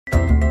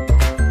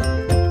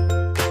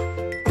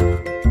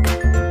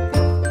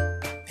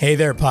Hey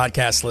there,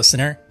 podcast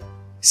listener.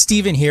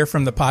 Steven here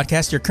from the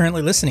podcast you're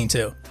currently listening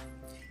to.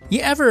 You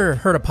ever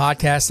heard a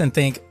podcast and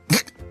think,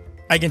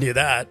 I can do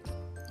that?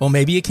 Well,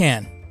 maybe you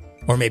can.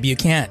 Or maybe you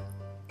can't.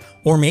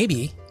 Or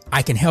maybe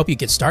I can help you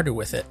get started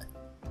with it.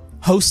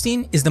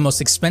 Hosting is the most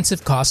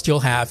expensive cost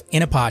you'll have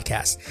in a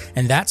podcast,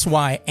 and that's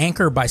why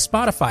Anchor by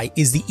Spotify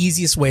is the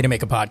easiest way to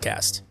make a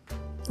podcast.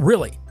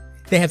 Really,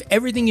 they have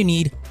everything you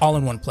need all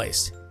in one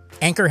place.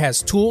 Anchor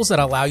has tools that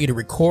allow you to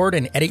record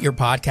and edit your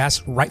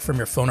podcast right from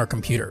your phone or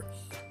computer.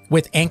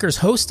 With Anchor's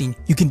hosting,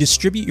 you can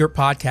distribute your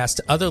podcast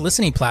to other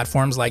listening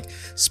platforms like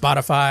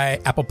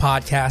Spotify, Apple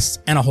Podcasts,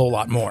 and a whole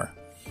lot more.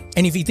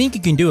 And if you think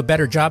you can do a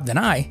better job than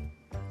I,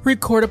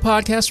 record a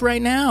podcast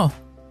right now.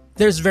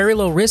 There's very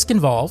low risk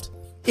involved.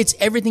 It's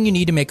everything you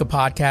need to make a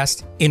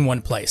podcast in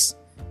one place.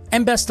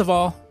 And best of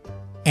all,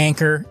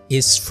 Anchor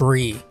is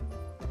free.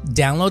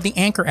 Download the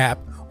Anchor app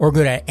or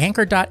go to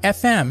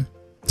anchor.fm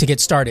to get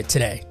started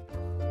today.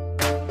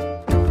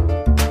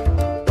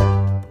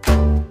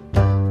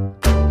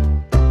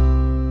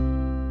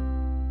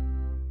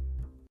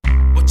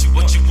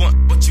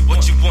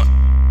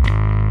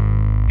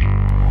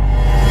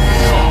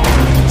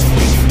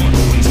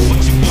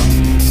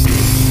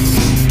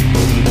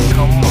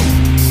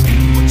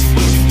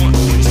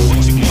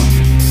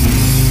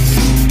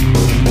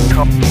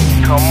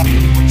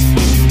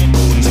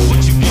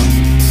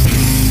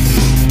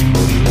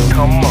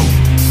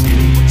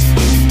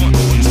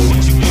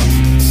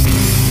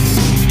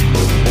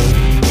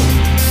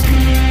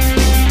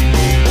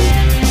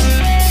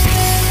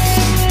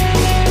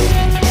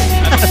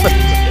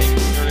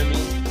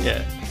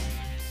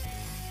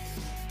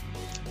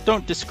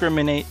 Don't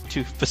discriminate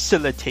to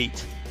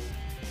facilitate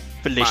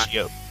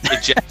fellatio.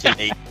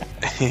 Ejaculate.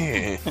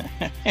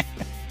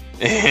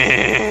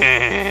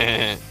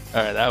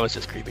 Alright, that was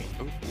just creepy.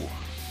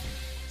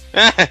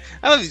 I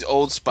love these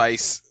Old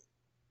Spice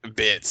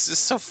bits. It's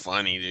so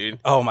funny, dude.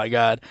 Oh my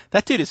god.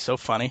 That dude is so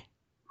funny.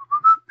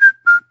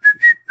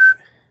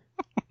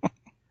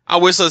 I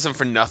whistle listen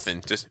for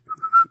nothing. Just.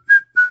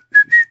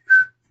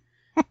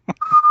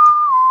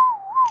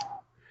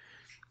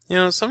 You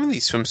know, some of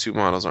these swimsuit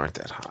models aren't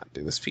that hot,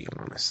 dude. Let's be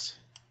honest.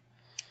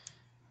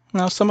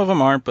 No, some of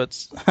them aren't,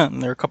 but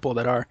there are a couple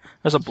that are.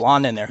 There's a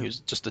blonde in there who's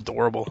just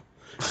adorable.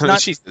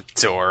 She's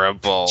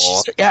adorable.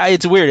 Yeah,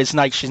 it's weird. It's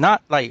like she's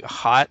not like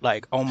hot,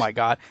 like oh my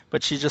god,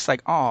 but she's just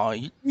like oh.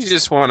 You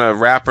just want to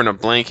wrap her in a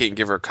blanket and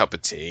give her a cup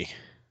of tea.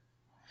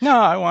 No,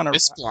 I want to.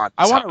 This blonde.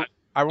 I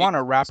want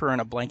to wrap her in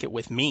a blanket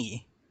with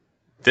me.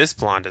 This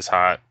blonde is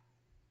hot.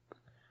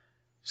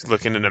 She's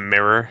looking in a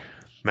mirror,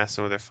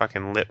 messing with her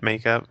fucking lip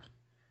makeup.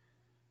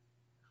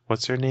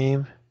 What's her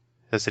name?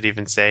 Does it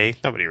even say?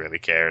 Nobody really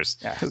cares.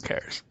 Yeah, who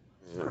cares?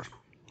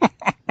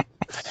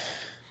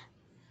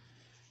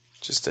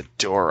 Just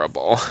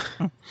adorable.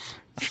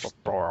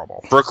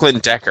 Adorable. Brooklyn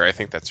Decker, I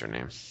think that's her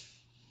name.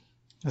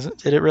 Is it?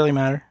 Did it really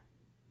matter?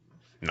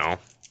 No.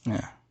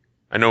 Yeah.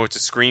 I know what to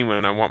scream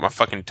when I want my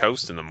fucking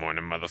toast in the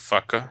morning,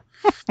 motherfucker.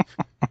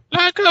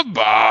 Like a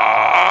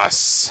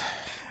boss.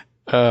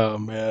 Oh,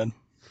 man.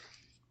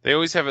 They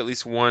always have at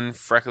least one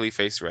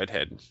freckly-faced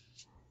redhead.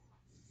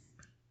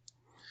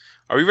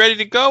 Are we ready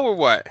to go or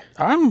what?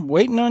 I'm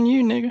waiting on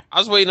you, nigga. I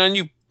was waiting on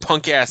you,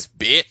 punk-ass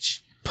bitch.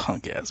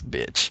 Punk-ass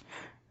bitch.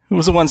 Who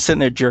was the one sitting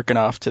there jerking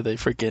off to the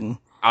freaking...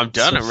 I'm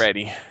done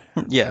already.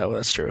 Yeah, well,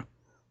 that's true.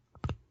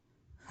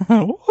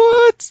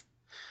 What?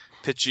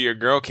 Picture your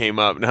girl came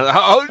up.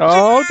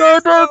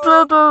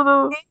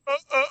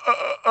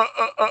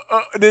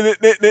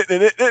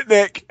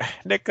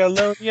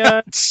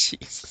 Nickelodeon.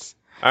 Jesus.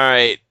 All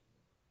right.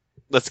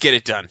 Let's get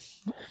it done.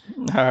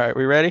 All right,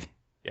 we ready?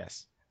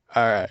 Yes.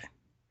 All right.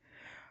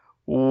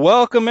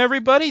 Welcome,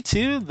 everybody,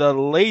 to the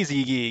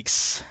Lazy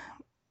Geeks.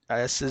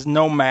 This is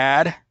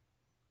Nomad.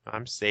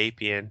 I'm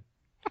Sapien.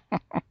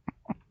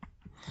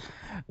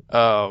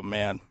 Oh,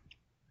 man.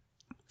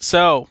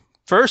 So,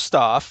 first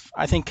off,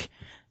 I think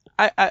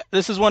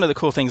this is one of the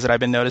cool things that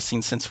I've been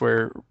noticing since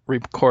we're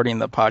recording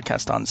the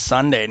podcast on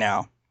Sunday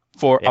now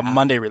for a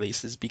Monday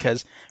release is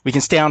because we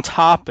can stay on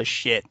top of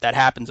shit that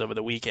happens over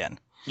the weekend.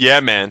 Yeah,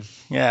 man.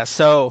 Yeah,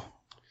 so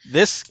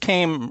this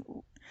came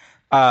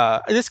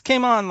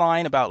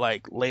online about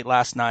like late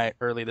last night,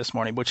 early this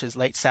morning, which is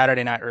late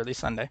Saturday night, early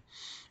Sunday,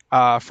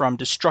 from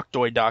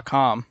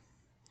Destructoid.com.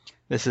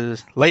 This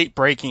is late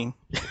breaking.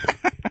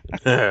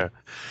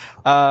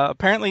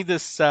 Apparently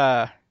this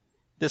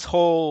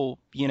whole,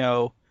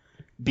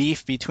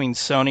 beef between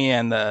Sony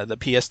and the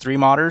PS3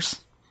 modders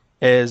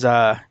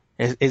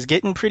is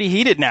getting pretty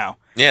heated now.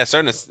 Yeah,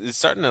 it's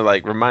starting to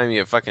like remind me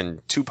of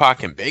fucking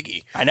Tupac and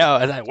Biggie. I know.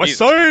 I was like, what's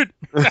side?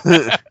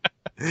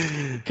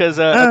 Because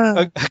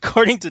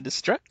according to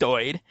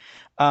Destructoid,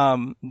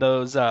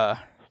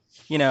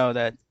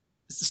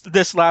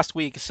 this last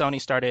week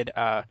Sony started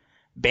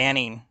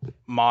banning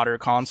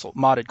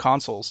modded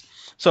consoles.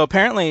 So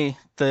apparently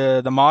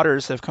the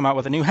modders have come out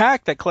with a new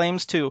hack that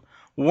claims to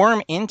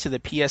worm into the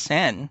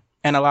PSN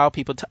and allow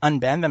people to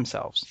unban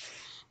themselves.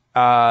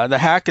 The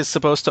hack is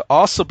supposed to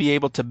also be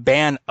able to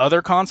ban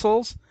other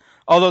consoles,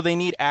 although they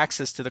need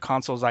access to the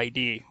console's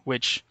ID,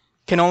 which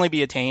can only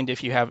be attained if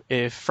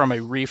from a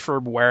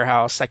refurb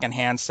warehouse,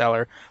 secondhand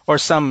seller, or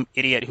some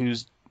idiot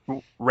who's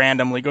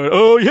randomly going,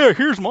 oh yeah,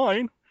 here's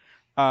mine.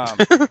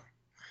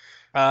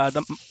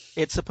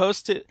 It's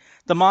supposed to.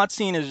 The mod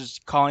scene is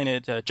calling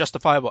it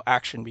justifiable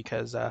action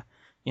because of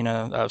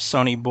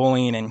Sony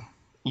bullying and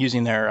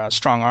using their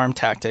strong arm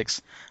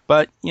tactics.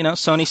 But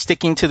Sony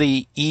sticking to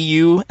the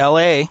EU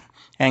LA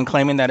and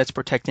claiming that it's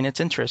protecting its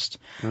interest.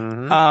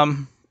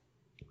 Mm-hmm.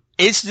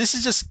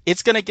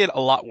 It's gonna get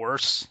a lot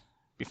worse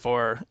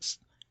before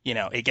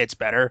it gets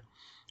better.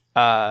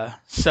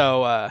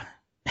 So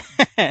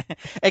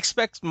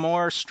expect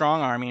more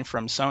strong arming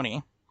from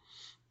Sony,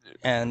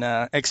 and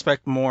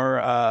expect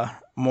more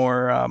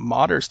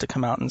modders to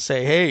come out and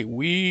say, hey,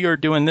 we are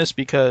doing this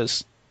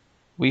because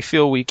we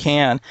feel we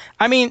can.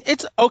 I mean,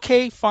 it's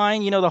okay,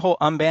 fine, the whole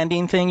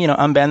unbanning thing,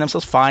 unban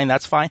themselves, fine,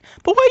 that's fine.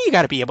 But why do you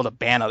got to be able to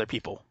ban other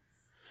people?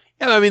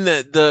 Yeah, I mean,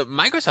 the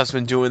Microsoft's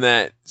been doing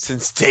that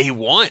since day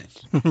one.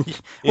 So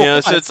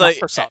it's like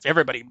Microsoft,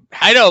 everybody.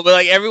 I know, but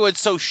like everyone's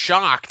so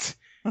shocked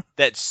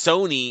that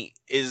Sony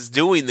is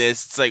doing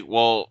this. It's like,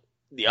 well,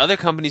 the other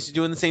companies are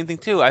doing the same thing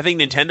too. I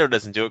think Nintendo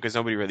doesn't do it because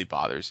nobody really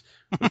bothers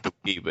with the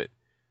Wii. But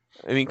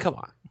I mean, come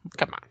on.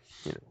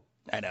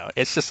 I know.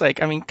 It's just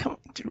like, I mean,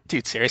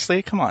 dude,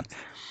 seriously, come on.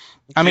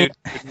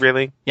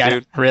 Really? Yeah,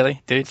 dude?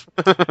 really, dude.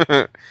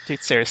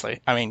 Dude, seriously.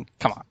 I mean,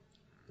 come on,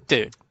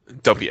 dude.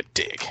 Don't be a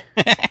dick.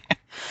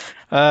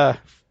 But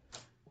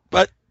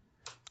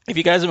if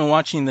you guys have been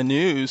watching the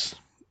news,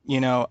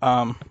 there's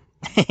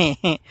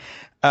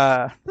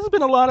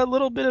been a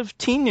little bit of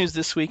teen news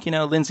this week.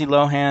 Lindsay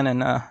Lohan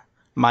and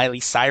Miley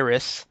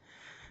Cyrus.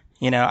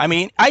 I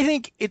mean, I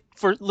think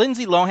for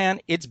Lindsay Lohan,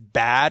 it's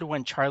bad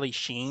when Charlie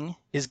Sheen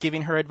is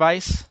giving her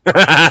advice.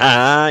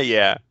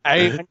 Yeah.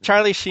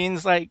 Charlie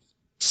Sheen's like,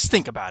 just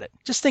think about it.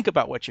 Just think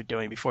about what you're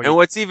doing before you. And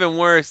what's even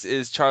worse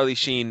is Charlie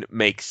Sheen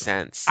makes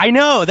sense. I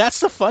know. That's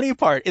the funny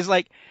part. Is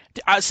like,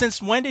 since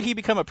when did he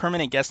become a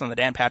permanent guest on the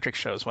Dan Patrick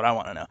show? Is what I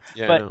want to know.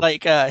 Yeah, but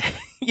like,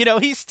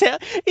 he's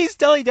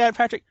telling Dan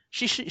Patrick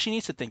she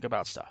needs to think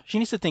about stuff. She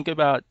needs to think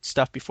about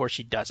stuff before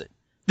she does it.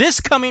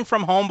 This coming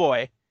from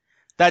homeboy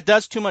that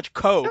does too much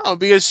coke. No,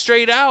 because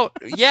straight out,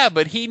 yeah,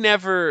 but he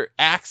never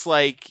acts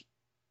like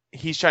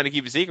he's trying to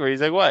keep a secret.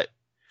 He's like, what?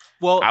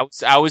 Well,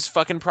 I was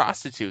fucking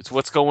prostitutes.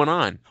 What's going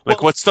on?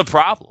 Like, what's the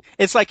problem?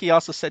 It's like he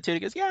also said too. He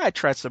goes, "Yeah, I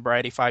tried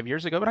sobriety 5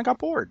 years ago, but I got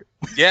bored."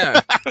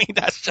 Yeah, I mean,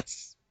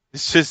 that's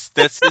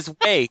his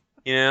way.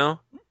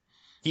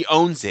 He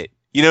owns it.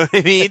 You know what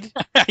I mean?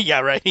 Yeah,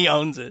 right. He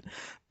owns it.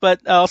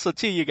 But also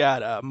too, you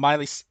got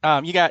Miley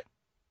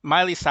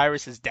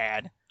Cyrus's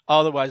dad,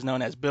 otherwise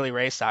known as Billy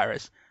Ray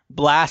Cyrus,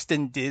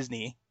 blasting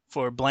Disney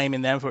for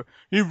blaming them for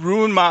he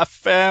ruined my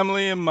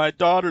family and my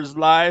daughter's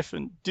life,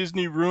 and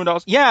Disney ruined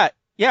all.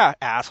 Yeah,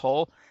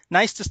 asshole.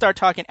 Nice to start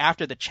talking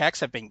after the checks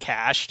have been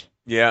cashed.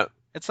 Yeah.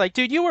 It's like,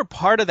 dude, you were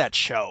part of that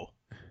show.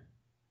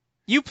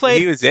 He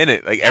was in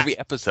it, like every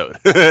episode.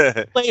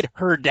 Played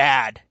her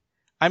dad.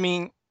 I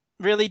mean,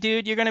 really,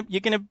 dude, you're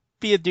gonna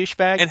be a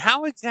douchebag? And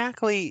how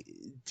exactly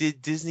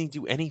did Disney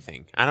do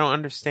anything? I don't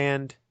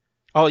understand.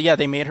 Oh yeah,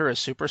 they made her a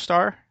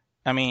superstar.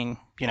 I mean,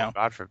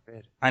 God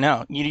forbid. I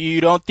know. You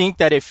don't think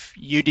that if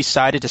you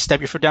decided to step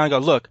your foot down and go,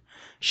 look,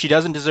 she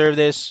doesn't deserve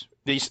this.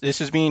 This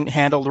is being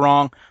handled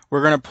wrong.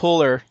 We're going to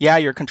pull her. Yeah,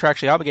 you're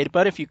contractually obligated,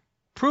 but if you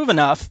prove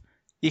enough,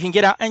 you can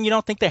get out. And you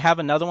don't think they have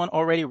another one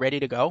already ready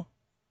to go?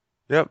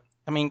 Yep.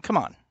 I mean, come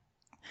on.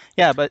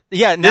 Yeah, but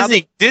yeah, now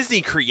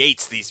Disney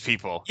creates these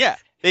people. Yeah.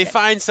 They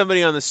find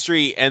somebody on the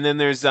street, and then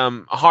there's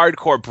a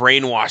hardcore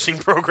brainwashing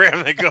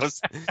program that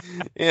goes.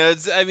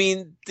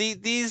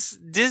 These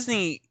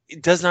Disney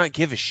does not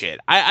give a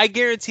shit. I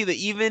guarantee that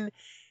even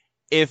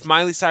if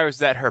Miley Cyrus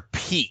was at her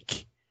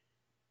peak,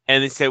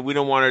 and they said we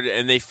don't want her to,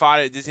 and they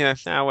fought it, Disney,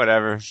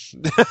 whatever,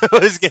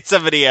 let's get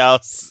somebody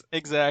else.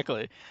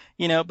 Exactly.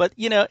 But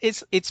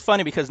it's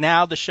funny because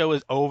now the show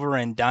is over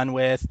and done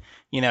with.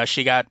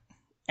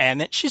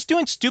 And she's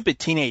doing stupid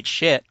teenage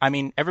shit. I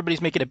mean,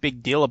 everybody's making a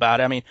big deal about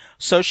it. I mean,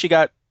 so she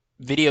got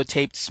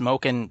videotaped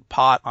smoking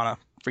pot on a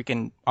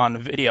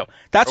video.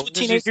 That's what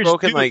teenagers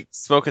smoking, do. Like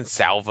smoking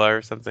salva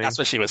or something. That's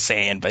what she was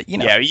saying, but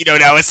Yeah,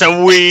 that was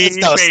some weed.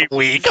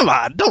 Weed. Come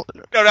on, don't.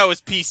 No, that was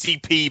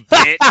PCP,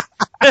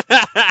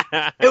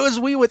 bitch. It was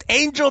weed with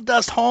angel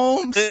dust,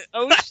 Holmes.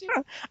 Oh shit!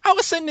 I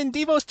was sitting in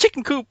Devo's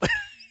chicken coop,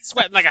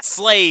 sweating like a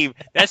slave.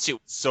 That shit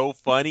was so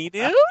funny,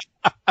 dude.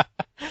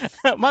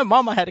 My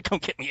mama had to come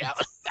get me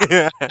out.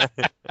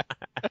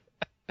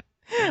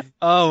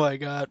 Oh my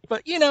god!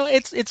 But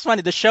it's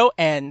funny. The show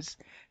ends.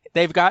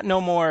 They've got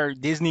no more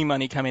Disney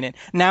money coming in.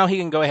 Now he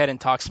can go ahead and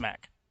talk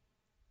smack.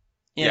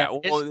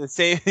 The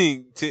same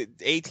thing to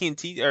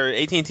AT&T, or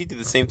AT&T did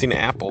the same thing to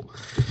Apple.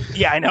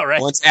 Yeah, I know, right?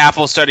 Once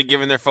Apple started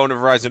giving their phone to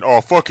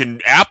Verizon,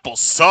 fucking Apple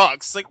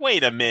sucks. Like,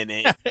 wait a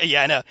minute.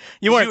 Yeah, I know.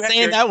 You weren't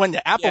saying that when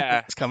the Apple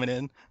was coming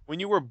in. When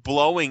you were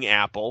blowing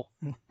Apple,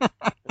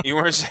 you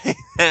weren't saying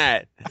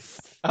that.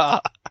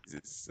 I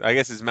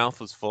guess his mouth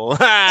was full. All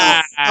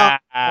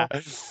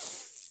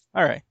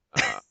right.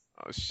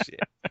 Oh,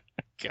 shit.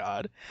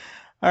 God.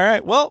 All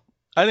right. Well,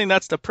 I think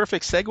that's the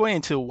perfect segue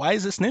into why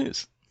is this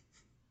news?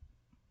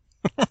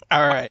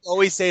 All right. I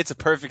always say it's a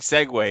perfect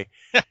segue.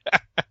 It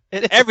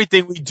is.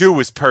 Everything we do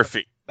is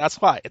perfect. That's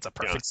why it's a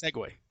perfect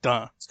segue.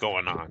 Duh. What's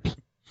going on?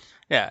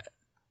 Yeah.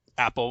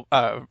 Apple,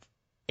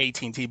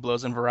 AT&T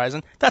blows in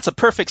Verizon. That's a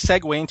perfect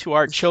segue into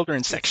our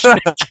children's section.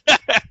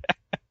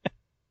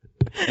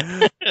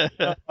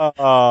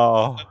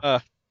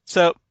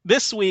 So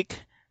this week,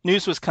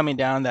 news was coming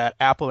down that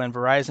Apple and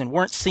Verizon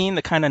weren't seeing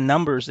the kind of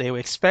numbers they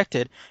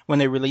expected when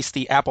they released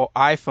the Apple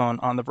iPhone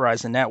on the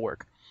Verizon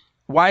network.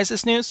 Why is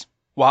this news?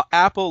 While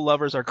Apple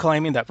lovers are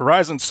claiming that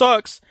Verizon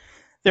sucks,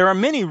 there are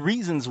many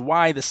reasons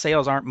why the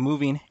sales aren't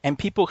moving, and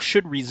people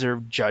should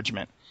reserve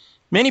judgment.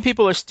 Many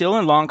people are still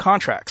in long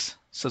contracts,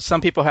 so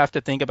some people have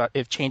to think about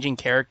if changing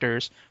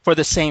characters for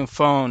the same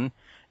phone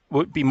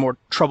would be more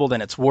trouble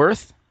than it's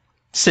worth.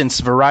 Since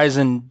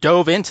Verizon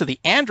dove into the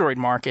Android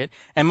market,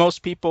 and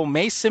most people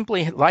may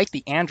simply like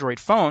the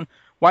Android phone,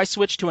 why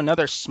switch to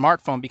another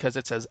smartphone because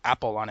it says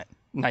Apple on it?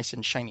 Nice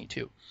and shiny,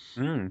 too.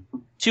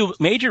 Two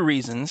major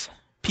reasons.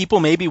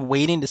 People may be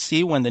waiting to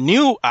see when the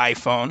new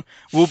iPhone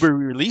will be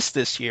released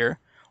this year,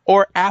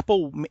 or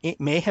Apple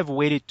may have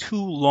waited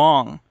too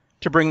long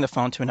to bring the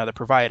phone to another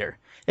provider.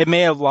 It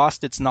may have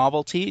lost its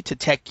novelty to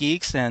tech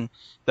geeks and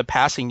the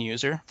passing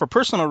user. From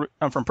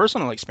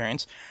personal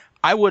experience,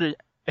 I would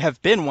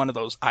have been one of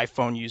those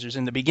iPhone users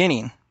in the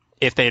beginning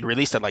if they had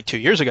released it like 2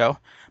 years ago.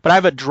 But I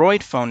have a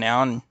Droid phone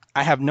now, and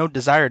I have no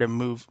desire to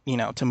move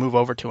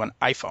over to an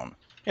iPhone.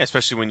 Yeah,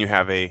 especially when you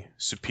have a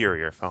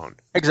superior phone.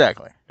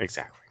 Exactly.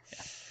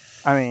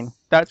 I mean,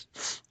 that's,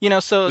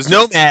 so... Those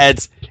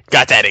Nomads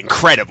got that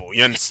incredible,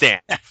 you understand?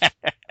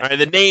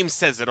 The name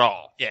says it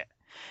all. Yeah.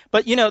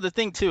 But, the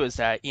thing, too, is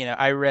that,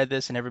 I read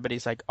this and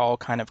everybody's, like, all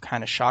kind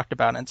of shocked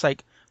about it. And it's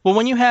like, well,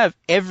 when you have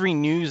every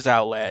news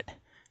outlet,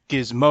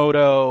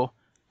 Gizmodo,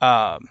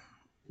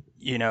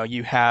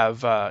 you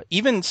have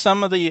even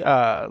some of the,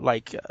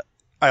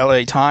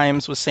 LA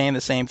Times was saying the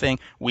same thing.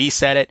 We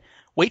said it.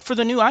 Wait for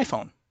the new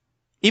iPhone.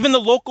 Even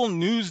the local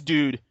news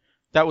dude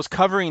that was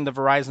covering the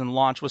Verizon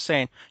launch was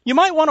saying, you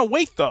might want to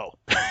wait, though.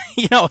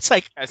 It's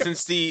like...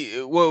 Since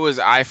what was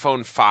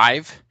iPhone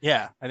 5?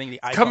 Yeah, I think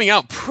the iPhone... Coming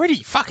out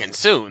pretty fucking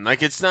soon.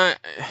 Like, it's not...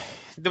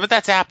 But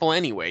that's Apple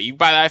anyway. You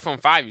buy the iPhone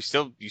 5,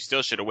 you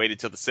still should have waited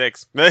till the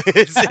 6.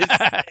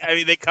 I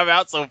mean, they come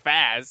out so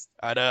fast.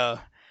 I know.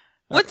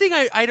 One thing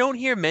I don't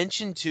hear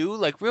mentioned, too,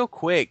 like, real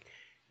quick,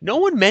 no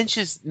one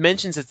mentions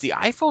that the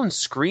iPhone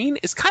screen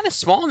is kind of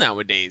small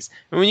nowadays.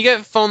 And when you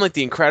get a phone like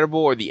the Incredible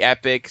or the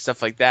Epic,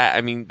 stuff like that,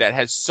 I mean, that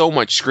has so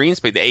much screen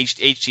space, the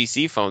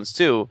HTC phones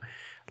too,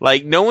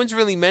 like, no one's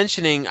really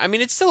mentioning, I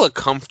mean, it's still a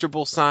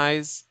comfortable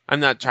size.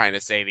 I'm not trying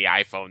to say the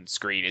iPhone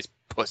screen is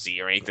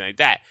pussy or anything like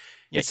that.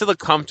 Yeah. It's still a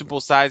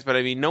comfortable size, but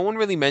I mean, no one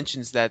really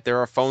mentions that there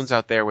are phones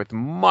out there with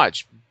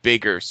much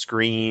bigger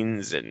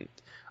screens and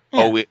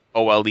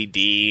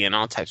OLED and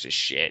all types of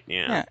shit.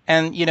 Yeah.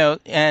 And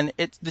and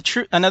it's the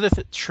truth. Another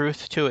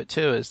truth to it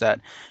too is that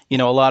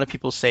a lot of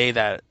people say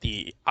that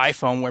the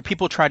iPhone, where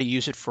people try to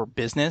use it for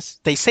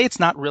business, they say it's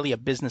not really a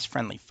business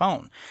friendly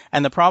phone.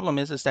 And the problem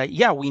is that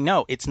we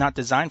know it's not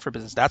designed for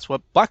business. That's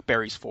what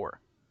BlackBerry's for.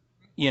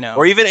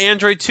 Or even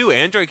Android too.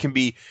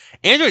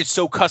 Android's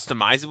so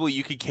customizable.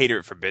 You can cater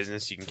it for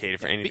business. You can cater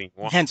for anything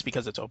you want. Hence,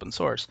 because it's open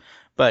source.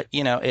 But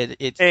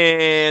it's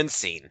and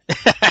scene.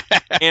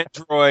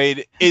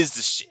 Android is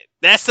the shit.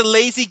 That's the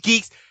Lazy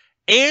Geeks.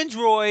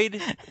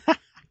 Android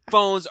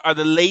phones are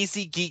the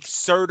Lazy Geek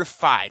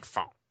certified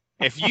phone.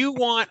 If you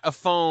want a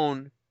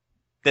phone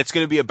that's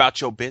going to be about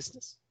your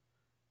business,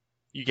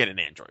 you get an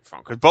Android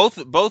phone.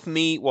 Because both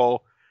me,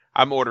 well,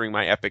 I'm ordering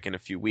my Epic in a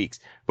few weeks.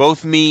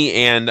 Both me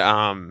and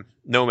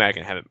Nomad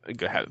can have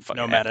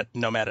fucking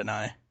Nomad and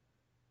I.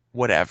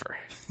 Whatever.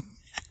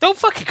 Don't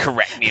fucking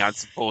correct me on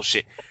some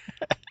bullshit.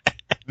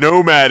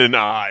 Nomad and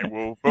I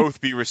will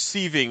both be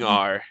receiving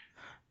our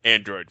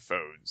Android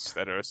phones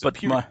that are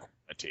superior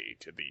quality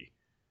to the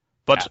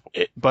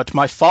But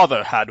my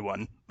father had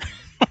one.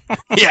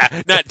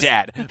 Yeah, not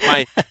dad.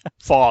 My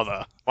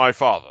father. My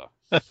father.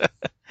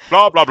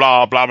 Blah blah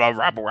blah blah blah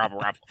rabble rabble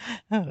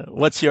rabble.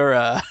 What's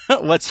your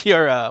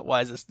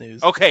why is this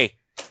news? Okay,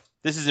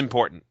 this is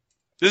important.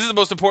 This is the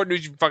most important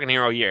news you fucking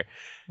hear all year.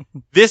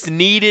 This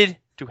needed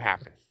to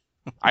happen.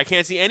 I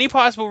can't see any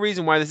possible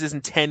reason why this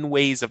isn't 10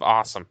 ways of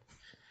awesome.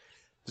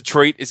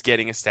 Detroit is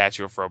getting a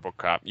statue of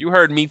RoboCop. You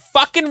heard me,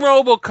 fucking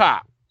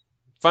RoboCop.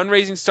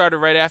 Fundraising started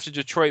right after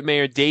Detroit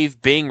Mayor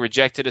Dave Bing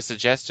rejected a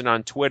suggestion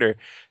on Twitter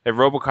that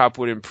RoboCop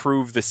would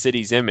improve the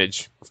city's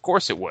image. Of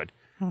course it would.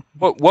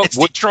 It's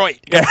Detroit.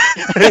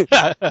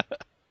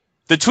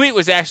 The tweet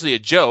was actually a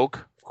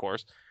joke, of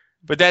course,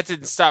 but that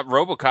didn't stop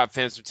RoboCop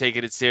fans from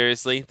taking it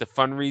seriously. The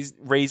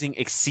fundraising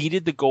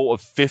exceeded the goal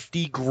of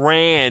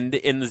 $50,000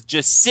 in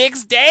just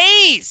 6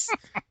 days.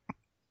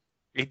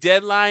 A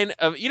deadline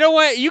of, you know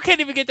what? You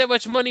can't even get that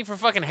much money for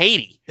fucking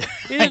Haiti.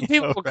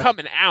 People were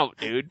coming out,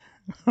 dude.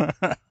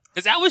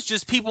 Because that was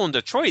just people in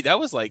Detroit. That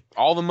was like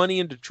all the money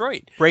in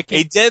Detroit.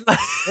 Breaking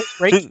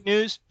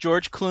news: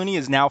 George Clooney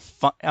is now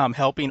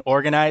helping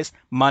organize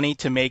money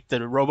to make the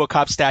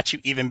RoboCop statue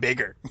even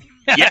bigger.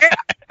 Yeah.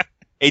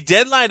 A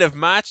deadline of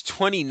March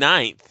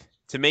 29th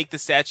to make the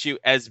statue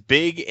as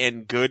big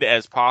and good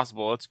as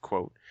possible, that's a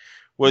quote,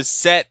 was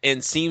set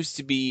and seems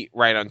to be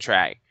right on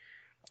track.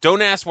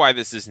 Don't ask why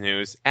this is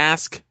news.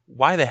 Ask,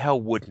 why the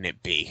hell wouldn't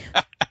it be?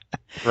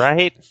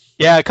 Right?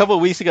 Yeah, a couple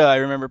of weeks ago, I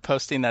remember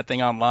posting that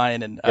thing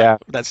online and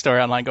that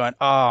story online going,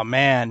 oh,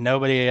 man,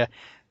 nobody...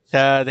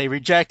 they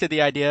rejected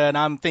the idea, and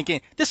I'm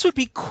thinking, this would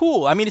be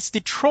cool. I mean, it's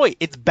Detroit.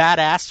 It's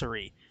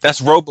badassery.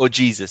 That's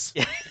Robo-Jesus.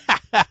 Yeah,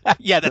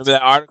 that's... Remember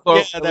that article?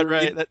 Yeah, that's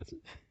right.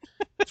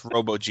 It's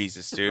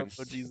Robo-Jesus, dude.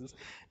 Robo-Jesus.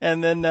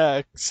 And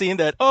then seeing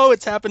that, oh,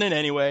 it's happening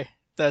anyway.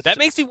 That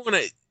makes me want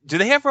to... Do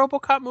they have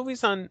RoboCop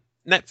movies on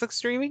Netflix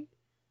streaming?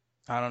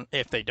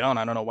 If they don't,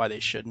 I don't know why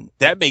they shouldn't.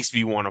 That makes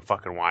me want to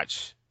fucking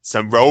watch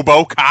some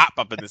RoboCop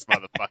up in this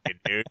motherfucking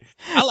dude.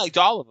 I liked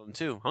all of them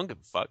too. I don't give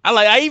a fuck.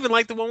 I even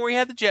liked the one where he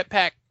had the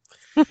jetpack.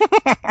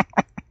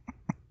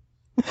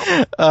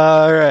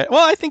 All right.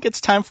 Well, I think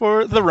it's time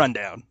for the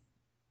rundown.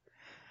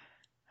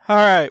 All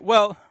right.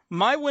 Well,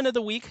 my win of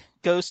the week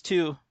goes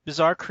to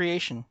Bizarre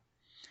Creation.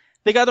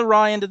 They got the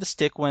raw end of the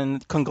stick when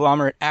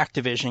conglomerate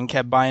Activision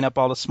kept buying up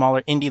all the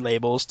smaller indie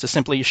labels to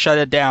simply shut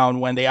it down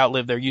when they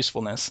outlived their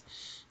usefulness.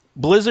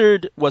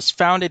 Blizzard was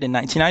founded in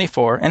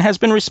 1994 and has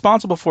been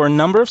responsible for a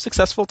number of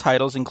successful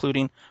titles,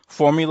 including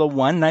Formula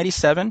 1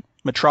 97,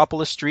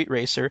 Metropolis Street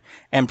Racer,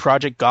 and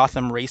Project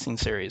Gotham Racing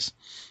Series.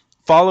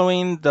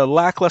 Following the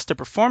lackluster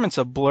performance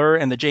of Blur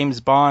and the James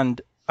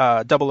Bond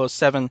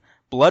 007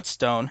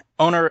 Bloodstone,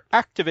 owner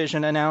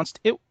Activision announced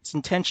its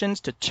intentions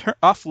to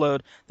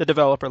offload the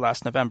developer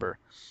last November.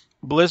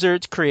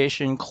 Blizzard's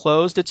creation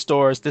closed its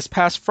doors this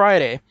past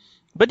Friday,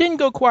 but didn't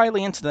go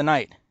quietly into the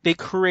night. They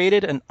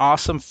created an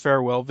awesome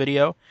farewell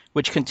video,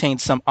 which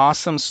contained some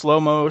awesome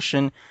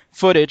slow-motion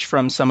footage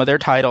from some of their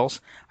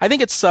titles. I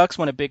think it sucks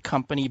when a big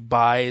company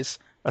buys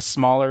a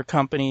smaller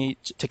company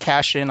to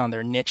cash in on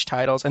their niche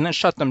titles and then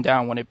shut them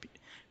down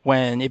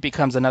when it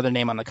becomes another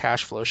name on the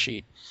cash flow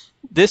sheet.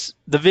 The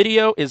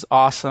video is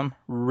awesome,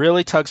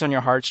 really tugs on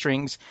your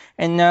heartstrings,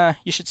 and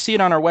you should see it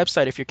on our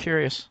website if you're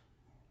curious.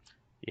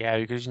 Yeah,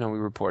 because we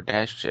report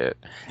that shit.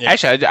 Yeah.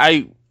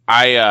 Actually,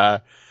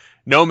 I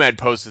Nomad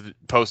posted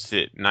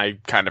it, and I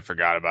kind of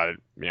forgot about it,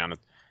 to be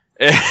honest.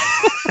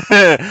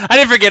 I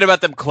didn't forget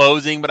about them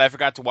closing, but I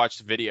forgot to watch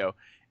the video.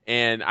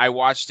 And I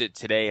watched it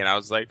today, and I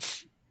was like,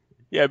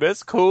 yeah,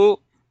 that's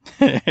cool.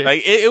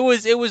 Like, it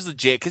was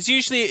legit. Because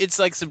usually it's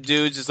like some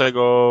dudes just like,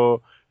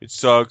 oh, it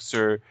sucks,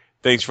 or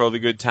thanks for all the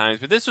good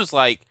times. But this was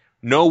like,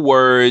 no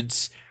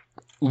words.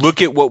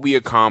 Look at what we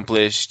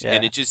accomplished,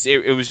 and it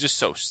was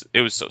so sick.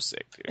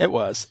 Dude. It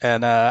was,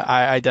 and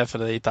I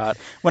definitely thought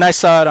when I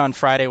saw it on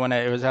Friday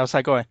I was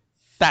like going,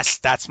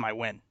 that's my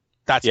win.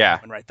 That's my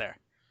win right there.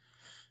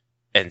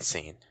 And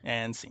scene.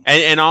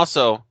 And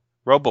also,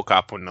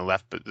 RoboCop wouldn't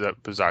have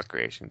let Bizarre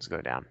Creations go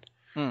down.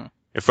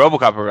 If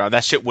RoboCop were around,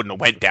 that shit wouldn't have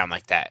went down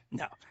like that.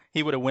 No.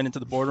 He would have went into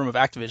the boardroom of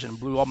Activision and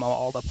blew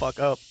all the fuck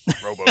up.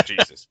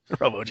 Robo-Jesus.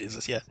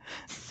 Robo-Jesus, yeah.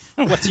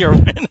 What's your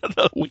win of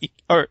the week?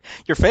 Or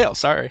your fail,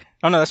 sorry.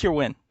 Oh, no, that's your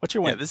win. What's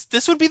your win? Yeah,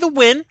 this would be the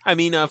win. I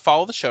mean,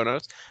 follow the show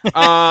notes. We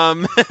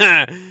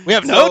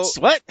have notes?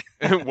 What?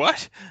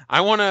 What? I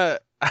want to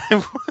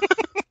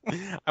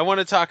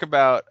talk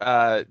about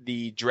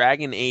the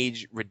Dragon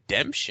Age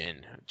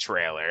Redemption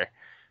trailer.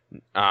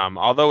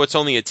 Although it's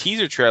only a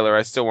teaser trailer,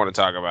 I still want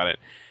to talk about it.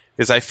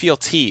 Because I feel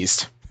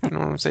teased. You know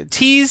what I'm saying?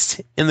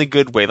 Teased in the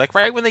good way. Like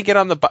right when they get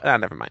on the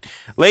never mind.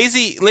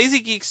 Lazy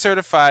Geeks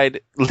certified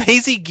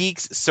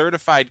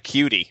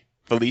cutie,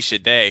 Felicia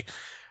Day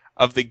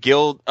of the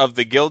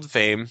guild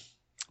fame.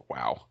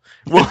 Wow.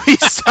 We'll be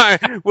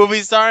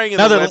starring in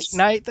another the late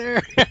night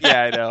there.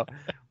 Yeah, I know.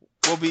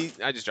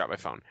 I just dropped my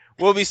phone.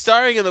 We'll be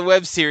starring in the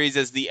web series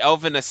as the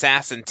elven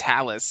assassin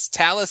Talus.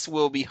 Talus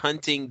will be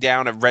hunting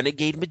down a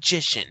renegade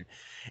magician,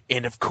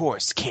 and of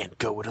course can't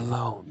go it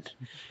alone.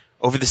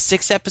 Over the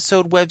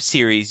 6-episode web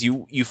series,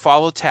 you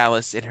follow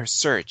Talus in her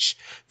search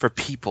for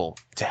people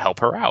to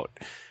help her out.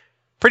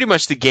 Pretty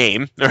much the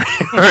game,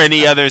 or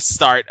any other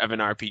start of an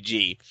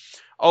RPG.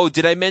 Oh,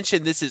 did I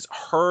mention this is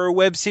her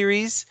web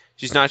series?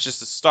 She's not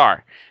just a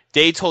star.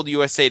 Day told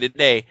USA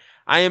Today,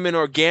 I am an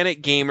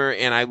organic gamer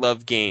and I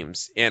love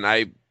games. And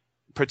I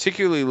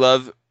particularly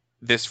love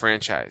this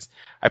franchise.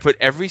 I put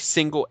every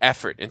single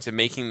effort into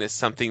making this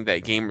something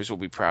that gamers will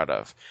be proud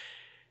of.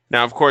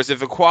 Now, of course, if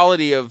the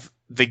quality of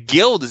the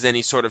guild is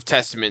any sort of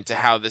testament to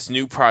how this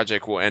new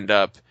project will end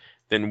up,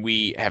 then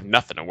we have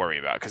nothing to worry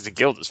about because the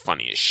guild is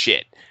funny as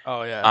shit.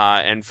 Oh, yeah.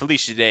 And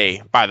Felicia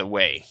Day, by the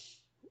way,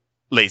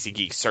 Lazy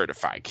Geek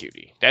certified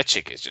cutie. That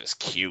chick is just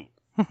cute.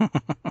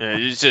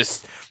 It's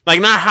just, like,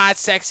 not hot,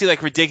 sexy,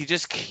 like ridiculous,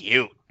 just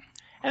cute.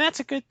 And that's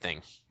a good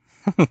thing.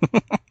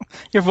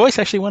 Your voice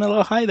actually went a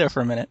little high there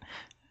for a minute.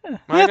 I'm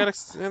a little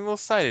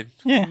excited.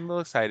 Yeah. I'm a little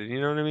excited, you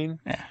know what I mean?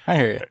 Yeah, I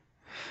hear you.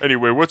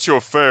 Anyway, what's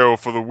your fail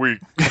for the week?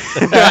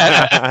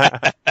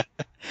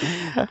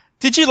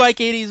 Did you like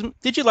the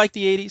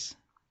 80s?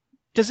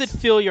 Does it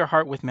fill your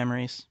heart with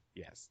memories?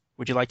 Yes.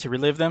 Would you like to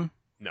relive them?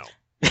 No.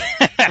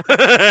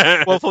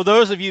 Well, for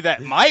those of you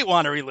that might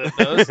want to relive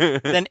those,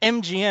 then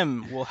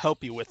MGM will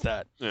help you with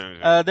that.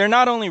 They're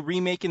not only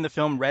remaking the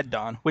film Red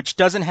Dawn, which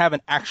doesn't have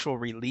an actual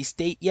release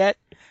date yet,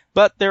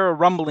 but there are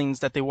rumblings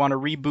that they want to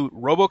reboot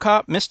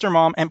RoboCop, Mr.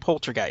 Mom, and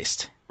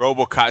Poltergeist.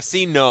 RoboCop.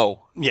 See,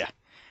 no. Yeah.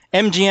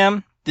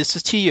 MGM, this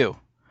is to you.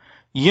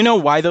 You know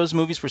why those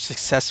movies were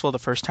successful the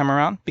first time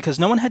around? Because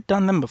no one had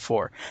done them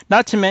before.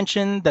 Not to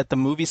mention that the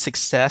movie's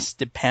success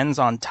depends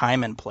on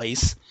time and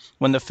place.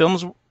 When the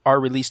films are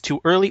released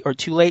too early or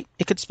too late,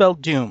 it could spell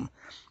doom.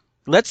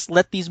 Let's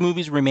let these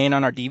movies remain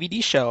on our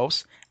DVD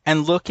shelves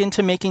and look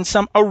into making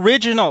some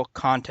original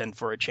content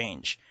for a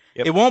change.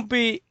 Yep.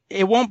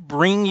 It won't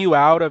bring you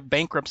out of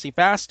bankruptcy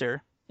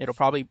faster. It'll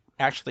probably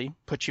actually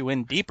put you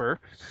in deeper.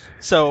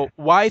 So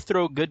why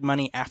throw good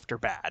money after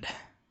bad?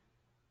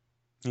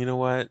 You know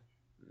what?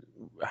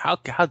 How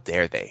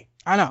dare they?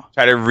 I know.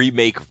 Try to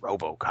remake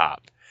RoboCop.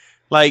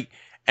 Like,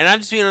 and I'm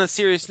just being on a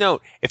serious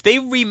note. If they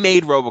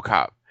remade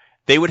RoboCop,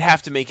 they would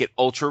have to make it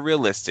ultra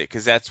realistic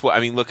because that's what, I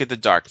mean, look at The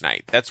Dark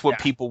Knight. That's what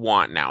people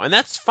want now. And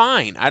that's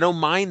fine. I don't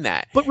mind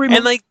that. But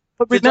remember,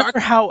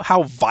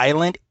 how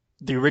violent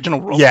the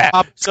original RoboCop.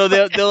 Yeah. So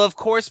they'll of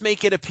course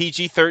make it a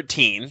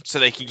PG-13 so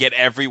they can get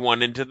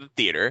everyone into the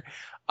theater.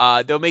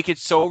 They'll make it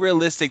so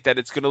realistic that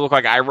it's going to look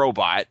like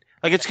iRobot.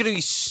 Like, it's going to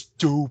be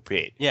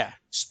stupid. Yeah.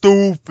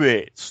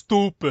 Stupid,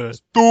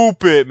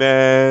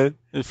 man.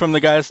 From the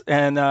guys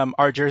and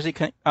our Jersey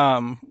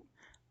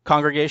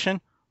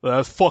congregation. Well,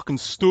 that's fucking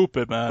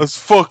stupid, man. That's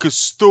fucking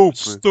stupid.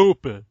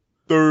 Stupid.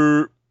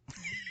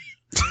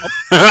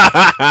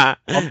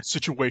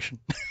 Situation.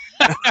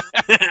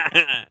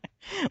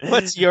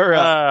 What's your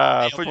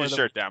put your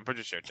shirt down. Put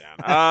your shirt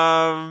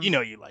down. You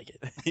know you like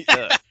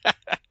it.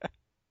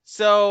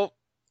 So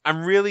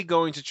I'm really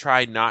going to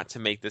try not to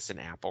make this an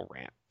Apple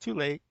rant. Too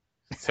late.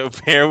 So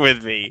bear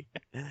with me.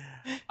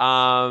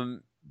 We're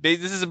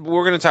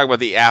going to talk about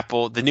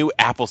the new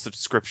Apple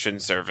subscription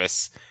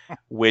service,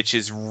 which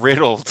is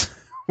riddled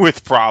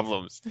with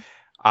problems.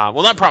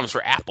 Well, not problems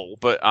for Apple,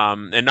 but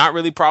and not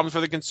really problems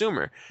for the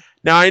consumer.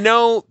 Now, I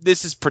know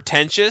this is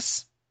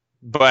pretentious,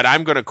 but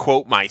I'm going to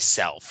quote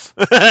myself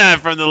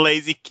from the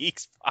Lazy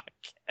Geeks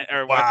podcast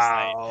or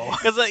website,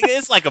 because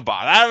it's like a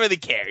bot. I don't really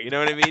care. You know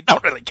what I mean?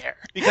 Don't really care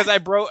because I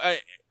broke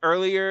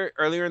earlier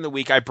in the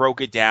week. I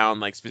broke it down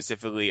like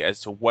specifically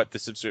as to what the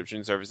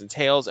subscription service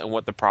entails and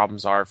what the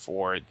problems are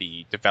for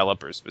the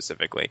developers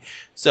specifically.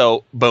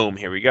 So, boom,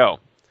 here we go.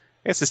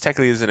 I guess this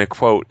technically isn't a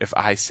quote if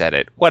I said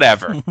it.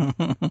 Whatever.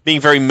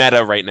 Being very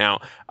meta right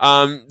now.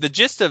 The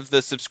gist of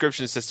the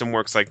subscription system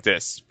works like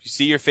this. You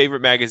see your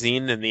favorite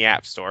magazine in the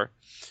App Store.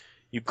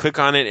 You click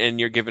on it and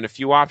you're given a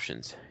few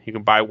options. You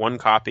can buy one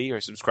copy or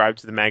subscribe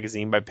to the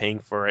magazine by paying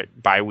for it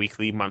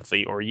bi-weekly,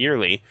 monthly, or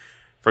yearly.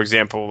 For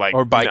example, like...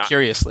 Or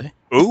bi-curiously.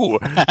 For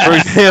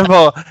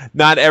example,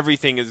 not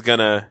everything is going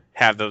to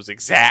have those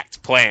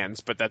exact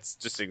plans, but that's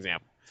just an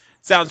example.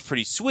 Sounds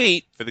pretty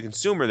sweet for the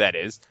consumer, that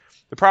is.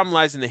 The problem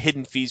lies in the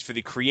hidden fees for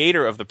the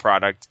creator of the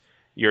product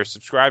you're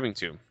subscribing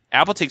to.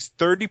 Apple takes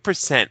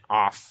 30%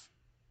 off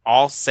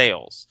all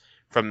sales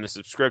from the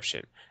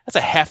subscription. That's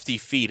a hefty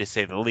fee, to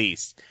say the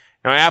least.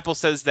 Now, Apple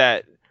says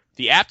that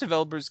the app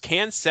developers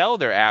can sell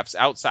their apps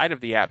outside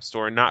of the App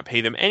Store and not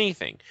pay them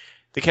anything.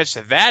 The catch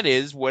to that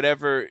is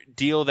whatever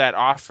deal they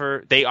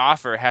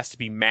offer has to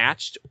be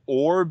matched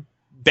or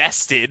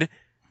bested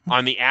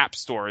on the App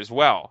Store as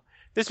well.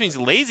 This means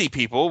lazy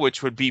people,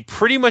 which would be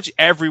pretty much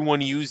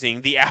everyone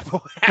using the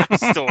Apple App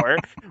Store,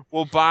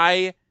 will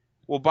buy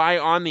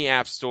on the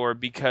App Store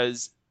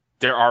because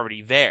they're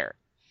already there.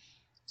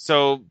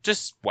 So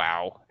just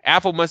wow.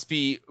 Apple must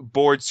be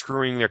bored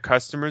screwing their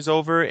customers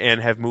over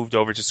and have moved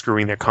over to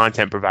screwing their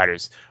content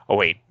providers. Oh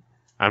wait,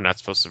 I'm not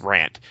supposed to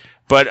rant.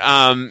 But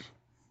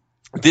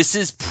this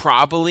is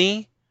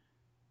probably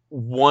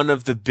one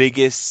of the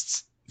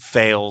biggest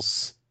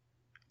fails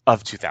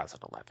of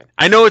 2011.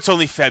 I know it's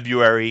only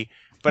February,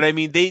 but I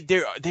mean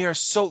they are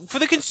so, for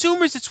the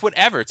consumers it's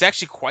whatever. It's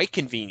actually quite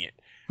convenient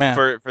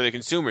for the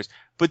consumers.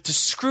 But to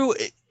screw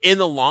it, in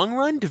the long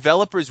run,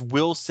 developers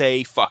will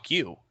say fuck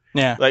you.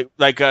 Yeah.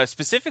 Like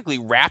specifically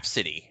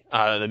Rhapsody,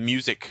 the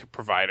music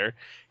provider,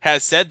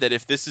 has said that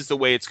if this is the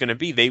way it's going to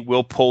be, they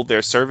will pull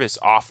their service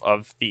off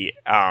of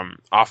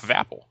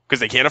Apple because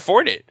they can't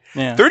afford it.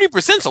 Yeah.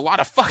 30% is a lot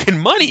of fucking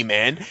money,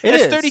 man.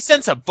 That's 30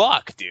 cents a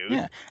buck, dude.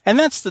 Yeah. And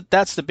that's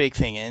the big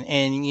thing.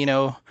 And you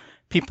know,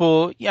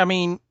 people, I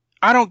mean,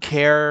 I don't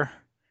care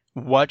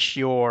what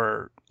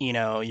your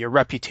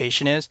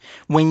reputation is.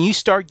 When you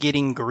start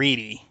getting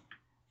greedy,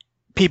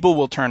 people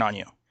will turn on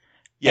you.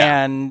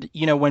 Yeah. And,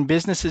 you know, when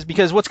businesses,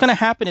 because what's going to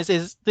happen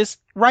is this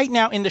right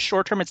now in the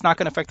short term, it's not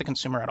going to affect the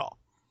consumer at all.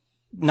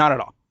 Not at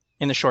all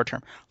in the short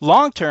term.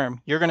 Long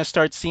term, you're going to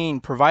start seeing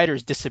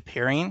providers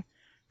disappearing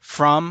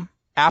from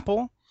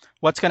Apple.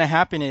 What's going to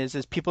happen is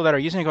people that are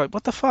using it go,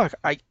 what the fuck?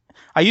 I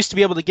used to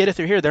be able to get it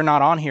through here. They're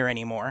not on here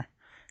anymore.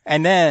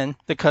 And then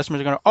the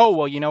customers are going to, oh,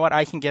 well, you know what?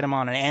 I can get them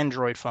on an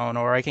Android phone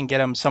or I can get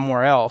them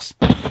somewhere else.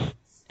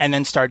 And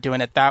then start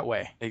doing it that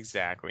way.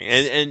 Exactly.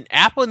 And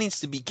Apple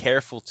needs to be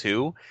careful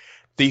too.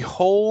 The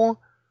whole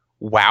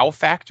wow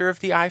factor of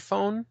the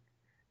iPhone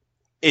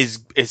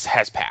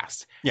has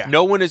passed. Yeah.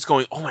 No one is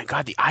going, oh my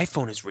God, the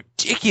iPhone is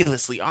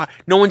ridiculously odd.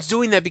 No one's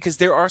doing that because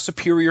there are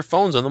superior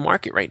phones on the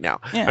market right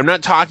now. Yeah. I'm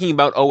not talking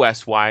about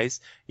OS wise,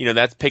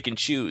 that's pick and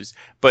choose,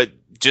 but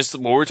just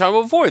what we were talking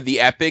about before, the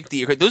Epic,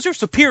 those are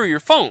superior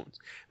phones.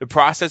 The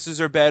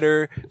processors are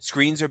better,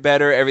 screens are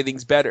better,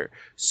 everything's better.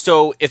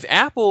 So if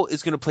Apple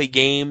is going to play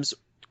games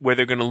where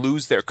they're going to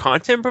lose their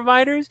content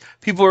providers,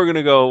 people are going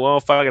to go, well,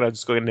 fuck it, I'll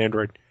just go get an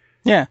Android.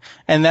 Yeah,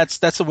 and that's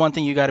the one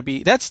thing you got to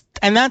be. That's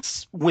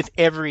with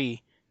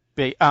every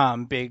big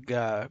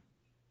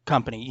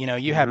company.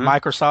 You had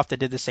Microsoft that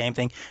did the same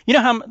thing.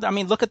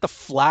 Look at the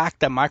flack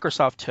that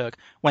Microsoft took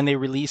when they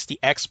released the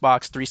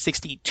Xbox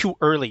 360 too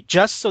early,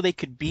 just so they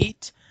could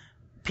beat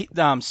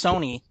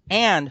Sony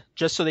and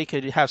just so they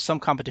could have some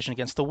competition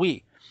against the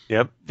Wii.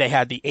 Yep. They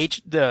had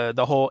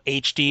the whole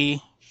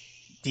HD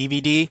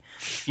DVD.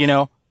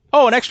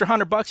 An extra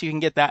 $100 you can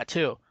get that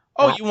too.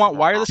 Oh, you want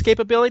wireless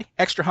capability?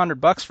 Extra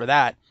 $100 for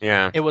that.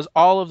 Yeah. It was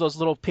all of those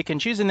little pick and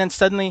choose, and then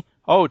suddenly,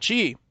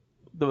 the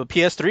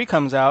PS3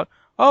 comes out.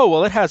 Oh,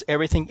 well, it has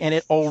everything in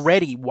it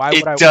already. Why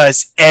would I? It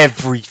does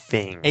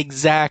everything.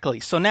 Exactly.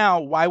 So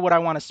now, why would I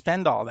want to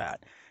spend all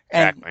that?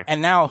 Exactly.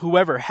 And now,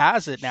 whoever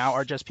has it now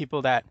are just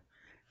people that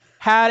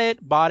had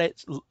it, bought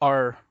it,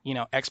 are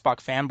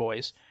Xbox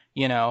fanboys.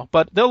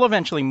 But they'll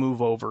eventually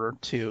move over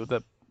to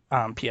the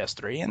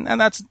PS3, and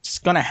that's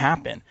going to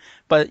happen.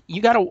 But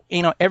you got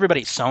to,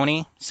 everybody,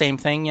 Sony, same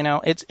thing,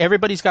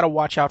 everybody's got to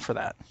watch out for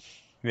that.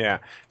 Yeah.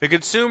 The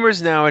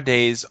consumers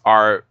nowadays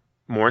are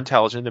more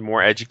intelligent and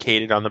more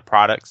educated on the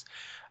products.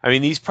 I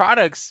mean, these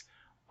products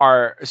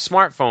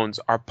smartphones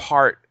are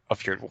part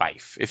of your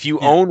life. If you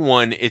own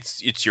one,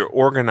 it's your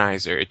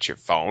organizer, it's your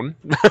phone.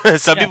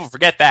 Some people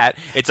forget that.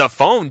 It's a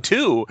phone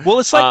too. Well,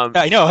 it's like,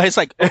 I know, it's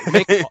like,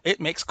 it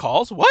makes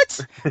calls? What?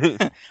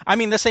 I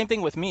mean, the same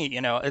thing with me,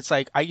 it's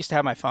like, I used to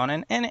have my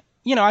phone and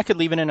I could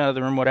leave it in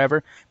another room,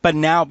 whatever. But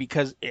now,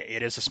 because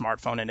it is a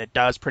smartphone and it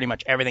does pretty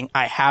much everything,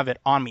 I have it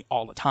on me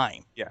all the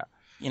time. Yeah.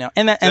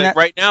 And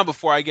right now,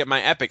 before I get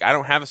my Epic, I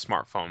don't have a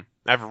smartphone.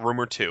 I have a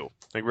room or two.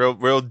 Like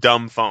real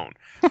dumb phone.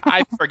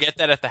 I forget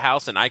that at the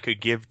house, and I could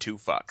give two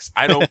fucks.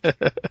 I don't.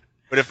 But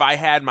if I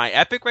had my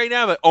Epic right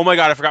now, oh my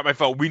God, I forgot my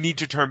phone. We need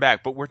to turn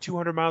back, but we're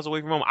 200 miles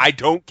away from home. I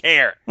don't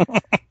care.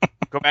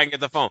 Go back and get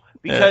the phone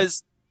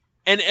because,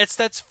 and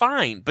that's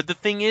fine. But the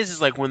thing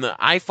is like when the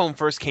iPhone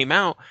first came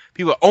out,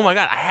 people, oh my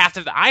God, I have to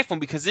have the iPhone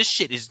because this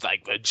shit is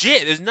like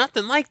legit. There's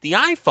nothing like the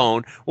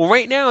iPhone. Well,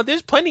 right now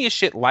there's plenty of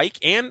shit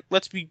and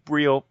let's be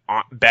real,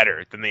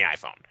 better than the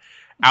iPhone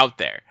out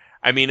there.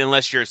 I mean,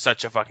 unless you're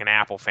such a fucking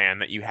Apple fan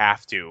that you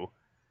have to,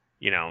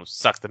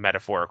 suck the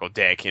metaphorical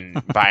dick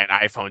and buy an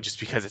iPhone just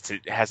because it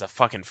has a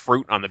fucking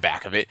fruit on the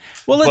back of it.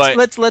 Well,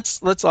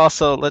 let's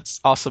also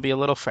be a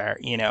little fair.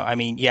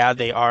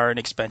 They are an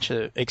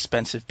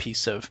expensive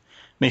piece of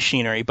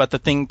machinery, but the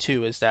thing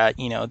too is that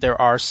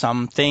there are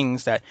some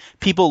things that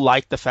people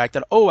like the fact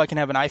that I can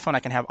have an iPhone, I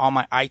can have all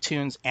my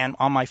iTunes and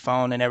on my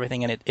phone and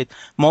everything, and it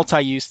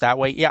multi-use that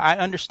way. Yeah, I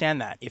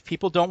understand that. If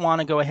people don't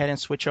want to go ahead and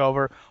switch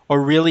over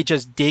or really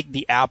just dig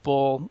the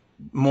Apple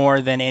more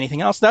than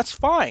anything else, that's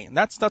fine.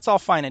 That's all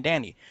fine and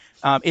dandy.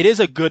 It is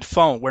a good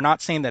phone. We're not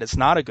saying that it's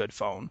not a good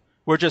phone.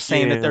 We're just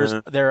saying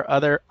that there are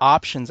other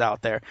options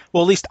out there.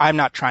 Well, at least I'm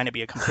not trying to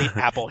be a complete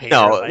Apple hater.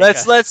 No,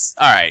 let's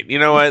all right. You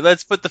know what?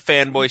 Let's put the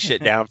fanboy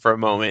shit down for a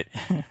moment.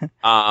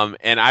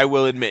 And I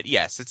will admit,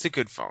 yes, it's a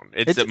good phone.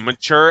 It's a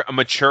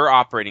mature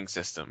operating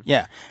system.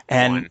 Yeah,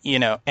 and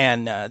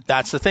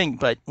that's the thing.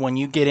 But when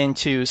you get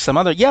into some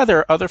other, there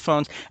are other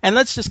phones, and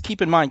let's just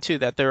keep in mind too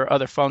that there are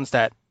other phones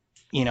that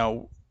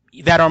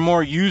that are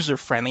more user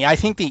friendly. I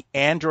think the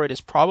Android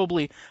is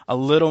probably a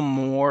little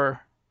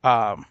more.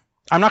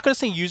 I'm not going to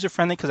say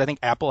user-friendly because I think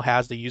Apple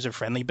has the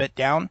user-friendly bit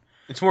down.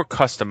 It's more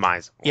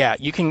customizable. Yeah,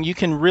 you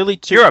can really.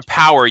 You're a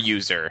power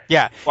user.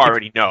 Yeah, you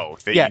already know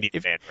that you need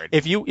an Android.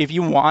 If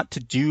you want to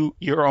do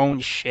your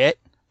own shit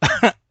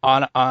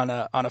on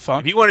a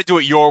phone, if you want to do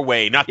it your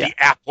way, not the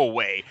Apple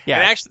way. Yeah,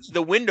 and actually,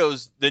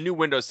 the new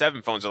Windows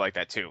 7 phones are like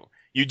that too.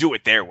 You do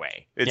it their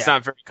way. It's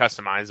not very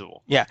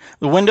customizable. Yeah,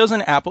 the Windows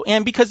and Apple,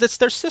 and because it's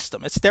their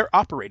system, it's their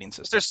operating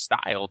system. It's their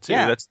style too.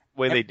 Yeah. That's the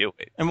way they do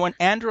it. And when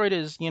Android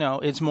is,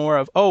 it's more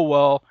of,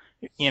 we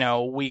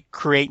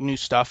create new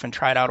stuff and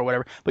try it out or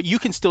whatever, but you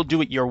can still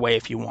do it your way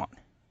if you want.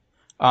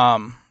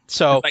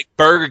 So it's like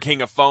Burger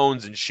King of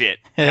phones and shit.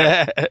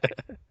 I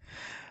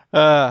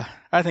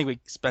think we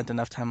spent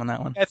enough time on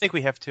that one. I think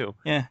we have too.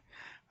 Yeah.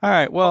 All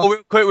right. Well,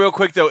 real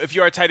quick though, if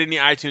you are tight in the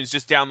iTunes,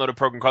 just download a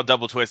program called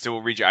Double Twist. It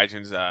will read your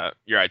iTunes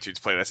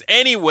playlist.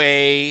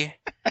 Anyway,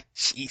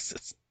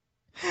 Jesus.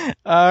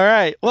 All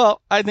right. Well,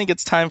 I think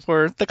it's time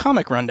for the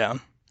comic rundown.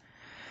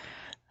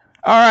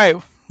 All right.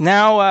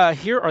 Now,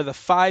 here are the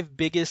 5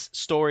 biggest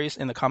stories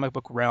in the comic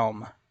book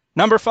realm.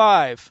 Number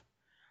 5.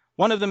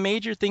 One of the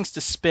major things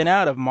to spin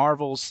out of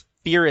Marvel's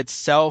Fear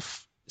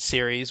Itself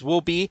series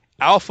will be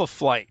Alpha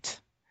Flight.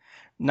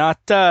 Not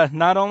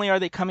only are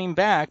they coming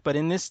back, but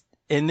in this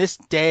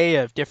day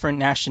of different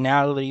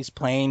nationalities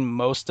playing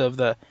most of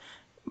our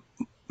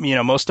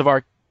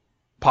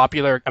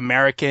popular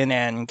American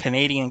and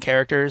Canadian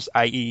characters,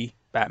 i.e.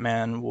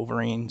 Batman,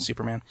 Wolverine,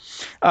 Superman.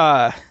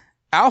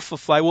 Alpha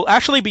Flight will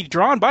actually be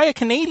drawn by a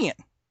Canadian.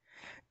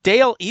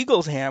 Dale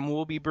Eaglesham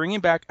will be bringing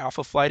back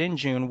Alpha Flight in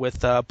June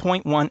with a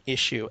 .1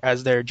 issue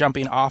as their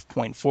jumping off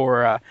point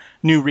for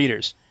new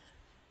readers.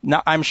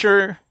 Now, I'm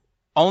sure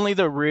only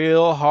the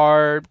real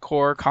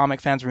hardcore comic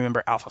fans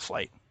remember Alpha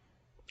Flight.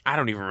 I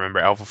don't even remember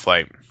Alpha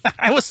Flight.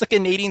 I was the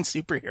Canadian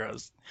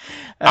superheroes.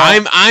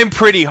 I'm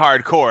pretty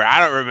hardcore. I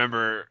don't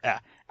remember. Yeah.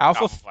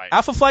 Alpha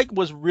Flight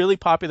was really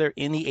popular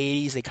in the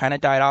 80s. They kind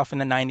of died off in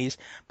the 90s,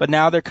 but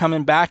now they're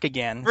coming back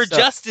again. For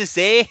justice,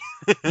 eh?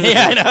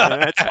 Yeah, I know.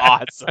 That's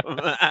awesome.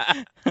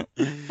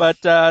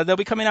 But they'll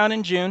be coming out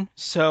in June.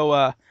 So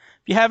if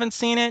you haven't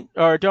seen it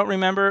or don't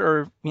remember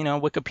or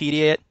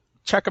Wikipedia it,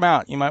 check them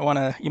out. You might want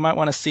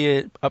to see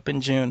it up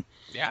in June.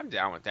 Yeah, I'm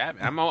down with that.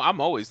 I'm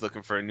always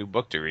looking for a new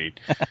book to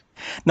read.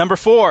 Number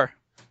 4.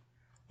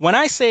 When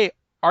I say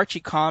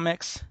Archie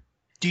Comics,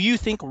 do you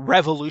think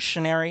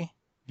revolutionary?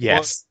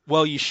 Yes.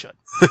 Well, you should.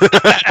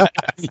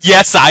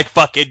 Yes, I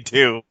fucking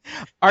do.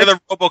 You're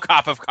the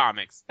RoboCop of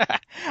comics.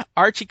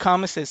 Archie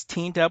Comics has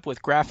teamed up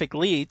with Graphic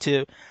Lee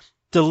to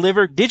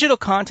deliver digital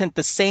content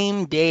the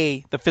same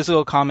day the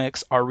physical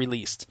comics are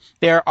released.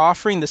 They are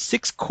offering the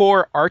 6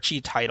 core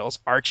Archie titles: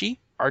 Archie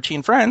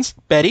and Friends,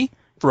 Betty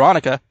and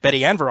Veronica,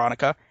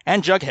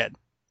 and Jughead.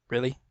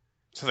 Really?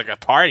 Sounds like a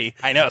party.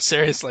 I know,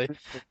 seriously.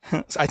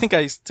 I think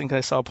I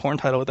saw a porn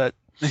title with that.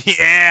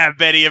 Yeah,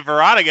 Betty and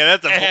Veronica.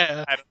 That's a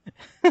porn title.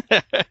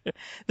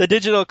 The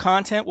digital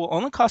content will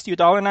only cost you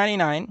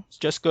 $1.99.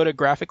 Just go to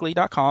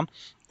graphically.com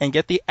and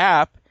get the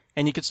app,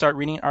 and you can start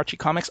reading Archie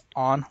Comics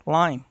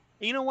online.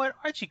 You know what?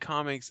 Archie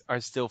Comics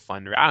are still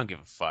fun. I don't give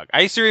a fuck.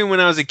 I used to read when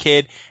I was a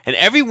kid, and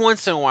every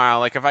once in a while,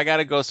 like if I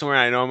gotta go somewhere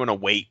and I know I'm gonna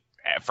wait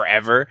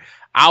forever,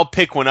 I'll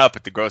pick one up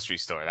at the grocery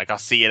store. Like I'll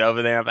see it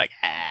over there. I'm like,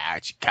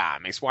 Archie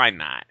Comics. Why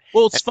not?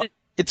 Well,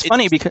 it's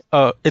funny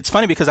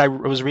because I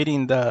was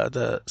reading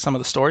the some of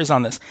the stories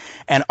on this,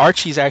 and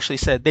Archie's actually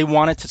said they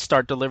wanted to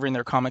start delivering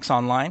their comics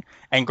online,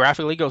 and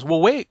Graphically goes,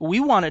 well, wait,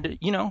 we wanted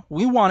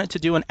to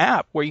do an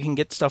app where you can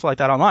get stuff like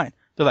that online.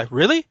 They're like,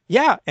 really?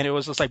 Yeah, and it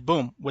was just like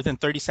boom, within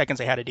 30 seconds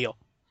they had a deal.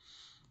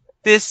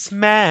 This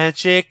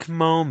magic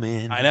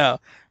moment. I know.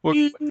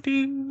 We'll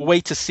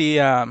wait to see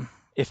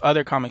if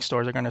other comic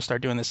stores are going to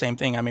start doing the same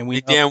thing. I mean,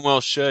 they damn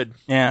well should.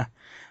 Yeah.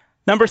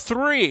 Number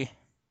 3.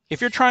 If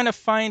you're trying to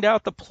find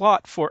out the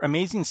plot for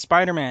Amazing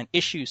Spider-Man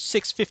issues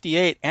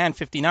 658 and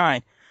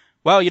 59,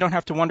 well, you don't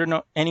have to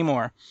wonder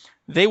anymore.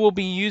 They will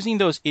be using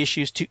those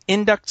issues to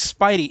induct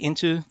Spidey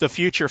into the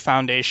Future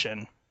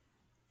Foundation.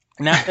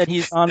 Now that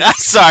he's on...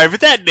 Sorry,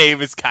 but that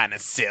name is kind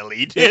of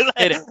silly, dude.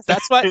 It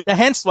is.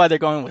 Hence why they're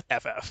going with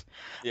FF.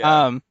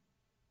 Yeah.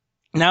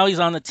 Now he's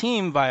on the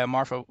team via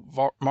Marvel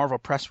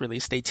press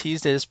release. They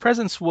teased his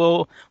presence.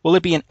 Will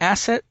it be an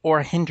asset or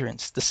a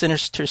hindrance? The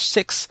Sinister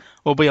Six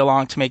will be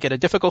along to make it a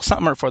difficult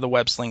summer for the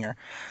web slinger.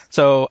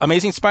 So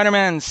Amazing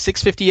Spider-Man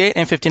 658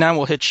 and 59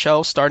 will hit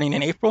shelves starting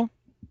in April.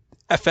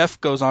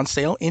 FF goes on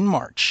sale in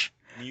March.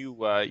 You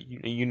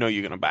know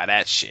you're gonna buy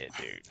that shit,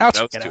 dude. I'll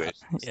check it out.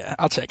 Yeah,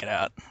 I'll check it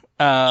out.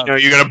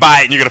 You're gonna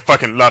buy it and you're gonna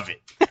fucking love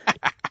it.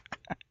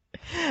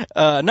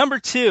 Number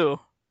 2.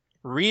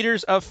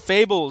 Readers of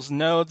Fables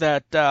know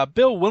that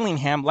Bill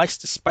Willingham likes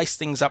to spice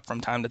things up from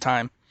time to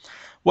time.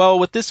 Well,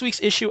 with this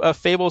week's issue of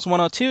Fables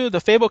 102,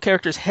 the Fable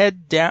characters head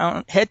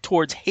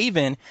towards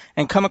Haven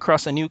and come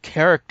across a new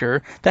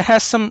character that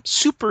has some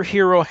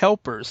superhero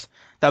helpers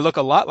that look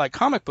a lot like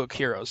comic book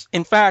heroes.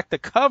 In fact, the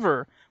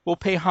cover will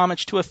pay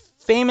homage to a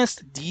famous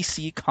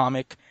DC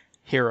comic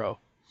hero,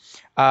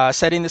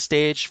 setting the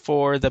stage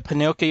for the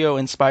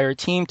Pinocchio-inspired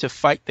team to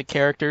fight for the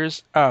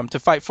characters of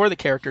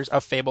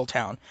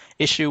Fabletown.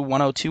 Issue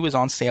 102 is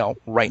on sale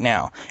right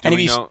now. And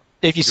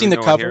if you've seen the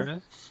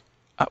cover,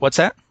 what's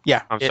that?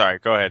 Yeah, I'm sorry.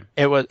 Go ahead.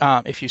 It was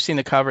if you've seen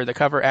the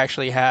cover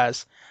actually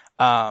has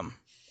a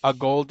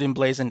gold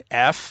emblazoned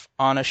F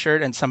on a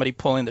shirt and somebody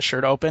pulling the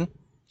shirt open.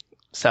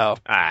 So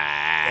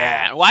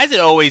yeah. Why is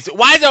it always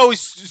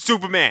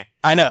Superman?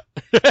 I know.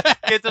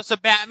 Get some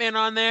Batman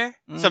on there,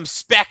 some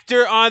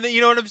Spectre on there.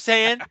 You know what I'm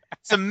saying?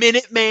 Some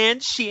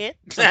Minuteman shit.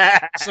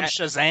 Some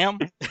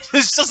Shazam.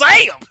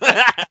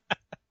 Shazam.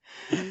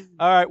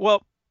 All right.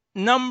 Well,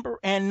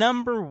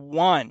 number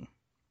 1.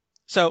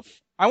 So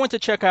I went to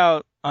check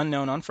out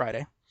Unknown on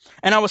Friday,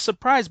 and I was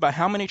surprised by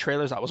how many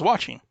trailers I was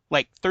watching.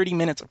 Like 30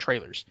 minutes of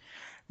trailers.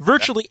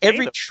 Virtually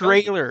every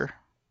trailer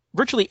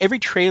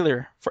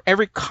for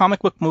every comic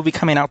book movie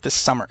coming out this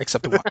summer,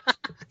 except the one.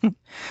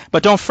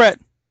 But don't fret.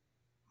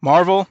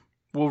 Marvel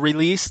will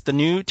release the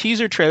new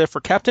teaser trailer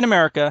for Captain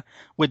America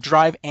with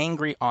Drive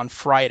Angry on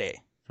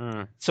Friday.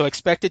 So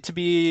expect it to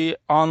be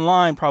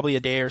online probably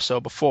a day or so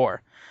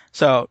before.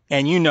 So,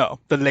 and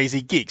the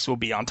lazy geeks will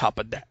be on top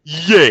of that.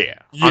 Yeah.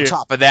 On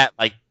top of that,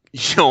 like,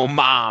 yo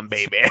mom,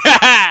 baby.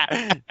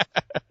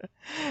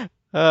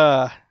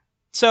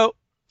 So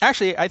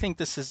actually, I think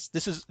this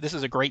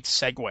is a great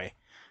segue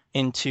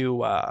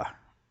into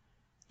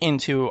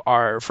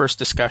our first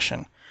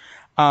discussion,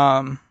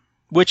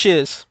 which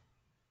is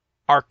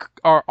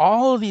are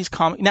all of these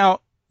comic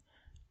now.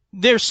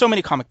 There's so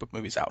many comic book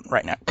movies out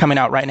now, coming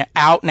out right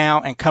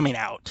now, and coming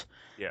out.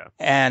 Yeah.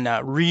 And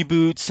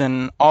reboots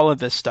and all of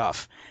this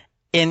stuff.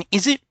 And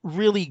is it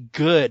really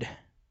good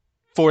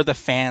for the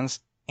fans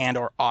and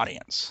or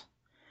audience?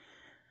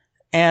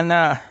 And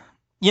I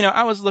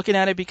was looking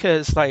at it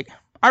because like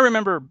I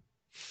remember,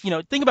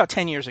 think about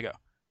 10 years ago.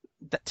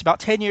 That's about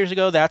 10 years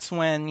ago. That's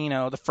when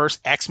the first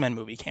X-Men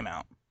movie came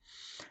out.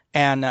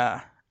 And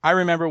I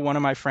remember one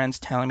of my friends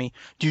telling me,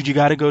 dude, you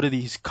got to go to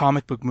these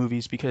comic book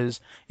movies because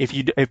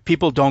if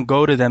people don't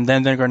go to them,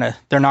 then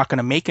they're not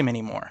gonna make them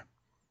anymore.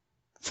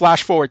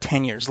 Flash forward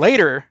 10 years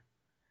later,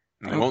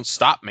 they won't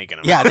stop making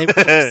them. Yeah, they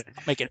won't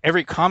stop making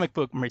every comic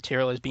book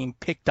material is being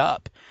picked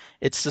up.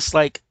 It's just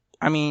like,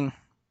 I mean,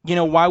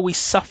 why we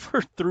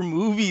suffered through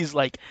movies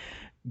like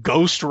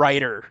Ghost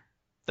Rider,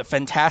 the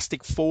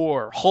Fantastic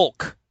Four,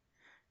 Hulk.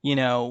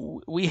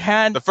 We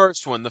had the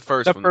first one. The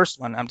first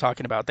one I'm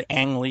talking about, the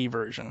Ang Lee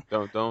version.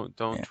 Don't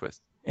Yeah.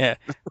 twist. Yeah,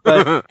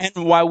 but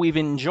and while we've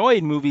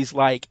enjoyed movies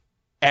like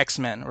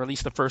X-Men, or at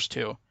least the first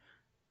two,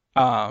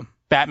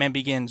 Batman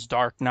Begins,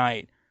 Dark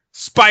Knight,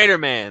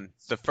 Spider-Man,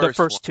 the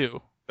first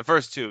two, the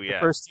first two, yeah, the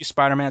first two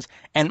Spider-Mans,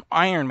 and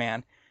Iron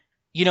Man.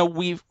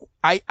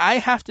 I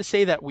have to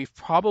say that we've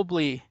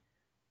probably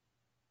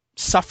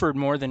suffered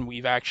more than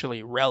we've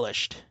actually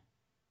relished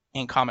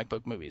in comic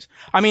book movies.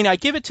 I mean, I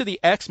give it to the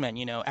X-Men.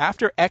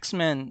 After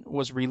X-Men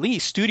was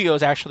released,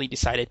 studios actually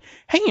decided,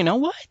 hey, you know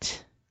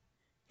what?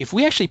 If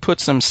we actually put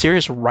some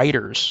serious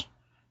writers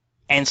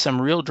and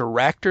some real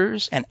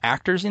directors and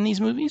actors in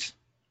these movies,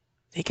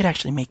 they could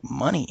actually make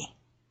money.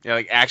 Yeah,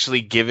 like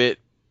actually give it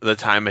the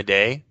time of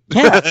day.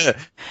 Yeah,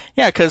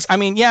 yeah, because I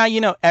mean,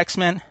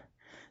 X-Men.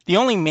 The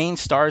only main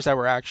stars that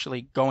were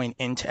actually going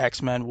into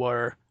X-Men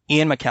were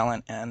Ian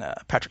McKellen and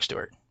Patrick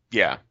Stewart.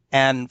 Yeah.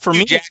 And for Hugh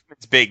me,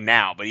 Jackman's big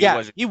now, but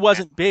he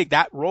wasn't big.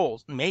 That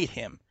role made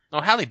him.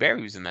 Oh, Halle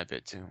Berry was in that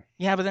bit too.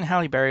 Yeah, but then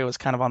Halle Berry was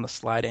kind of on the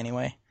slide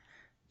anyway.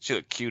 She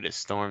looked cute as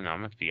Storm. No,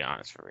 I'm gonna be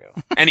honest for real.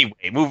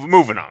 Anyway,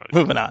 moving on.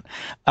 Moving on.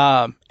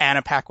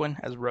 Anna Paquin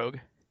as Rogue.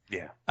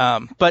 Yeah.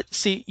 But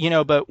see,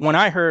 but when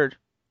I heard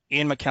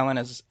Ian McKellen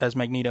as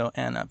Magneto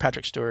and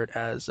Patrick Stewart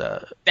as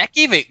that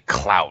gave it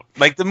clout.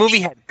 Like the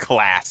movie had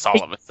class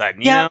all of a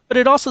sudden. You know? But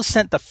it also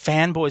sent the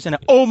fanboys in.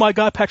 Oh my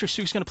God, Patrick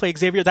Stewart's going to play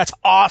Xavier. That's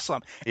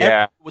awesome. Yeah.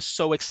 Everyone was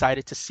so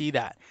excited to see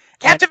that.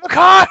 Captain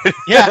Picard.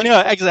 Yeah, I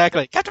know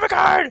exactly. Captain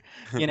Picard.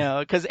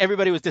 Because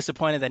everybody was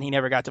disappointed that he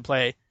never got to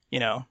play,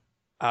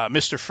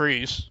 Mr.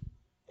 Freeze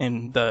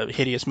in the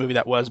hideous movie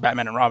that was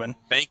Batman and Robin.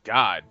 Thank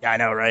God. Yeah, I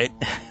know, right?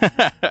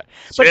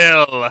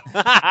 Chill.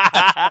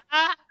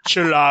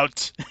 Chill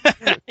out.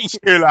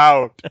 Chill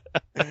out.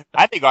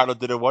 I think Arnold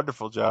did a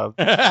wonderful job.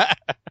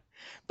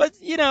 But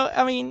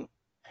I mean,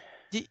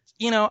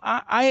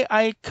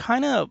 I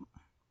kind of,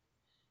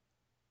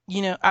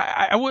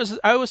 I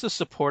was as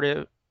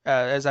supportive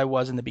as I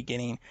was in the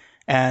beginning,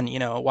 and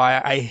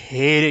why I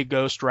hated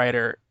Ghost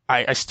Rider.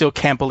 I still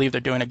can't believe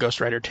they're doing a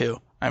Ghost Rider 2.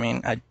 I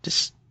mean, I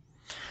just,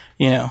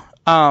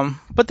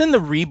 but then the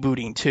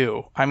rebooting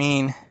too. I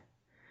mean,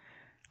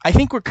 I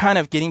think we're kind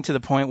of getting to the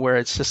point where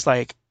it's just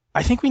like,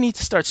 I think we need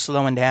to start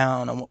slowing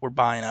down on what we're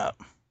buying up.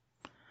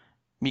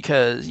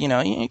 Because, you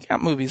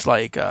got movies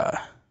like,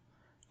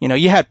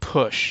 you had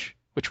Push,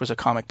 which was a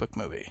comic book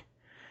movie.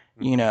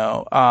 You've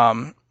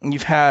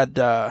had,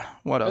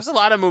 what else? There's a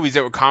lot of movies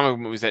that were comic book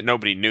movies that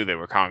nobody knew they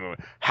were comic book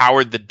movies.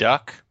 Howard the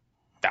Duck,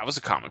 that was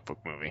a comic book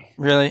movie.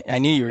 Really? I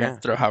knew you were going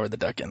to throw Howard the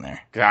Duck in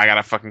there. I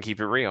gotta fucking keep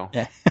it real.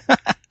 Yeah.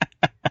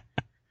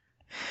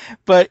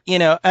 But,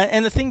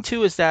 and the thing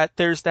too is that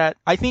there's that,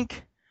 I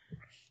think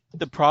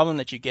the problem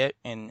that you get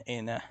in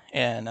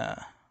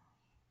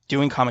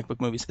doing comic book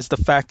movies is the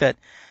fact that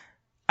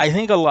I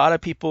think a lot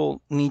of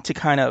people need to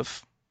kind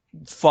of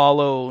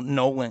follow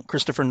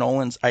Christopher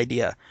Nolan's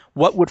idea.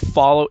 What would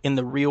follow in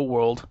the real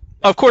world?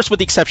 Of course, with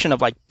the exception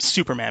of like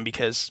Superman,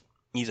 because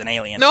he's an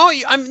alien.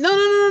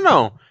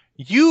 No.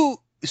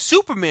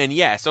 Superman,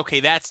 yes,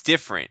 okay, that's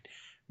different.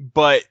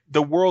 But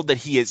the world that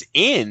he is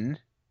in,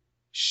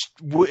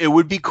 it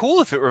would be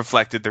cool if it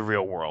reflected the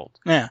real world.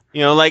 Yeah.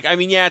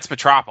 It's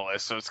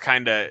Metropolis, so it's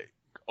kind of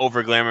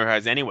over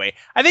glamorized anyway.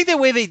 I think the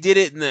way they did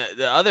it in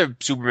the other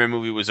Superman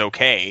movie was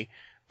okay,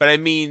 but I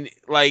mean,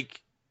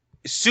 like,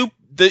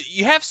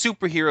 you have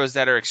superheroes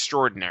that are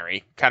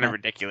extraordinary, kind of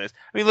ridiculous.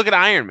 I mean, look at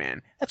Iron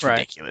Man. That's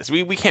ridiculous.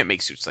 We can't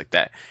make suits like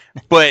that.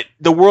 But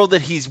the world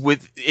that he's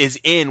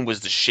in was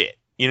the shit.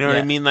 You know what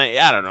I mean? Like,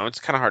 I don't know. It's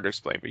kind of hard to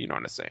explain, but you know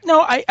what I'm saying.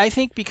 No, I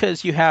think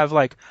because you have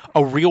like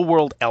a real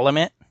world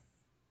element.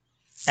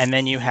 And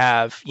then you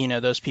have,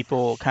 those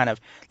people kind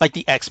of like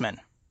the X-Men.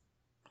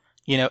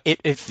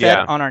 It fed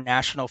on our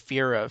national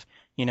fear of,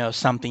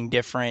 something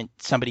different,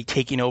 somebody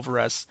taking over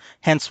us.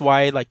 Hence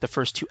why, like, the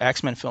first two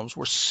X-Men films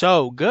were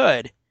so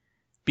good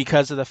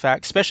because of the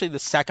fact, especially the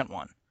second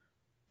one,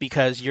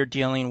 because you're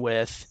dealing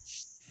with,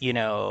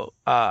 the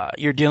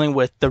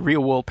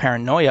real world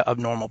paranoia of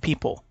normal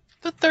people.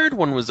 The third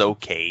one was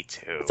okay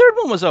too. The third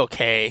one was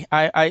okay.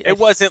 It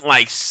wasn't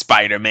like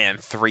Spider-Man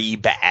 3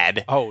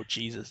 bad. Oh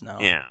Jesus, no.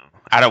 Yeah.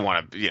 I don't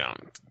want to,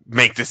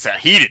 make this a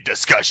heated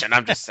discussion.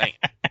 I'm just saying.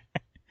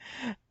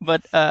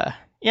 But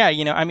yeah,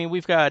 I mean,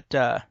 we've got.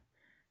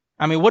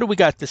 What do we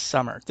got this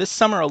summer? This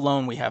summer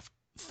alone, we have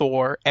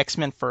Thor,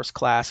 X-Men First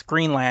Class,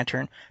 Green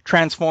Lantern,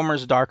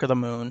 Transformers: Dark of the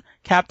Moon,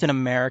 Captain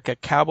America,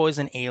 Cowboys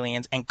and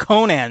Aliens, and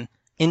Conan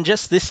in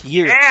just this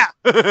year.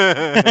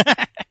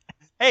 Yeah.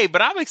 Hey,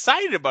 but I'm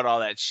excited about all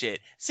that shit.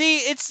 See,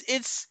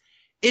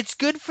 it's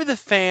good for the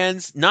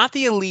fans, not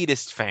the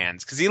elitist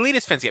fans, because the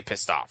elitist fans get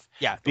pissed off.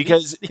 Yeah,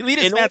 because the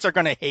elitist fans are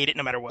going to hate it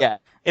no matter what. Yeah.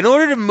 In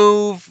order to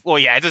move, well,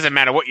 yeah, it doesn't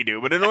matter what you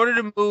do, but in order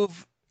to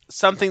move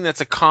something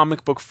that's a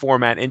comic book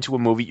format into a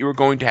movie, you are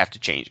going to have to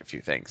change a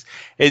few things.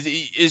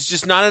 It's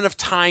just not enough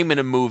time in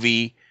a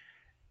movie.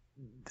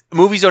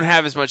 Movies don't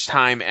have as much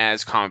time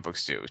as comic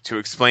books do to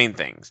explain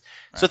things.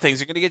 Right. So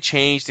things are going to get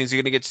changed. Things are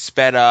going to get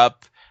sped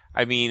up.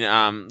 I mean,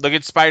 look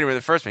at Spider-Man,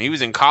 the first one. He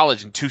was in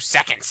college in 2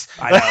 seconds.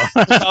 I know.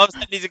 All of a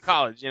sudden he's in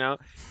college,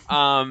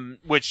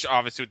 which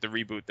obviously with the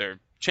reboot, they're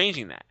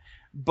changing that.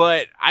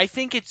 But I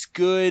think it's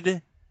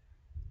good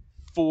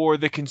for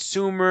the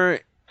consumer.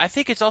 I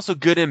think it's also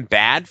good and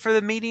bad for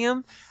the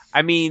medium.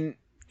 I mean,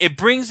 it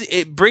brings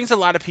a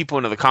lot of people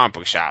into the comic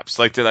book shops.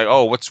 Like, they're like,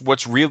 oh,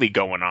 what's really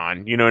going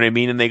on? You know what I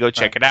mean? And they go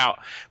check it out.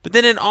 But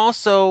then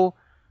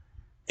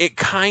it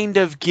kind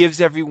of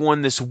gives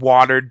everyone this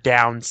watered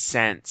down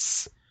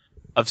sense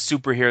of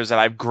superheroes that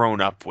I've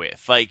grown up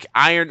with. Like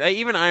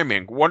even Iron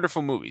Man,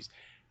 wonderful movies.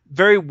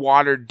 Very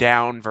watered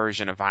down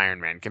version of Iron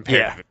Man compared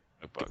to the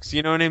comic books.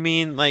 You know what I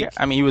mean? Like,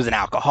 he was an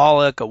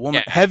alcoholic, a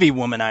woman, heavy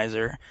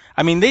womanizer.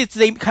 I mean, they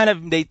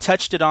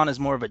touched it on as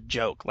more of a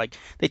joke. Like,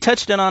 they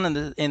touched it on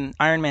in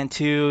Iron Man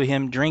 2,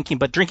 him drinking,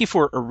 but drinking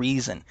for a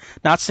reason,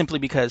 not simply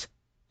because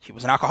he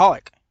was an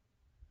alcoholic.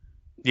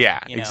 Yeah,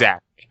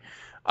 exactly.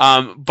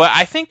 But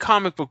I think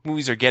comic book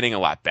movies are getting a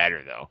lot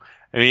better, though.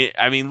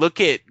 I mean, look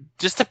at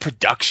just the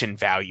production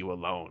value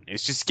alone.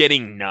 It's just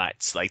getting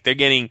nuts. Like, look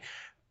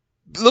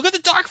at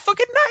The Dark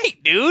fucking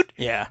Knight, dude.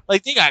 Yeah.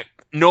 Like, they got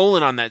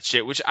Nolan on that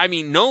shit, which, I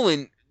mean,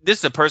 Nolan, this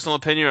is a personal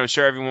opinion. I'm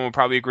sure everyone will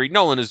probably agree.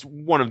 Nolan is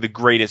one of the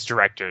greatest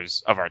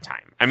directors of our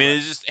time. I mean,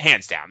 it's just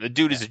hands down. The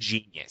dude is a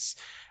genius.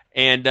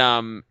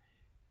 And,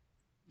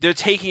 they're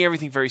taking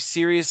everything very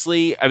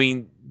seriously. I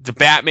mean, the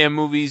Batman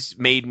movies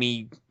made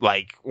me,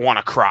 like, want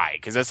to cry,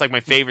 because that's, like, my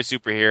favorite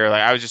superhero.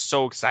 Like, I was just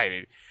so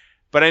excited.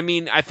 But I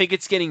mean, I think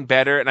it's getting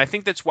better, and I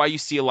think that's why you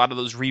see a lot of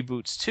those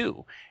reboots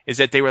too. Is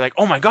that they were like,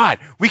 oh my god,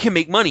 we can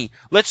make money.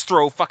 Let's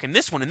throw fucking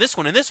this one and this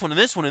one and this one and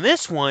this one and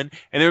this one,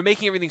 and they were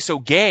making everything so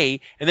gay.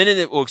 And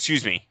then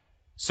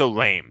so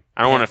lame.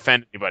 I don't want to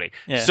offend anybody.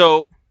 Yeah.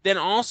 So then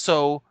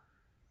also,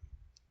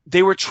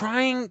 they were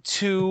trying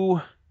to,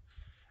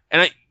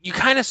 and you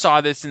kind of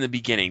saw this in the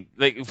beginning,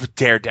 like with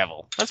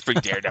Daredevil. Let's bring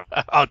Daredevil.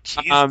 Oh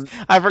jeez,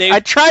 I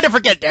tried to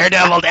forget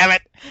Daredevil. Damn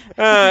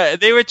it.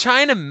 They were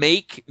trying to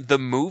make the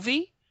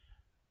movie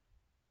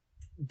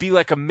be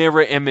like a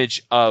mirror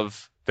image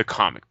of the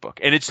comic book,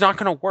 and it's not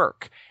going to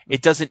work.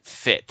 It doesn't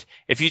fit.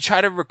 If you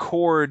try to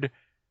record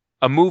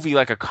a movie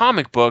like a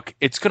comic book,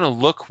 it's going to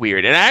look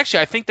weird. And actually,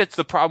 I think that's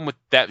the problem with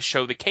that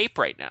show, The Cape,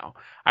 right now.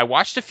 I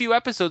watched a few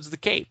episodes of The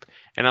Cape,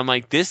 and I'm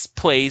like, this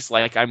plays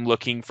like I'm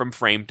looking from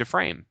frame to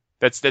frame.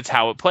 That's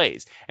how it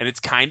plays, and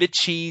it's kind of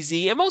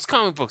cheesy, and most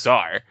comic books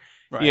are,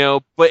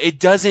 right. But it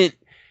doesn't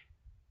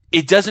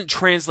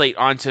translate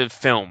onto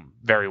film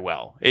very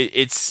well.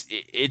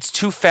 It's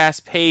too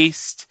fast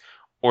paced,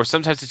 or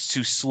sometimes it's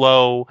too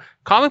slow.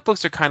 Comic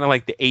books are kind of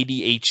like the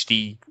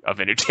ADHD of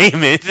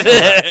entertainment,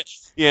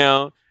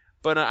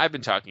 But I've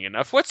been talking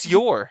enough. What's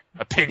your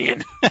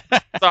opinion?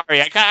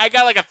 Sorry, I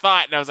got like a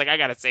thought, and I was like, I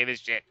gotta say this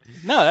shit.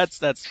 No,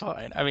 that's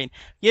fine. I mean,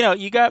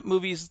 you got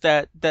movies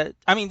that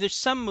I mean, there's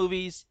some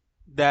movies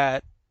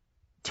that,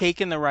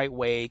 taken the right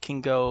way,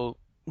 can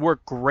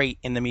work great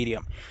in the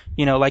medium.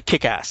 Like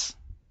Kick-Ass.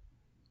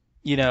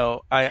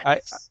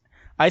 I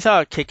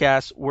thought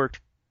Kick-Ass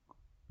worked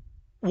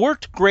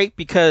great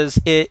because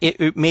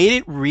it made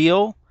it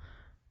real.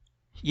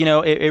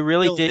 It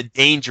really did. In a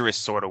dangerous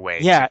sort of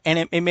way. Yeah,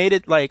 and it made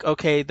it like,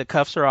 okay, the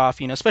cuffs are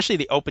off, especially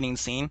the opening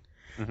scene.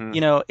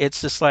 Mm-hmm.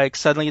 It's just like,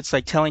 suddenly it's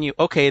like telling you,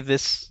 okay,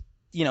 this,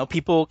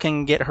 people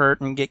can get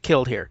hurt and get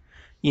killed here,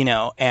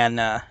 and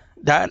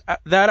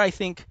that I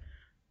think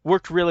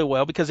worked really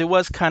well because it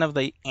was kind of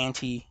the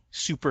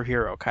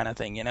anti-superhero kind of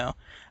thing,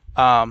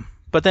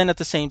 But then at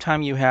the same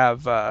time, you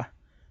have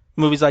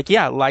movies like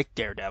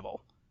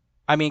Daredevil.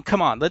 I mean,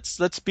 come on,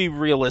 let's be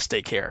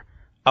realistic here.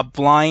 A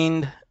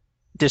blind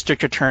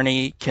district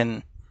attorney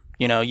can,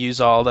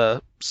 use all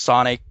the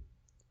sonic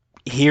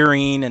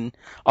hearing and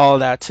all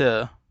of that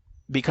to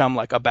become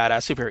like a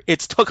badass superhero.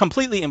 It's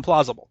completely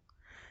implausible.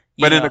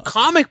 But in a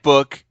comic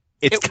book,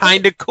 it's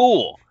kind of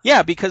cool.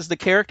 Yeah, because the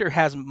character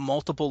has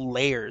multiple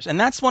layers. And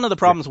that's one of the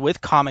problems with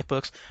comic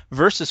books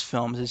versus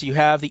films is you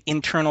have the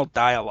internal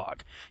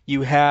dialogue.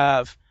 You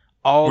have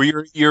all...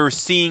 Where you're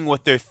seeing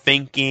what they're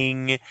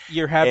thinking.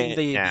 You're having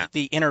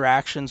the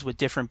interactions with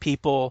different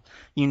people.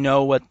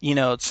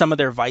 Some of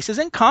their vices.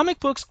 And comic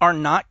books are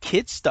not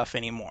kid stuff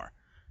anymore.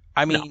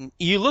 I mean,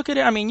 You look at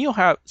it, you'll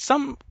have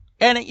some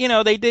And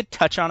they did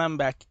touch on them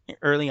back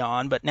early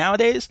on, but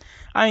nowadays,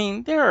 I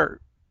mean, they're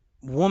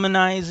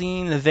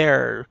womanizing.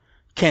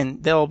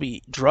 They'll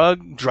be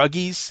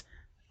druggies,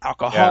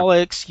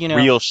 alcoholics.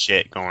 Real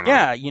shit going on.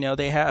 Yeah,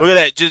 they have. Look at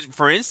that. Just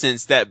for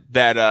instance, that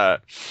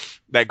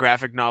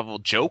graphic novel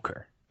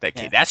Joker.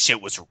 That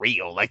shit was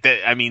real. Like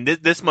that. I mean,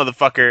 this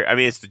motherfucker. I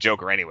mean, it's the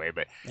Joker anyway,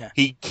 but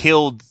he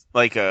killed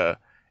like a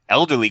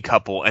elderly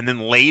couple and then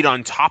laid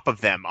on top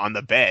of them on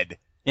the bed.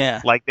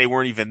 Yeah. Like they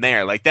weren't even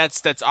there. Like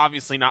that's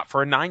obviously not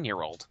for a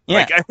 9-year-old.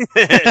 Yeah.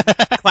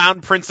 Like Clown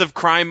Prince of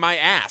Crime my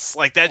ass.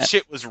 Like that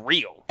shit was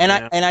real. And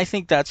I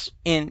think that's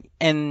and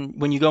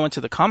when you go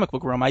into the comic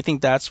book realm, I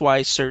think that's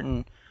why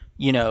certain,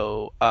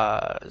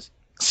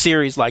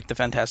 series like the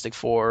Fantastic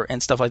Four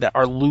and stuff like that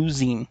are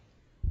losing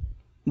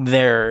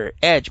their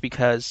edge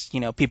because,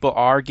 people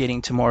are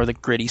getting to more of the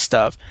gritty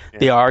stuff. Yeah.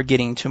 They are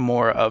getting to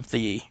more of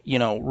the,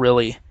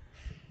 really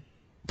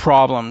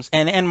problems.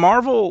 And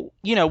Marvel,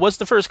 was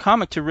the first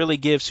comic to really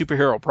give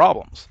superhero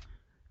problems.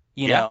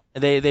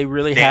 They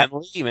really had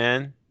Lee,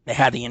 man. They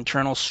had the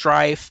internal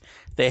strife.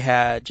 They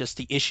had just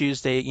the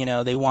issues.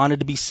 They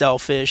wanted to be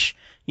selfish,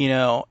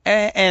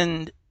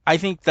 and I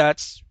think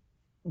that's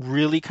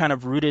really kind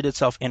of rooted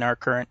itself in our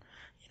current,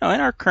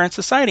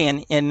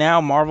 society. And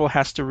now Marvel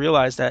has to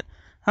realize that,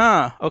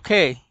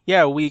 okay,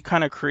 yeah, we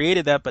kind of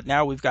created that, but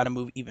now we've got to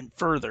move even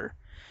further.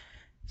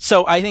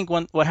 So I think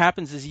what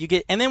happens is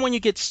when you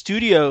get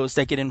studios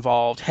that get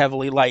involved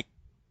heavily, like,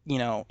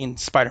 in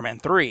Spider-Man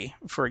 3,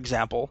 for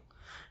example,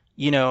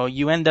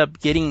 you end up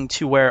getting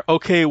to where,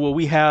 okay, well,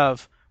 we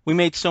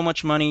made so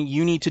much money,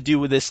 you need to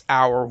do this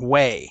our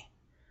way.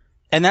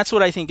 And that's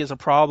what I think is a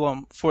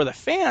problem for the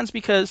fans,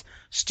 because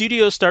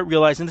studios start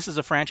realizing this is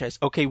a franchise.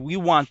 Okay, we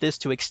want this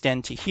to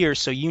extend to here,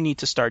 so you need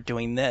to start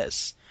doing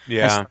this.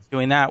 Yeah.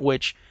 Doing that,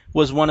 which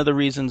was one of the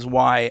reasons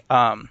why,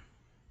 Sam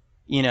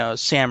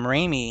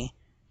Raimi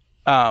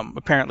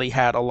apparently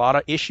had a lot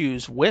of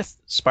issues with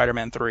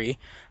Spider-Man 3.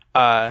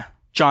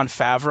 Jon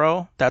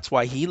Favreau, that's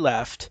why he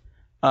left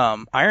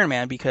Iron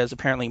Man, because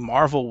apparently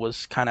Marvel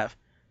was kind of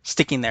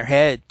sticking their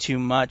head too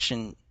much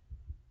in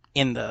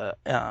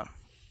Iron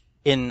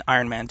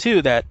Man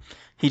 2, that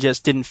he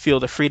just didn't feel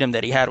the freedom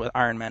that he had with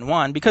Iron Man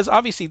 1, because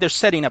obviously they're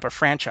setting up a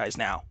franchise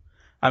now.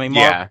 I mean,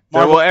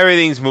 Marvel,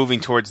 everything's moving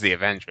towards the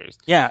Avengers.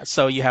 Yeah,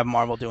 so you have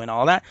Marvel doing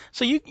all that.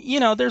 So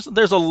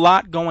there's a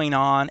lot going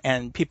on,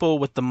 and people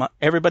with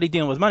everybody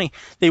dealing with money,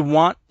 they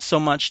want so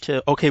much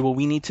to, okay, well,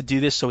 we need to do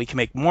this so we can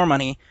make more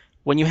money.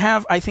 When you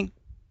have, I think,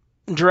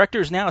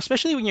 directors now,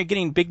 especially when you're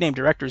getting big name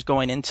directors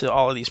going into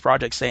all of these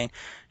projects saying,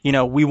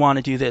 we want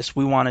to do this,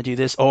 we want to do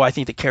this. Oh, I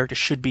think the character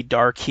should be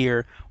dark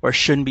here, or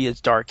shouldn't be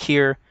as dark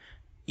here.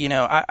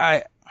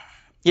 I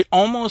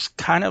almost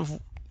kind of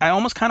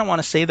want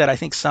to say that I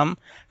think some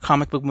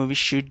comic book movies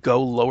should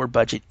go lower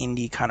budget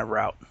indie kind of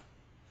route.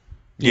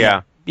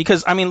 Yeah.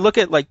 Because, I mean, look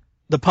at like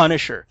The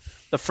Punisher.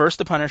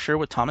 The Punisher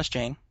with Thomas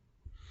Jane.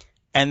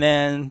 And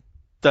then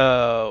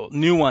the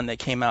new one that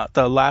came out,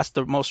 the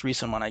most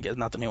recent one, I guess,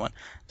 not the new one,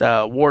 the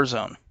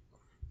Warzone.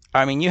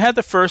 I mean, you had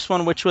the first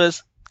one, which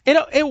was,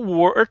 it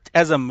worked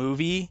as a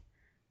movie,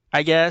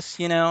 I guess,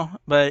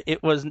 but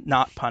it was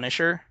not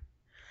Punisher.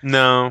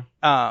 No.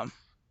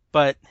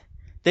 But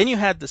then you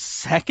had the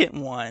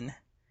second one,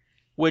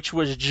 which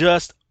was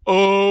just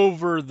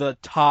over the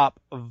top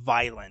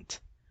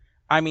violent.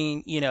 I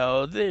mean,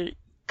 they're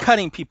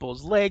cutting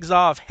people's legs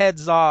off,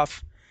 heads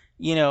off,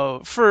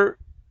 it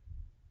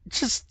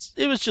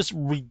was just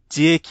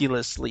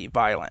ridiculously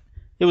violent.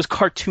 It was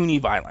cartoony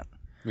violent.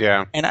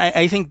 Yeah. And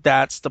I think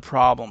that's the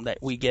problem that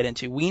we get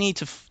into. We need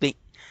to think,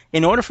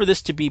 in order for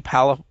this to be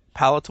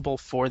palatable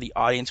for the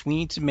audience, we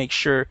need to make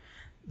sure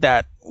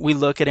that we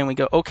look at it and we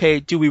go, okay,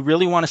 do we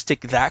really want to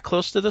stick that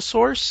close to the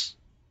source?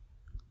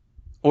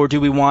 Or do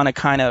we want to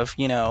kind of,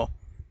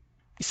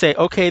 say,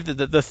 okay,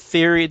 the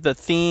theory, the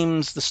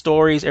themes, the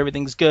stories,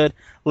 everything's good.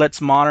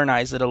 Let's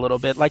modernize it a little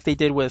bit, like they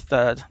did with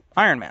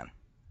Iron Man.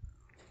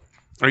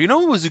 Or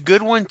what was a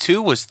good one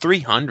too was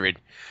 300.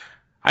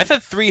 I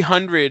thought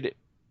 300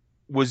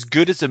 was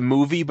good as a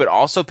movie, but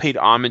also paid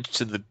homage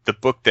to the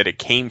book that it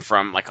came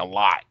from, like, a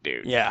lot,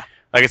 dude. Yeah.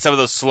 Like, in some of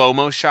those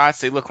slow-mo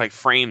shots, they look like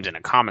frames in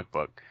a comic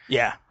book.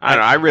 Yeah. I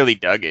don't know. I really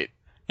dug it.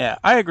 Yeah,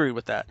 I agree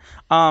with that.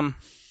 And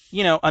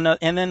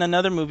then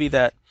another movie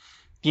that,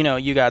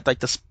 you got, like,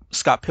 the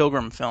Scott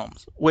Pilgrim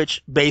films,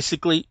 which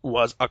basically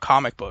was a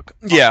comic book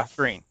on the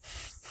screen.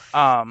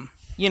 And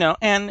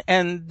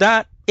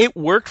that, it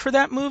worked for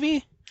that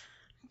movie,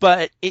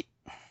 but it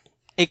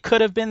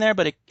could have been there,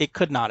 but it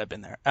could not have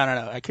been there. I don't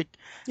know.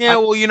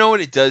 Well, you know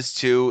what it does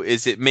too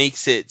is it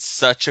makes it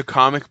such a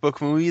comic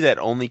book movie that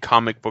only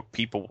comic book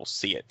people will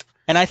see it.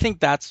 And I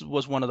think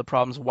was one of the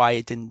problems why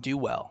it didn't do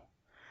well,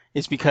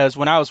 is because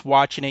when I was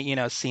watching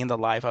it, seeing the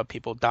live of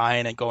people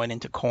dying and going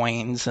into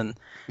coins and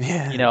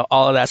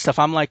all of that stuff,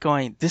 I'm like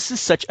going, this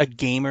is such a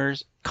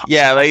gamer's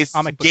it's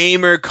comic book.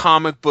 gamer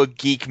comic book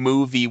geek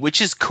movie, which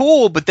is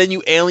cool, but then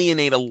you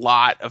alienate a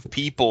lot of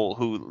people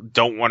who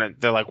don't want to.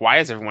 They're like, why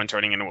is everyone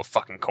turning into a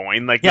fucking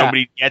coin? Like,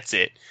 nobody gets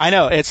it. I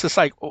know. It's just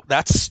like, oh,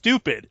 that's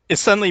stupid. It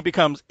suddenly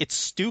becomes, it's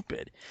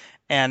stupid.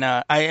 And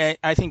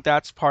I think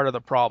that's part of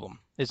the problem,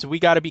 is we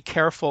got to be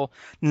careful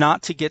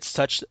not to get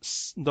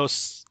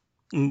those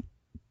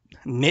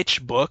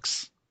niche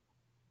books,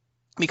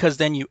 because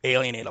then you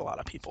alienate a lot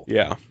of people.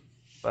 Yeah.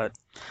 But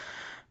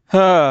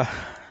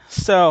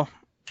so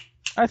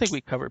I think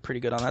we covered pretty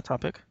good on that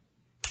topic.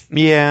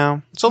 Yeah.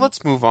 So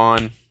let's move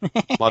on,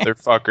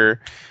 motherfucker.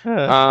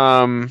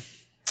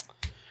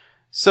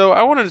 So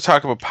I wanted to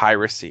talk about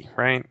piracy,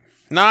 right?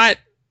 Not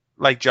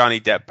like Johnny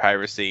Depp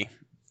piracy.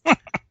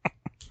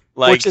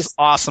 Which is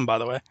awesome, by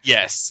the way.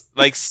 Yes.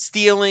 Like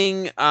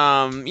stealing,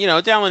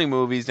 downloading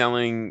movies,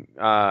 downloading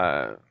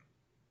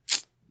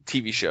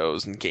TV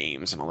shows and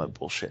games and all that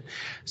bullshit.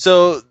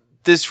 So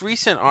this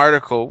recent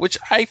article, which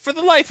I, for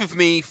the life of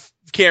me,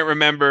 can't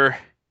remember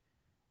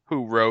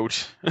who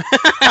wrote.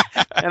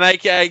 And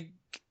I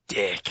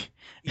dick.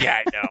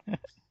 Yeah, I know.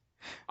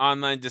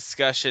 Online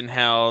discussion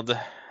held.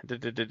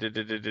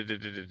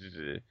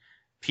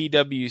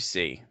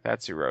 PwC.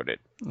 That's who wrote it.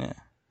 Yeah.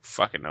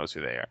 Fucking knows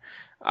who they are.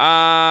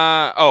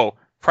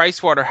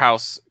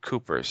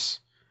 PricewaterhouseCoopers.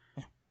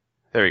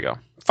 There we go.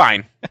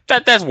 Fine.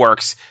 That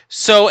works.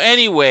 So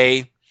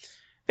anyway,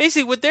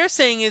 basically what they're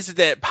saying is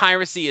that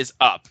piracy is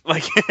up.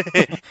 Like,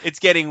 it's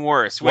getting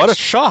worse. What a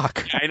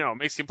shock. I know.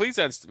 Makes complete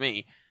sense to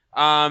me.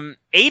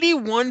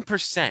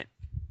 81%.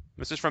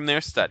 This is from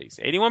their studies.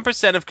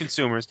 81% of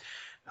consumers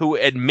who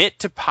admit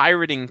to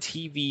pirating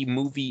TV,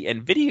 movie,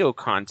 and video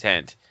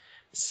content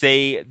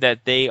say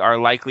that they are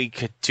likely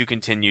to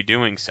continue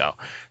doing so.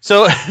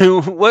 So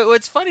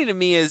what's funny to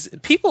me is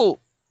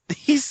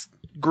these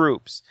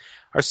groups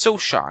are so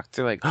shocked.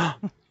 They're like, oh,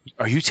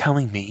 are you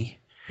telling me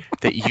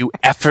that you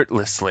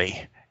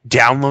effortlessly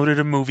downloaded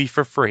a movie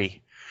for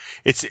free?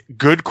 It's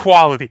good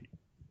quality.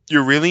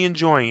 You're really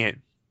enjoying it.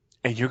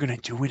 And you're going to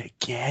do it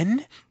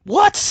again?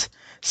 What?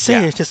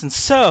 Say it isn't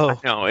so.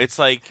 No, it's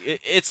like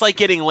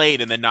getting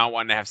laid and then not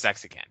wanting to have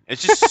sex again.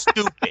 It's just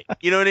stupid.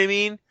 You know what I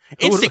mean?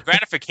 Instant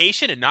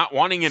gratification and not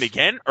wanting it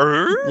again?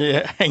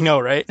 Yeah, I know,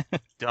 right?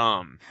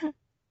 Dumb.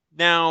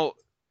 Now,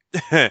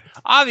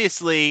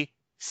 obviously,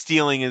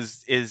 stealing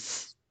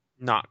is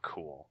not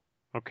cool.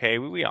 Okay,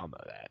 we all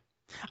know that.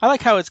 I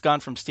like how it's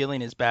gone from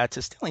stealing is bad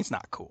to stealing's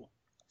not cool.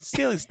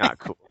 Stealing's not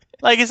cool.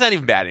 Like, it's not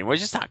even bad anymore.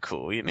 It's just not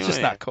cool. You know? It's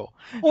just not cool.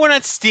 Well, we're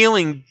not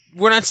stealing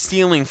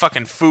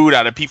fucking food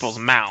out of people's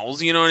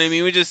mouths. You know what I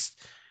mean? We just,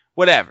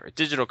 whatever,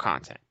 digital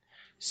content.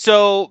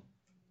 So,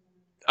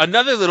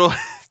 another little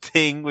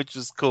thing which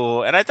was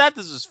cool, and I thought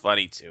this was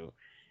funny too.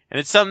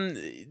 And it's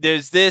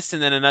there's this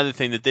and then another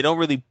thing that they don't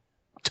really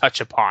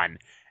touch upon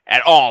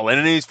at all in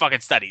any of these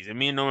fucking studies. And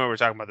me and Nomad were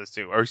talking about this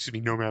too. Or excuse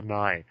me, Nomad and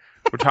I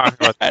were talking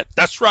about that.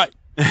 That's right.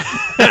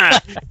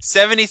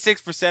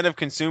 76% of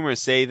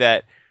consumers say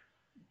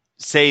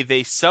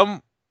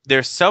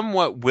they're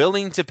somewhat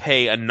willing to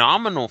pay a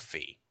nominal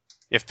fee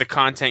if the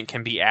content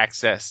can be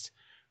accessed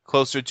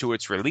closer to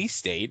its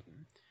release date,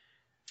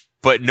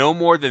 but no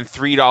more than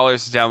 $3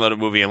 to download a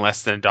movie and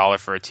less than $1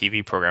 for a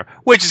TV program,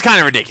 which is kind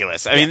of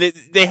ridiculous. I mean,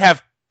 they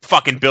have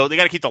fucking bill. They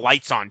got to keep the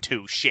lights on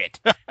too. Shit,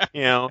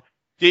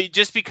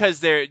 just because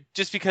they're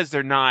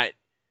not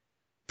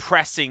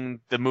pressing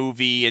the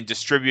movie and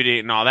distributing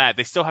it and all that,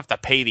 they still have to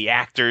pay the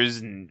actors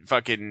and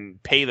fucking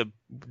pay the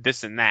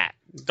this and that.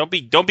 Don't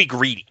be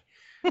greedy.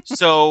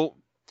 So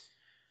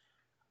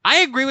I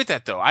agree with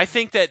that though. I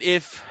think that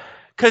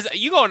because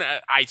you go on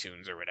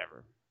iTunes or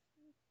whatever,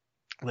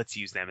 let's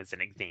use them as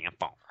an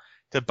example,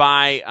 to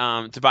buy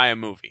a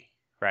movie,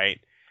 right?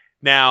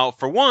 Now,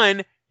 for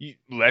one,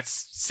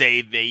 let's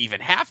say they even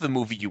have the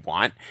movie you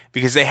want,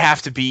 because they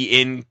have to be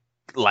in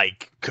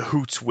like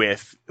cahoots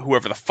with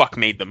whoever the fuck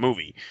made the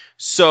movie.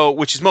 So,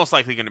 which is most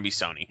likely going to be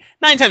Sony.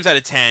 9 times out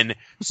of 10,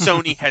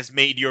 Sony has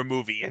made your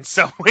movie in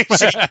some way,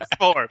 shape,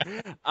 or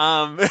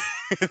form.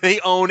 They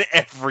own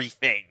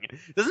everything.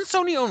 Doesn't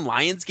Sony own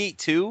Lionsgate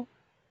too?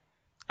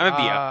 I might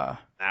be up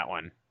that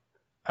one.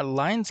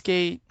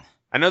 Lionsgate.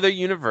 I know they're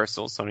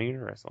Universal. Sony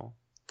Universal.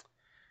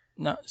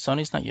 No,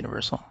 Sony's not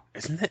Universal.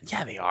 Isn't it?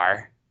 Yeah, they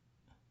are.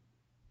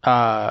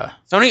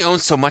 Sony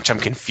owns so much, I'm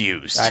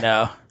confused. I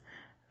know.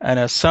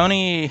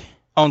 Sony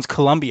owns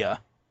Columbia.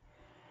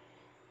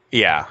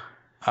 Yeah.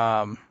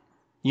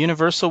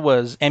 Universal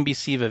was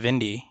NBC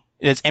Vivendi.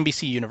 It's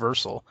NBC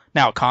Universal.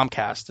 Now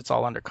Comcast. It's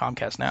all under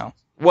Comcast now.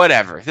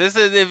 Whatever. This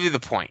is the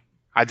point.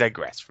 I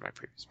digress from my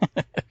previous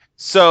point.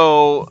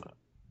 So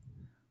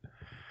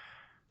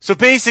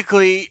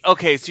basically,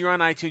 okay, so you're on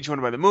iTunes, you want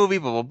to buy the movie,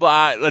 blah, blah,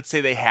 blah. Let's say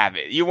they have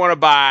it. You want to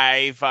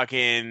buy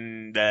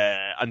fucking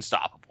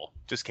Unstoppable.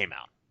 Just came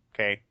out.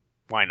 Okay?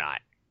 Why not?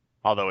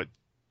 Although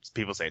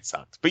people say it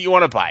sucks. But you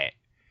want to buy it.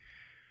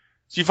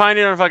 So you find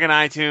it on fucking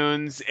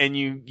iTunes, and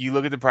you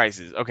look at the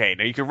prices. Okay,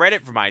 now you can rent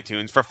it from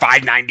iTunes for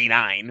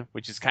 $5.99,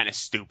 which is kind of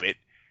stupid,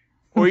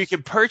 or you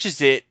can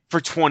purchase it for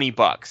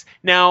 $20.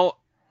 Now,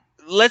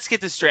 let's get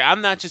this straight.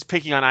 I'm not just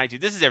picking on iTunes.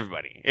 This is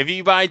everybody. If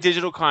you buy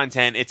digital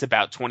content, it's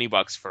about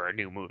 $20 for a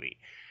new movie.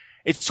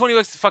 It's $20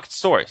 at fucking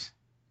stores.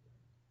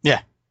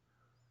 Yeah.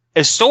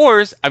 At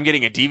stores, I'm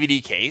getting a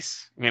DVD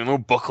case. I'm getting little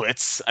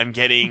booklets. I'm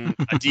getting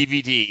a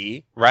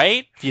DVD,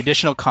 right? The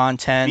additional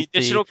content,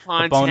 the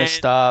bonus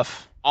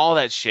stuff. All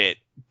that shit.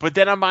 But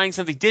then I'm buying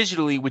something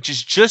digitally, which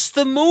is just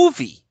the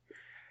movie.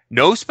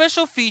 No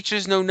special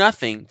features, no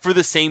nothing, for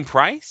the same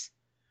price?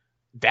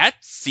 That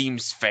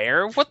seems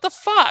fair. What the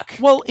fuck?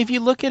 Well, if you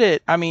look at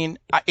it, I mean,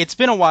 it's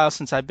been a while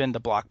since I've been to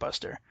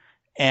Blockbuster.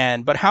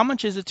 But how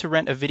much is it to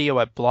rent a video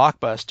at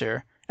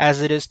Blockbuster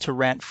as it is to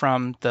rent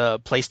from the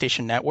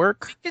PlayStation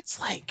Network? It's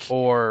like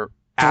or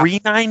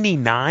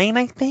 $3.99,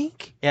 I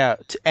think. Yeah,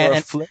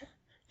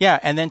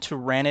 and then to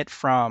rent it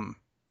from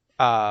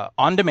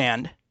on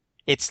demand,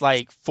 it's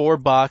like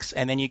 $4,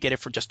 and then you get it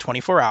for just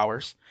 24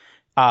 hours.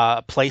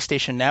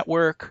 PlayStation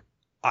Network,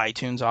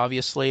 iTunes,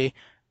 obviously.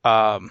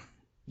 There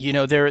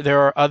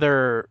are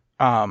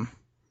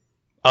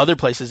other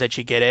places that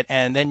you get it,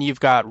 and then you've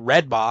got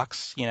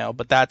Redbox,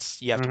 but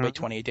you have to wait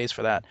 28 days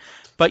for that.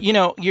 But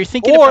you're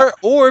thinking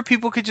or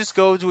people could just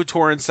go to a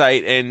torrent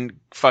site and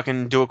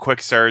fucking do a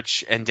quick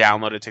search and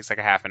download it. It takes like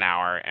a half an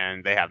hour,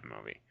 and they have the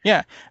movie.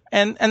 Yeah,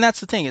 and that's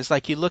the thing, is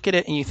like you look at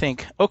it and you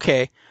think,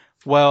 okay,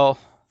 well,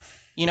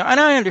 and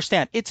I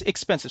understand it's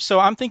expensive. So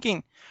I'm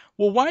thinking,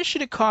 well, why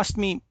should it cost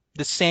me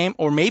the same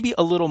or maybe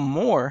a little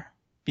more?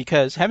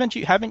 Because haven't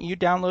you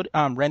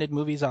rented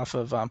movies off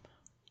of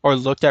or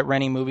looked at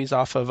renting movies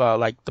off of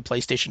like the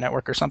PlayStation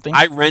Network or something?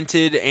 I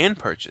rented and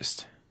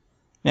purchased.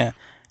 Yeah.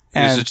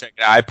 And check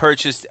it out. I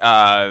purchased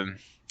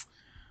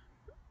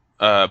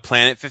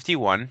Planet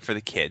 51 for the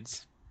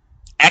kids.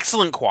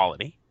 Excellent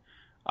quality.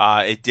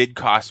 It did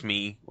cost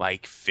me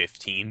like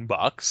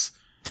 $15.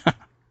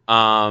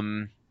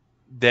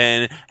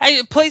 Then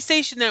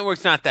PlayStation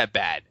Network's not that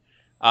bad.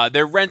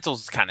 Their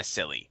rental's kind of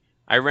silly.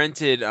 I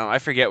rented, I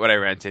forget what I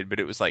rented, but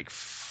it was like,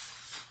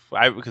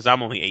 because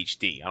I'm only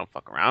HD. I don't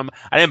fuck around.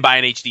 I didn't buy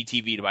an HD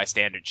TV to buy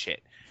standard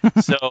shit.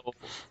 So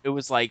it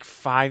was like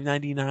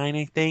 $5.99,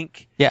 I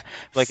think. Yeah.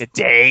 Like a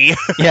day.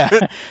 Yeah.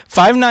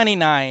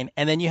 $5.99.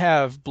 And then you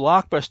have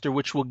Blockbuster,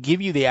 which will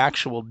give you the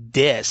actual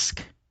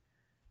disc.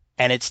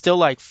 And it's still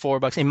like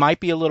 $4. It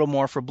might be a little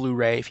more for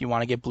Blu-ray. If you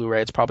want to get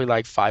Blu-ray, it's probably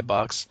like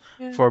 $5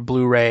 for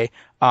Blu-ray.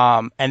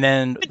 And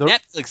then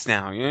Netflix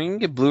now. You can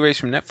get Blu-rays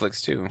from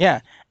Netflix too. Yeah.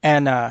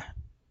 And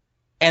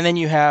then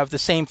you have the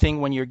same thing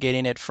when you're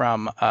getting it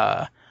from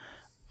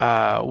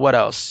what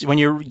else? When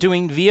you're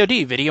doing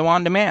VOD, video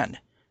on demand.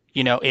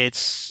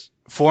 It's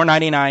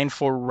 $4.99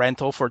 for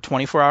rental for a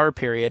 24-hour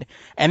period,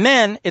 and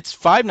then it's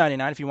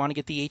 $5.99 if you want to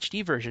get the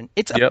HD version.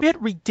 It's a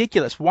bit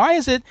ridiculous. Why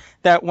is it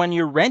that when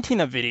you're renting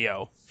a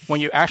video, when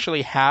you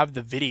actually have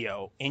the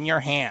video in your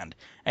hand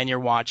and you're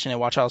watching it,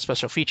 watch all the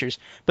special features,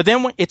 but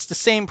then when it's the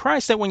same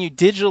price that when you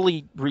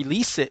digitally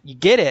release it, you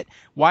get it,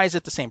 why is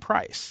it the same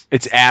price?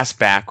 It's ass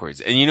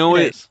backwards. And you know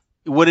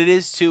what it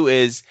is too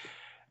is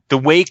the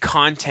way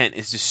content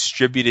is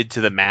distributed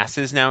to the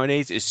masses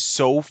nowadays is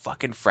so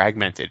fucking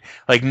fragmented.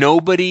 Like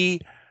nobody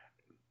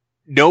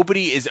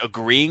is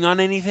agreeing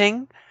on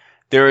anything.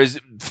 There is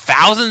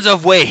thousands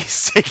of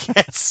ways to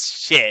get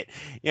shit.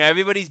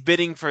 Everybody's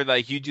bidding for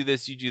like, you do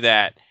this, you do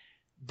that.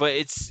 But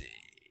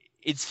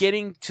it's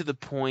getting to the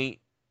point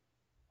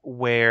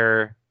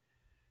where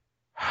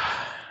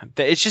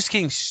it's just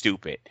getting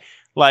stupid.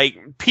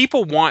 Like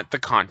people want the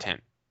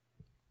content.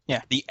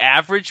 Yeah. The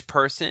average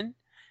person,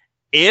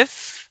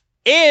 if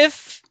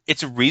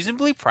it's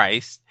reasonably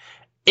priced,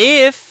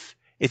 if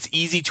it's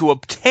easy to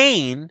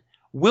obtain,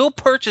 will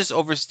purchase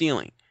over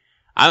stealing.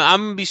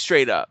 I'm going to be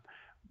straight up.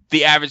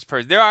 The average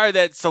person. There are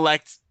that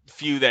select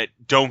few that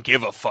don't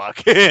give a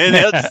fuck. And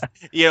they'll just,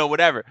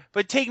 whatever.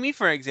 But take me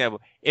for example.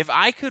 If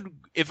I could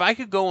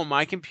go on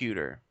my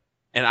computer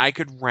and I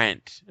could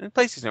rent, and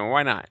PlayStation,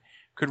 why not?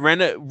 Could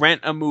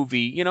rent a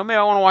movie, maybe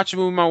I want to watch a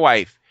movie with my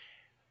wife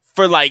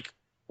for like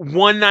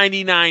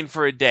 $1.99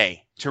 for a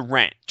day to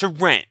rent,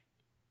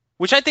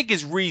 which I think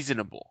is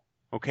reasonable.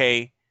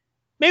 Okay,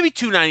 maybe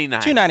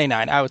 $2.99.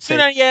 $2.99, I would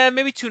say. Yeah,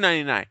 maybe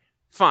 $2.99.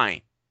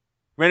 Fine,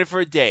 rent it for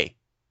a day.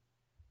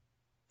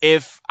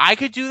 If I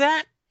could do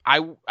that, I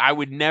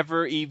would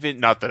never even.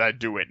 Not that I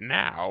do it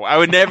now. I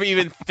would never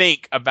even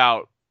think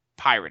about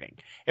pirating.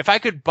 If I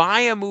could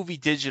buy a movie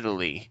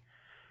digitally,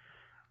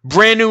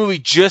 brand new movie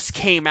just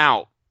came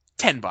out,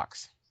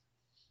 $10.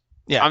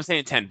 Yeah, I'm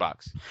saying $10.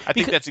 I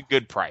think that's a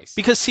good price.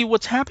 Because see,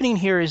 what's happening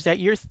here is that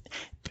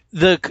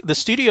the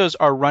studios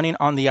are running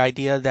on the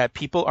idea that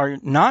people are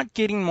not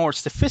getting more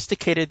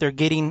sophisticated; they're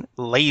getting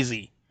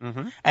lazy,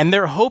 and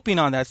they're hoping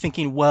on that,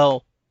 thinking,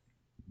 well,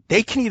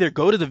 they can either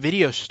go to the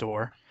video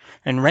store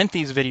and rent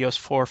these videos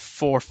for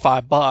 $4 or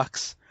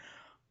 $5,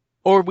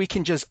 or we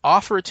can just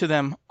offer it to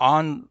them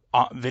on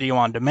video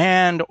on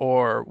demand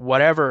or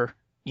whatever,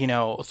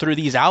 through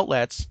these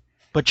outlets,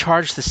 but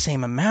charge the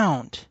same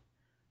amount.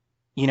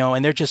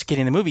 and they're just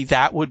getting the movie,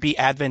 that would be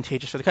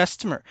advantageous for the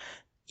customer.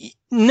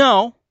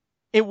 No,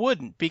 it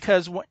wouldn't,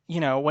 because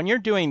when you're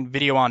doing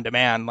video on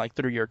demand, like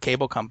through your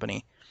cable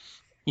company,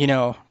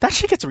 that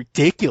shit gets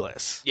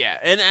ridiculous. Yeah,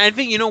 and I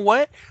think, you know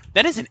what?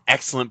 That is an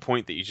excellent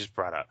point that you just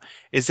brought up,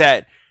 is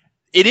that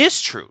it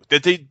is true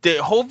that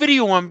the whole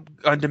video on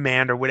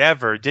demand or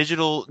whatever,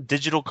 digital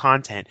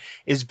content,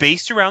 is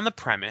based around the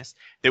premise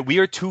that we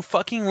are too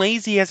fucking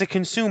lazy as a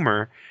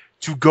consumer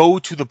to go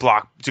to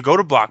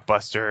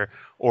Blockbuster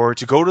or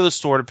to go to the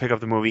store to pick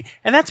up the movie,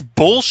 and that's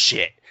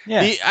bullshit.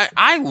 Yeah.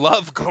 I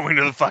love going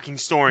to the fucking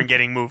store and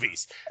getting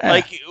movies.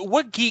 Like,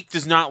 what geek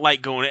does not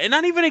like going? And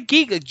not even a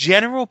geek. Like,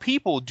 general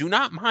people do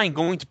not mind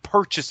going to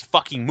purchase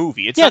fucking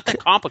movie. It's not that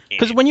complicated.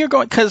 Because when you're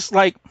going,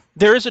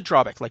 there is a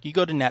drawback. Like, you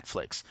go to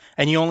Netflix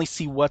and you only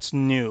see what's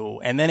new,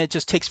 and then it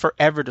just takes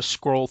forever to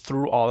scroll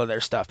through all of their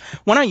stuff.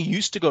 When I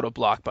used to go to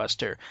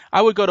Blockbuster,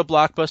 I would go to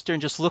Blockbuster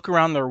and just look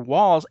around their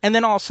walls, and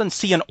then all of a sudden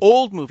see an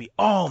old movie.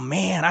 Oh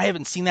man, I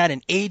haven't seen that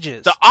in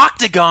ages. The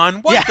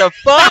Octagon. What the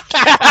fuck?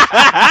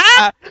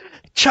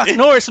 Chuck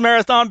Norris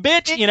marathon,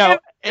 bitch.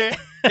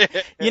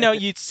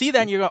 You'd see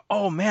that and you go,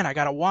 oh man, I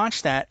gotta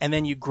watch that, and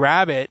then you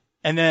grab it,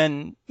 and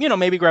then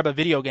maybe grab a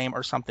video game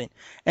or something,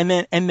 and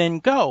then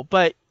go.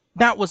 But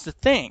that was the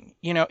thing,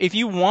 if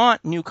you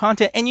want new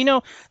content, and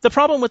the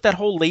problem with that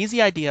whole lazy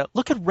idea,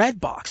 look at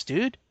Redbox,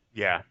 dude.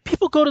 Yeah.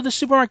 People go to the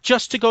supermarket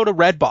just to go to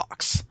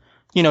Redbox,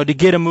 to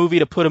get a movie,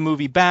 to put a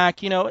movie back.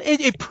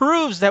 It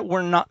proves that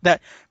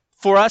that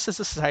for us as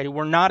a society,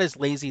 we're not as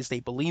lazy as they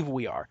believe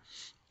we are.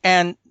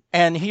 And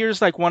here's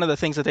like one of the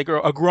things that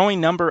a growing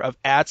number of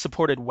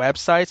ad-supported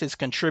websites is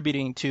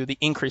contributing to the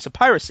increase of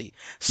piracy.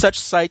 Such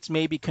sites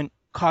may be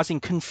causing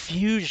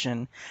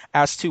confusion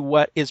as to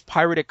what is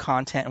pirated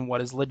content and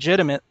what is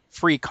legitimate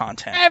free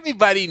content.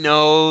 Everybody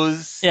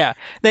knows. Yeah.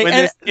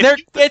 If you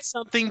get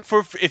something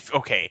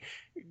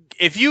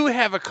if you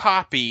have a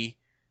copy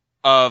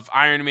of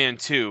Iron Man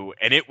 2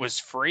 and it was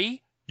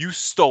free, you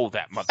stole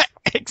that motherfucker.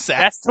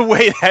 Exactly. That's the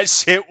way that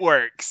shit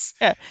works.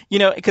 Yeah.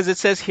 Because it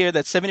says here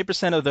that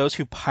 70% of those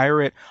who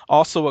pirate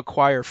also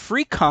acquire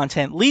free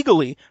content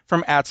legally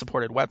from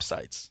ad-supported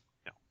websites.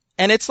 No.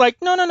 And it's like,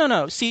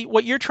 no. See,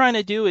 what you're trying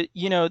to do,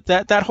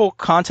 that whole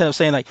content of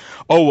saying like,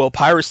 oh, well,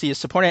 piracy is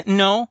supported.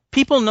 No,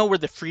 people know where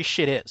the free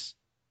shit is.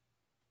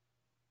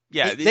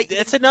 Yeah,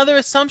 that's another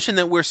assumption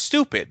that we're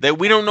stupid, that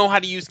we don't know how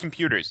to use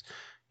computers.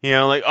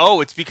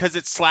 It's because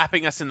it's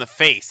slapping us in the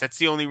face. That's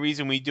the only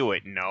reason we do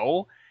it.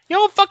 No. You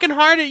know what fucking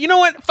hard it? You know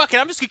what? Fuck it.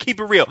 I'm just gonna keep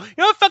it real. You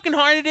know what fucking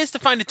hard it is to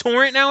find a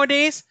torrent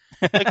nowadays?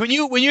 Like when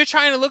you're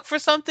trying to look for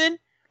something,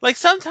 like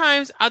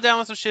sometimes I'll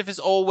download some shit if it's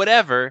old,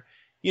 whatever,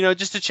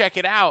 just to check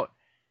it out.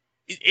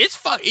 It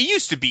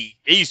used to be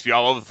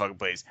all over the fucking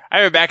place. I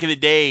remember back in the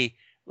day,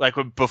 like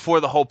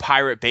before the whole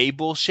Pirate Bay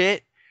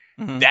bullshit.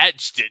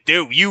 Mm-hmm.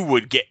 Dude, you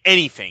would get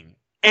anything.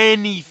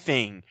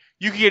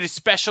 You could get a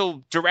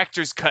special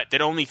director's cut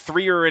that only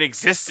 3 are in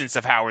existence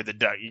of Howard the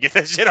Duck. You get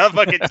that shit on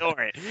fucking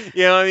torrent.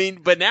 You know what I mean?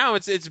 But now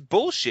it's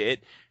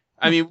bullshit.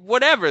 I mean,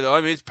 whatever though.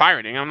 I mean, it's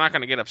pirating. I'm not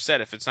going to get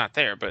upset if it's not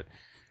there, but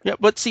yeah,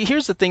 but see,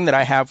 here's the thing that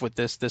I have with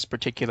this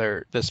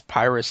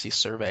piracy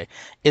survey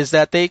is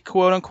that they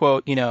quote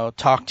unquote,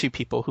 talk to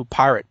people who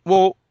pirate.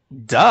 Well,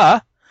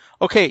 duh.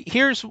 Okay,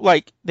 here's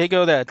they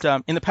go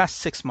that in the past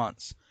 6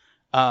 months,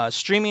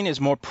 streaming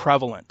is more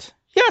prevalent.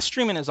 Yeah,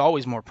 streaming is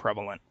always more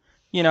prevalent.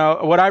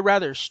 Would I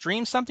rather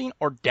stream something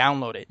or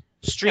download it?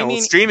 Streaming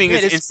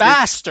is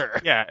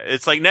faster. Yeah,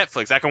 it's like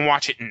Netflix. I can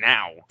watch it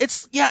now.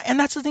 And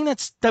that's the thing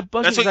that bugs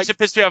me. That's what used to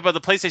piss me off about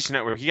the PlayStation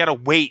Network. You got to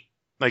wait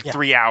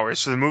 3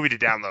 hours for the movie to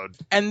download.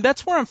 And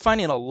that's where I'm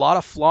finding a lot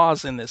of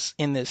flaws in this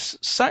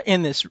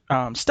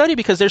study,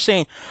 because they're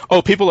saying,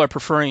 oh, people are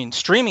preferring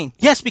streaming.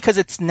 Yes, because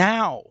it's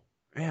now.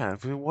 Yeah,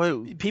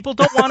 people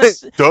don't want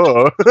to.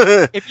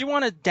 Duh. If you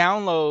want to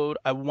download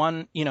a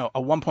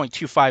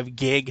 1.25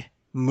 gig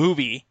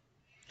movie,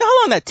 you know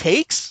how long that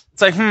takes?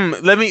 It's like,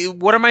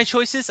 what are my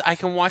choices? I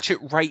can watch it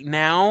right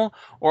now,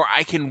 or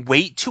I can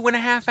wait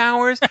 2.5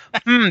 hours.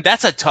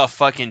 That's a tough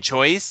fucking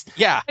choice.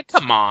 Yeah.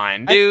 Come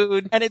on,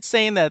 dude. And it's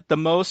saying that the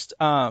most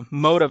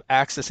mode of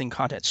accessing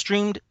content,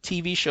 streamed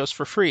TV shows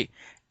for free,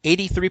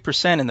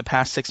 83% in the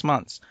past 6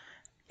 months.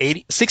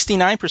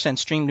 69%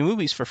 streamed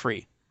movies for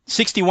free.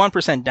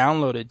 61%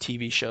 downloaded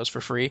TV shows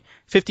for free.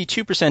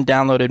 52%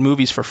 downloaded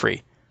movies for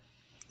free.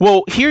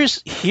 Well,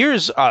 here's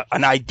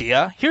an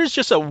idea. Here's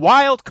just a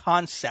wild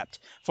concept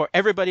for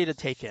everybody to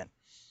take in.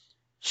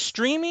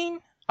 Streaming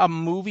a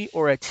movie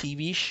or a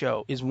TV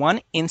show is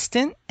 1,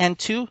 instant, and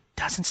 2,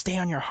 doesn't stay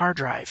on your hard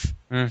drive.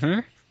 Mm-hmm.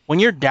 When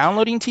you're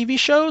downloading TV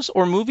shows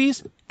or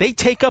movies, they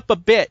take up a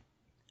bit.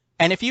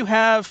 And if you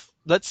have,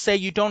 let's say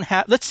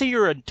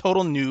you're a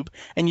total noob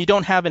and you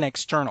don't have an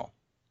external.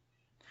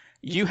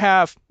 You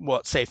have,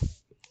 say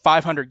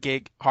 500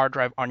 gig hard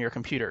drive on your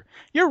computer.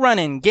 You're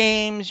running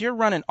games, you're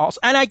running also,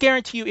 and I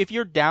guarantee you, if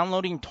you're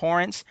downloading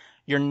torrents,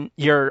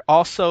 you're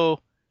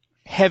also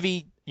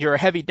you're a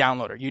heavy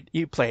downloader.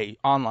 You play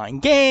online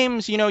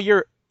games,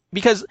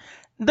 because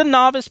the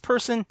novice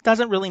person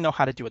doesn't really know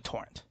how to do a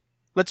torrent.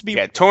 Let's be.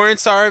 Yeah,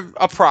 torrents are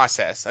a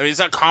process. I mean, it's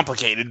not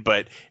complicated,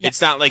 but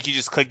it's not like you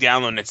just click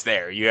download and it's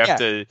there. You have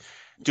to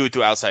do it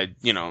through outside.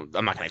 I'm not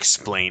going to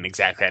explain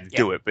exactly how to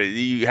do it, but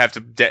you have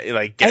to get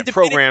a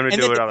program to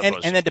do it.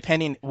 And then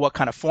depending what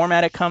kind of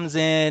format it comes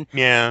in,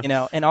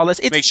 and all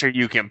this, make sure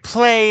you can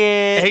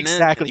play it.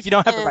 Exactly. If you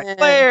don't have the right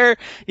player,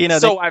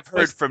 So I've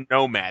heard from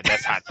Nomad.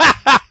 That's hot.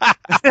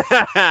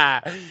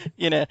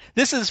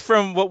 This is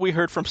from what we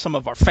heard from some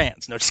of our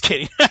fans. No, just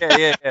kidding.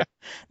 Yeah.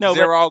 No,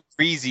 they're all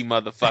greasy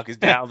motherfuckers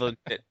downloading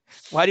it.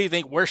 Why do you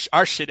think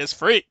our shit is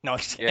free? No,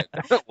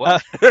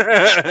 What?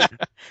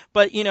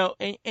 But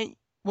and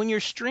when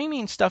you're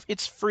streaming stuff,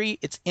 it's free.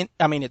 It's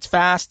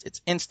fast.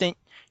 It's instant.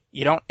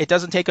 It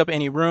doesn't take up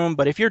any room.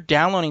 But if you're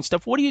downloading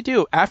stuff, what do you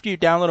do after you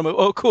download a movie?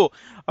 Oh, cool.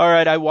 All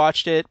right, I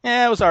watched it.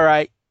 It was all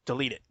right.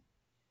 Delete it.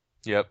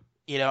 Yep.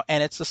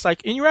 And it's just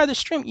like, and you rather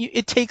stream.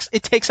 It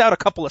takes out a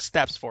couple of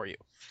steps for you.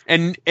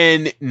 And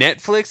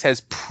Netflix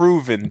has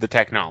proven the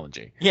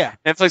technology. Yeah.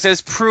 Netflix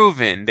has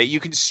proven that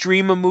you can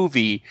stream a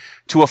movie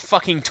to a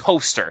fucking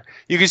toaster.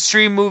 You can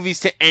stream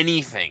movies to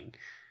anything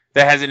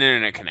that has an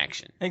internet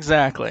connection.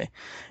 Exactly.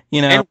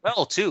 And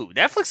well too.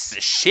 Netflix is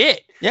a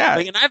shit. Yeah.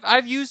 And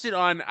I've used it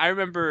on. I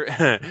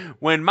remember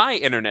when my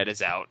internet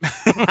is out,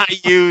 I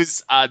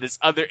use this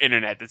other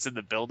internet that's in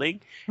the building,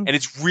 and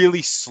it's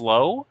really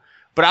slow.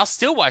 But I'll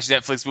still watch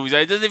Netflix movies.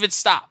 It doesn't even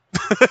stop.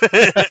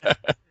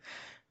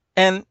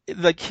 And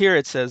like here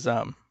it says,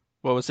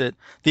 what was it?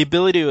 The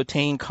ability to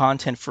obtain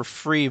content for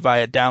free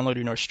via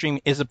downloading or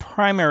streaming is a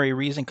primary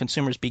reason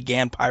consumers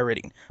began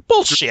pirating.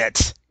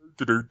 Bullshit.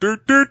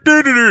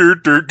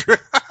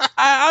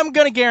 I'm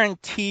gonna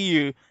guarantee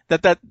you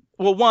that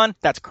one,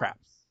 that's crap.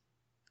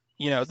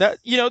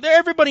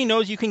 Everybody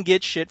knows you can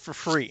get shit for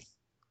free.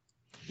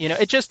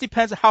 It just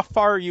depends on how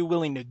far are you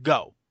willing to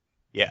go.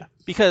 Yeah.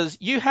 Because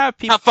you have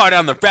people. How far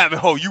down the rabbit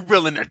hole you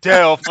willing to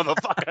delve,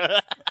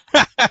 motherfucker?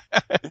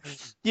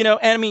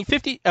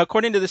 And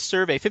according to this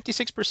survey,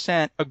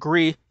 56%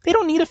 agree they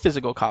don't need a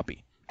physical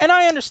copy. And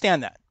I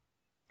understand that.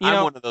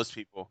 I'm one of those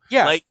people.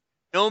 Yeah. Like,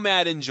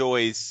 Nomad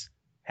enjoys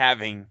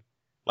having,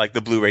 like,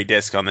 the Blu-ray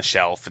disc on the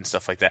shelf and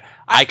stuff like that.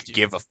 I could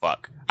give a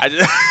fuck.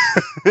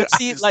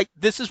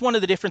 This is one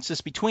of the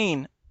differences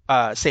between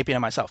Sapien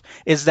and myself,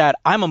 is that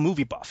I'm a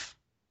movie buff.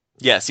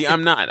 Yeah, see,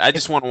 I'm not. I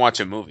just want to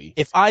watch a movie.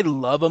 If I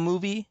love a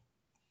movie,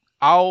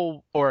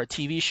 or a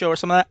TV show or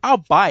something like that, I'll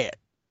buy it.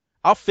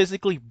 I'll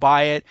physically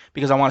buy it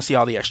because I want to see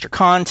all the extra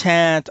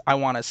content. I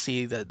want to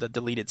see the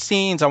deleted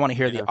scenes. I want to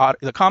hear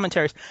the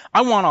commentaries.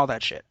 I want all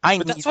that shit.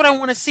 That's what I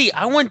want to see.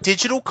 I want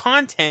digital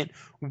content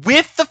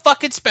with the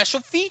fucking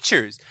special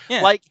features.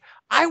 Yeah. Like,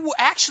 I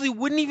actually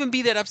wouldn't even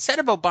be that upset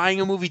about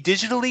buying a movie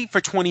digitally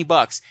for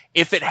 $20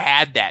 if it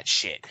had that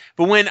shit.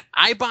 But when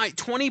I buy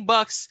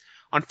 $20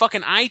 on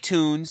fucking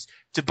iTunes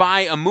to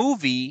buy a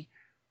movie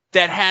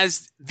that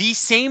has the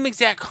same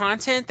exact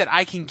content that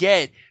I can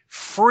get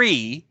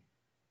free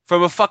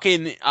from a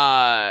fucking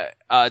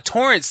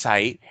torrent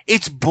site,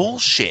 it's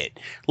bullshit.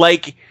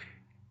 Like,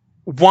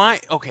 why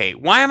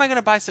am I going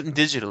to buy something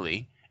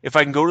digitally if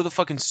I can go to the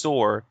fucking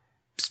store,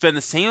 spend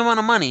the same amount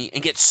of money,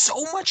 and get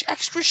so much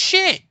extra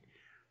shit?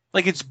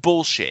 Like, it's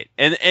bullshit.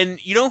 And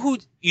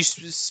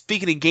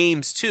speaking of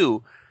games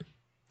too,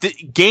 the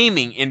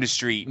gaming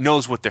industry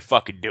knows what they're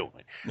fucking doing.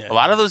 Yeah. A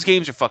lot of those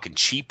games are fucking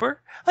cheaper.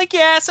 Like,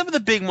 yeah, some of the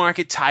big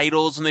market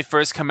titles when they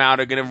first come out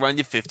are going to run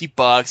you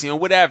 $50,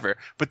 whatever.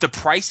 But the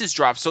prices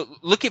drop. So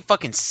look at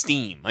fucking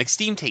Steam. Like,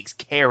 Steam takes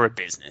care of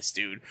business,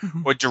 dude.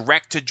 Or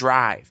Direct to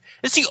Drive.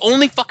 It's the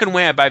only fucking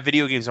way I buy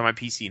video games on my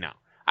PC now.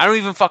 I don't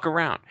even fuck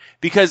around.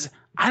 Because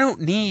I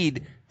don't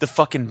need the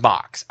fucking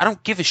box. I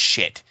don't give a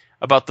shit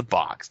about the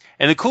box.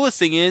 And the coolest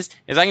thing is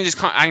I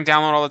can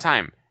download all the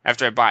time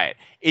after I buy it.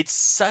 It's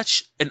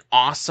such an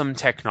awesome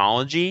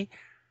technology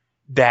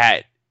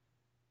that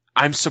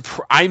I'm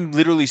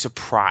literally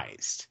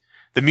surprised.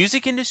 The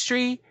music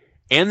industry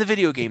and the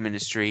video game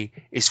industry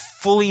is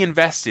fully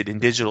invested in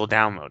digital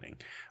downloading.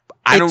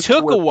 It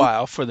took a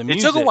while for the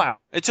music.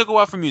 It took a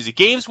while for music.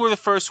 Games were the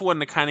first one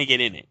to kind of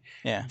get in it.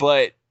 Yeah.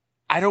 But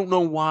I don't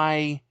know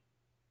why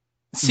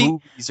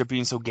movies are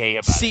being so gay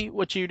about it. See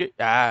what you do.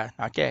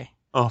 Not gay.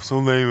 Oh, so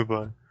lame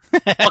about it.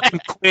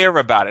 Fucking queer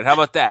about it. How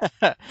about that?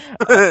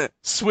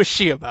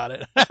 Swishy about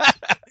it.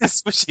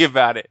 Swishy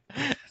about it.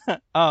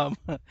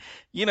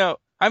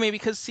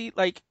 Because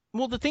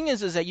the thing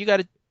is that you got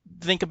to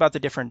think about the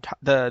different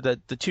the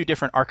two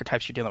different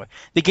archetypes you're dealing with.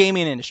 The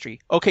gaming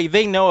industry, okay,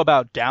 they know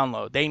about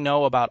download. They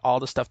know about all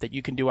the stuff that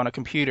you can do on a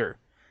computer.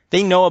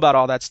 They know about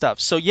all that stuff.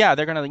 So yeah,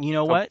 they're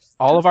gonna, what?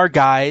 All of our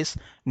guys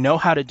know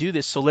how to do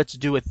this, so let's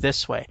do it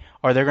this way.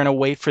 Or they're gonna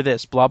wait for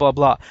this, blah blah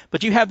blah.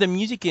 But you have the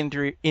music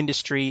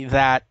industry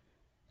that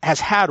has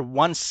had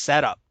one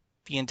setup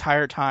the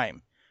entire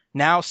time.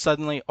 Now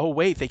suddenly, oh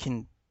wait, they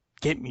can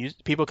get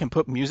music. People can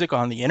put music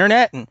on the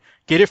internet and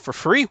get it for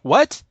free.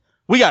 What?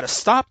 We got to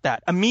stop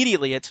that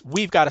immediately.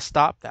 We've got to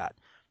stop that.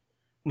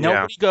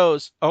 Nobody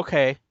goes,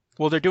 okay,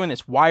 well they're doing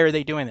this. Why are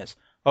they doing this?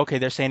 Okay,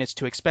 they're saying it's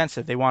too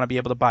expensive. They want to be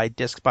able to buy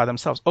discs by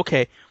themselves.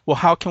 Okay, well,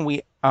 how can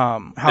we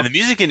And the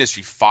music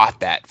industry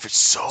fought that for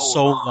so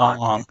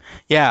long?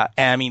 Yeah,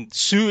 and I mean,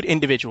 sued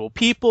individual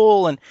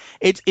people, and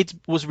it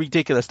was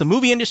ridiculous. The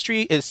movie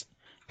industry it's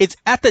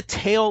at the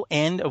tail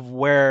end of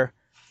where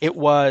it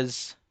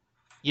was,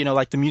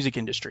 like the music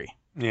industry.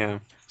 Yeah.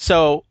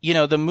 So,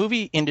 the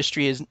movie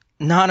industry is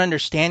not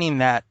understanding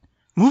that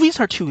movies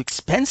are too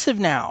expensive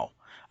now.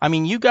 I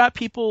mean, you got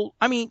people,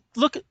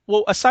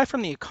 aside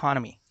from the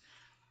economy,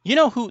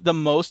 who the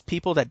most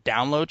people that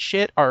download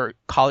shit are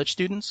college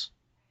students?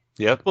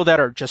 Yep. People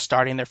that are just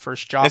starting their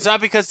first job. It's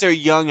not because they're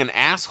young and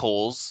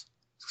assholes.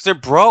 It's because they're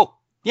broke.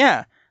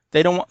 Yeah.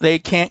 They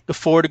can't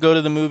afford to go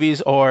to the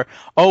movies, or,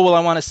 oh, well,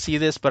 I want to see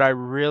this, but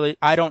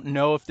I don't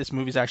know if this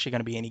movie's actually going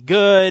to be any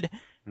good.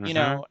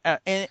 Yeah,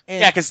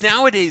 because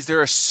nowadays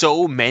there are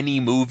so many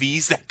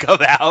movies that come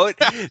out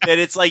that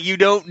it's like you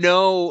don't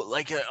know,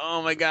 like,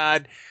 oh my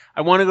god,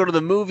 I want to go to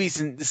the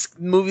movies and this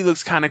movie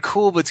looks kind of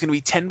cool, but it's gonna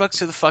be $10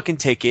 for the fucking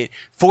ticket,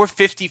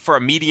 $4.50 for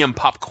a medium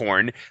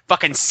popcorn,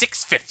 fucking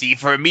 $6.50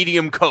 for a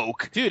medium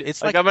Coke. Dude,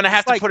 it's like I'm gonna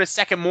have to put a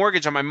second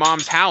mortgage on my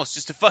mom's house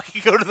just to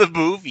fucking go to the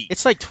movie.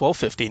 It's like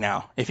 $12.50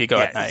 now if you go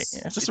at night.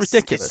 It's just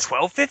ridiculous. It's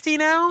 $12.50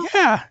 now?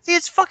 Yeah. See,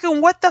 it's fucking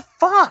what the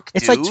fuck,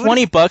 It's dude?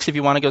 like $20 if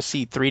you want to go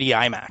see 3D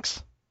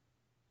IMAX.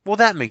 Well,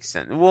 that makes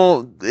sense.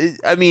 Well,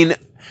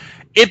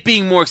 it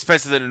being more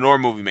expensive than a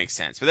normal movie makes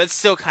sense, but that's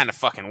still kind of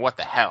fucking what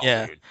the hell,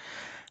 dude.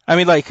 I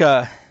mean,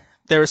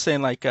 they were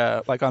saying, like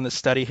on this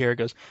study here, it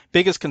goes,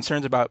 biggest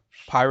concerns about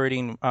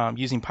pirating,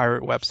 using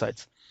pirate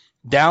websites.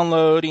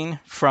 Downloading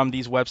from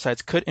these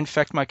websites could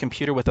infect my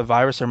computer with a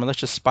virus or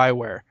malicious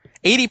spyware.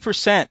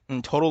 80%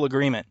 in total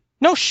agreement.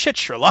 No shit,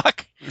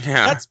 Sherlock.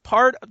 Yeah. That's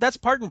part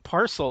and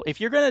parcel.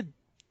 If you're going to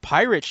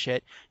pirate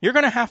shit, you're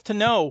going to have to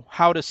know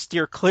how to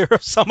steer clear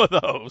of some of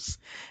those,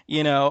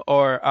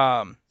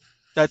 or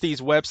that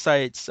these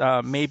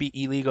websites may be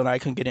illegal and I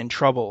can get in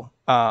trouble.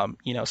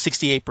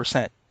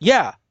 68%.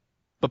 Yeah,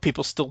 but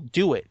people still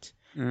do it.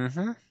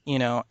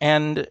 Mm-hmm.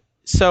 And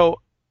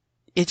so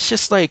it's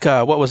just like,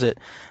 what was it?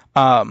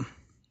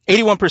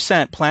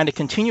 81% plan to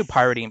continue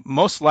pirating,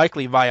 most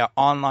likely via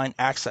online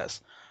access.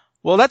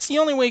 Well, that's the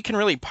only way you can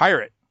really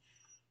pirate.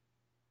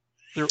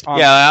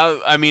 Yeah,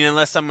 I mean,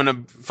 unless I'm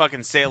gonna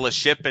fucking sail a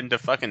ship into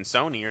fucking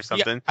Sony or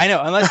something. Yeah, I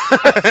know,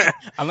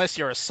 unless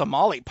you're a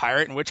Somali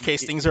pirate, in which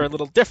case things are a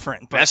little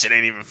different. But, that shit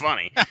ain't even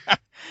funny.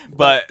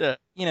 but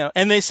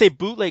and they say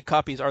bootleg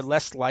copies are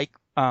less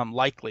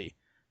likely.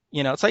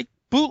 It's like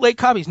bootleg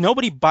copies.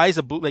 Nobody buys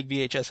a bootleg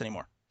VHS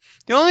anymore.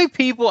 The only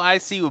people I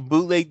see with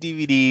bootleg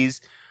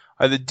DVDs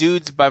are the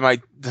dudes by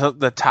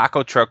the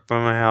taco truck by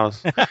my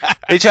house.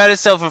 They try to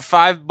sell for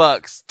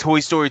 $5 Toy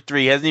Story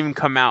 3. It hasn't even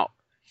come out.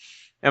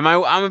 And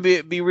I'm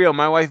gonna be real.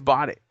 My wife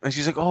bought it, and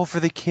she's like, "Oh, for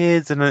the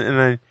kids."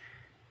 And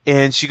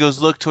she goes,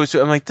 "Look, Toy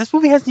Story." I'm like, "This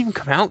movie hasn't even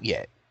come out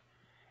yet."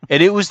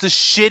 And it was the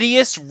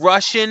shittiest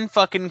Russian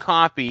fucking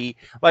copy.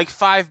 Like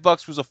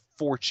 $5 was a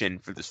fortune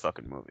for this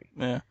fucking movie.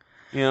 Yeah.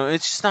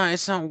 It's just not.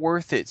 It's not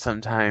worth it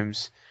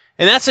sometimes.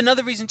 And that's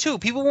another reason too.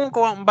 People won't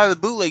go out and buy the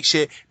bootleg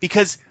shit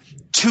because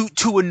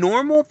to a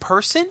normal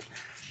person,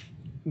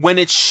 when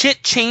it's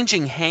shit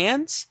changing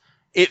hands,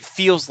 it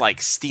feels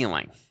like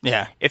stealing.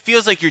 Yeah. It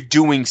feels like you're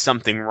doing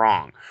something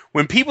wrong.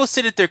 When people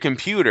sit at their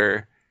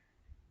computer,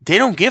 they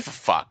don't give a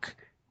fuck.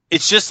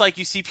 It's just like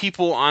you see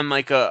people on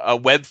like a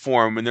web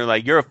forum and they're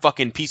like, "You're a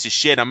fucking piece of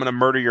shit. I'm going to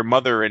murder your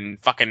mother and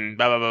fucking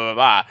blah, blah, blah, blah,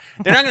 blah."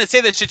 They're not going to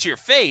say that shit to your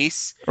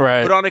face.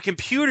 Right. But on a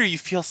computer, you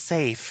feel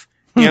safe.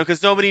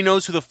 Because nobody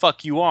knows who the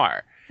fuck you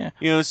are.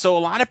 Yeah. So a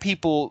lot of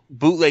people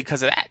bootleg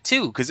because of that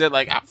too, because they're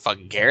like, I don't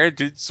fucking care,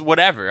 it's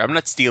whatever. I'm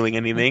not stealing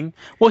anything.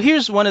 Well,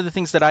 here's one of the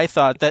things that I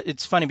thought that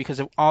it's funny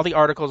because of all the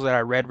articles that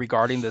I read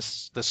regarding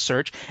this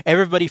search,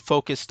 everybody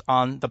focused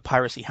on the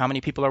piracy. How many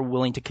people are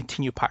willing to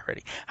continue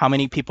pirating? How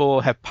many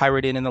people have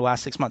pirated in the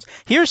last 6 months?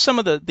 Here's some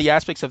of the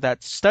aspects of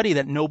that study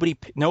that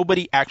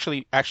nobody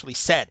actually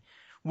said.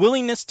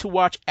 Willingness to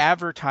watch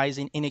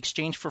advertising in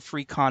exchange for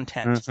free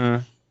content.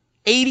 Mm-hmm.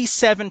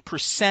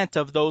 87%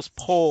 of those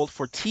polled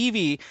for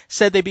TV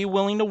said they'd be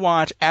willing to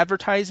watch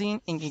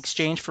advertising in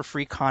exchange for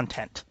free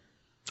content.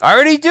 I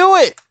already do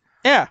it.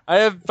 Yeah. I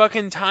have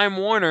fucking Time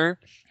Warner,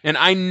 and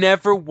I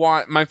never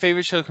watch my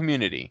favorite show,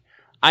 Community.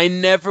 I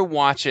never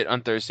watch it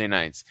on Thursday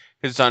nights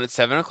because it's on at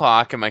 7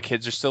 o'clock, and my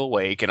kids are still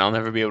awake, and I'll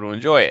never be able to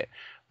enjoy it.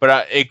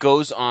 But it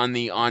goes on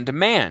the on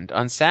demand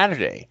on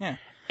Saturday. Yeah.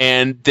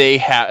 And they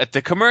have at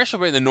the commercial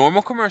break, the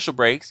normal commercial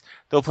breaks,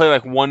 they'll play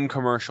like one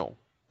commercial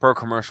per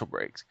commercial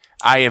breaks.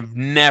 I have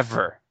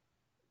never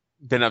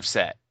been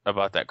upset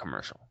about that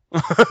commercial.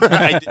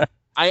 I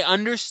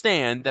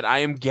understand that I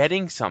am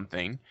getting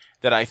something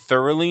that I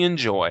thoroughly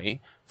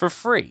enjoy for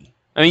free.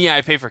 I mean, yeah,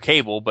 I pay for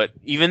cable, but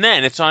even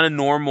then, it's on a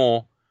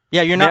normal.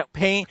 Yeah, you're not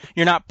paying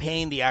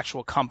the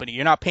actual company.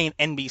 You're not paying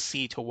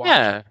NBC to watch.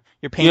 Yeah.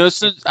 You're paying.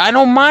 So I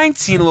don't mind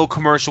seeing a little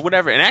commercial,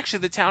 whatever. And actually,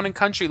 the Town and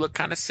Country looked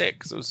kind of sick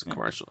because it was a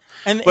commercial.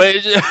 But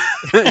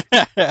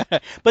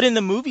in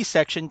the movie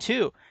section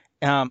too.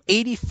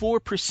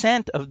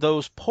 84% of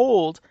those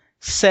polled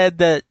said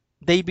that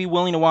they'd be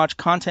willing to watch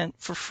content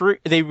for free.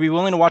 They'd be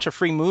willing to watch a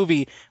free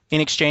movie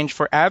in exchange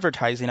for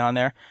advertising on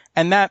there.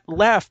 And that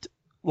left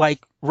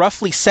like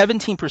roughly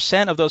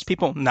 17% of those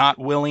people not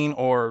willing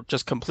or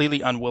just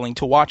completely unwilling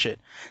to watch it.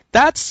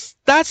 That's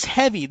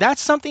heavy.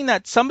 That's something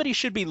that somebody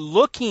should be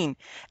looking,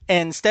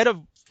 and instead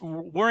of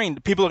worrying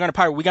people are going to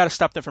pirate, we got to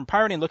stop them from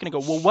pirating, looking and go,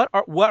 well,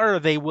 what are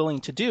they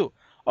willing to do?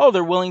 Oh,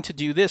 they're willing to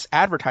do this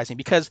advertising,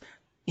 because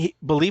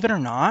believe it or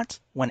not,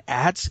 when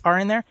ads are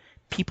in there,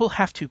 people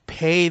have to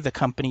pay the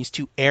companies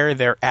to air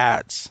their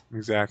ads.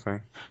 Exactly.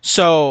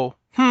 So,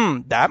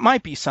 that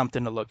might be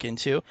something to look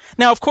into.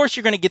 Now, of course,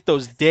 you're going to get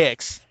those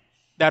dicks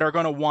that are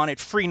going to want it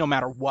free no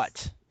matter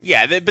what.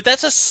 Yeah, but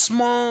that's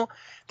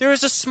there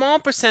is a small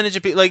percentage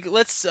of people, like,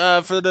 let's,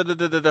 for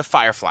the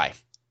Firefly,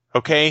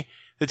 okay?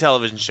 The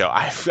television show.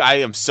 I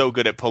am so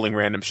good at pulling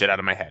random shit out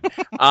of my head.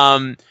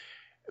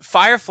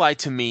 Firefly,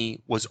 to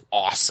me, was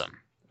awesome,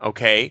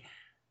 okay?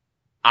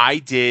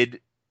 The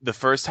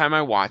first time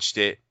I watched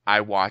it,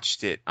 I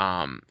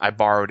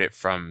borrowed it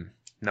from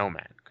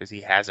Nomad, because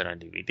he has it on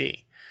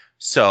DVD.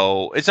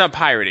 So, it's not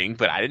pirating,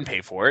 but I didn't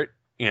pay for it.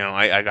 You know,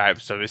 I got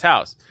it from his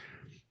house.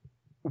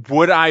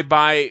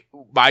 I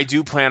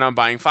do plan on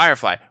buying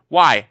Firefly.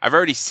 Why? I've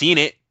already seen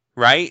it,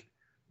 right?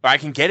 But I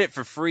can get it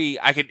for free.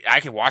 I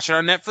could watch it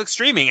on Netflix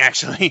streaming,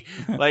 actually.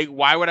 Like,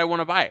 why would I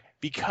want to buy it?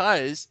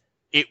 Because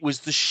it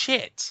was the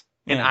shit,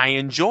 and I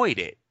enjoyed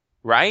it,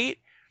 right?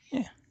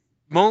 Yeah.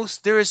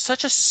 There is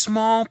such a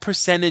small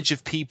percentage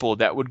of people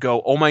that would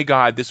go, oh my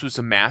God, this was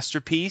a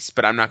masterpiece,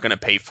 but I'm not going to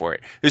pay for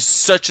it. There's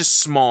such a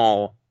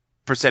small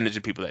percentage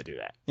of people that do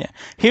that. Yeah.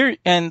 Here,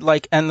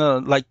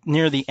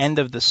 near the end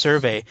of the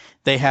survey,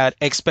 they had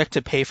expect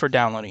to pay for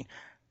downloading.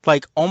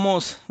 Like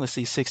almost, let's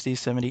see, 60,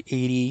 70,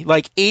 80,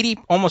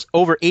 almost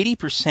over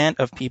 80%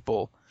 of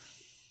people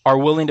are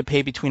willing to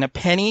pay between a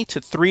penny to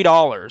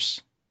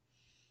 $3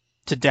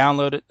 to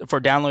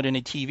downloading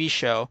a TV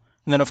show.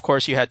 And then, of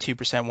course, you had 2%,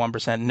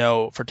 1%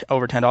 no for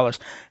over $10.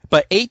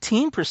 But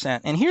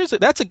 18%, and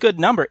that's a good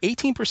number,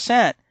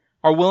 18%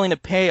 are willing to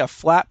pay a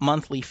flat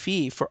monthly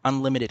fee for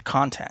unlimited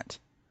content.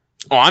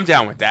 Oh, I'm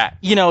down with that.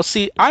 You know,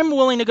 see, I'm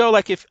willing to go,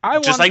 like, if I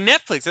want... Just like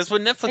Netflix. That's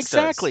what Netflix does.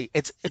 Exactly.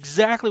 It's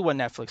exactly what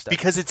Netflix does.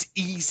 Because it's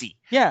easy.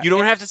 Yeah. You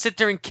don't have to sit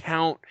there and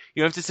count.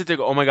 You don't have to sit there and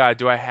go, oh my God,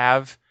 do I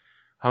have...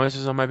 How much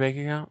is on my bank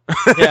account?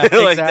 Yeah,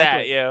 exactly. Like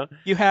that, yeah.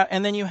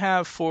 And then you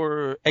have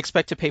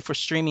expect to pay for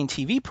streaming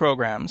TV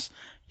programs.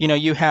 You know,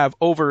 you have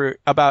over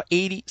about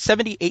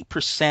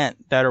 78%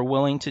 that are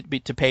willing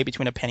to pay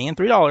between a penny and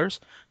 $3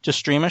 to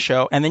stream a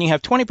show. And then you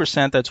have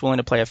 20% that's willing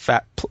to pay a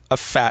flat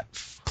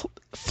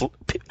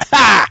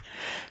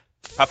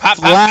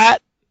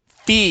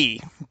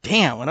fee.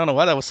 Damn, I don't know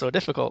why that was so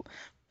difficult.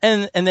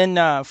 And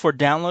then for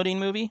downloading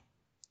movie,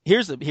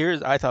 here's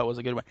I thought was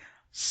a good one.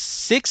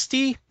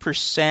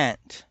 60%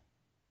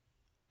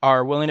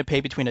 are willing to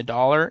pay between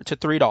 $1 to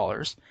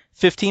 $3.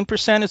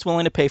 15% is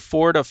willing to pay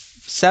 $4 to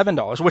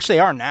 $7, which they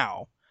are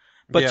now.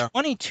 But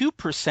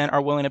 22%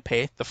 are willing to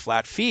pay the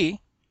flat fee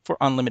for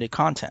unlimited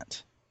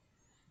content.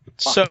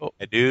 So,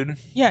 dude.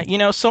 Yeah, you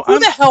know, so who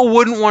the hell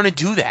wouldn't want to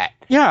do that?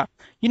 Yeah.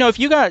 You know, if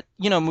you got,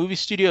 you know, movie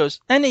studios,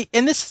 and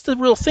this is the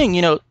real thing,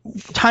 you know,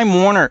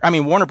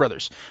 Warner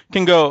Brothers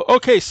can go,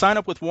 okay, sign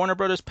up with Warner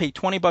Brothers, pay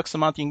 $20 a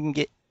month, you can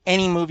get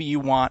any movie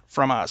you want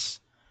from us,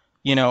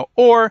 you know,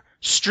 or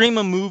stream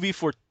a movie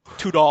for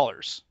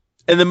 $2.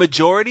 And the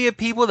majority of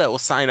people that will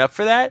sign up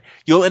for that,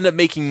 you'll end up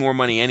making more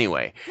money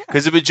anyway.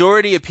 Because the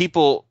majority of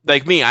people,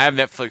 like me, I have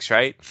Netflix,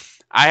 right?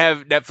 I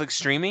have Netflix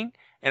streaming,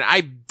 and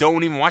I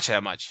don't even watch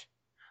that much.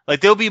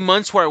 Like, there'll be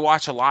months where I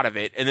watch a lot of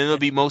it, and then there'll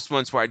be most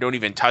months where I don't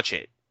even touch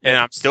it. And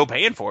I'm still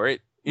paying for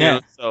it. You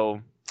know,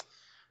 so.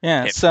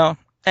 Yeah, so.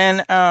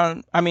 And,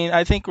 I mean,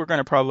 I think we're going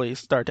to probably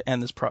start to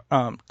end this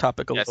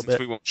topic a little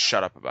bit. We won't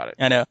shut up about it.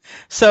 I know.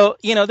 So,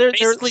 you know,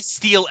 basically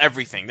steal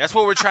everything. That's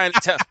what we're trying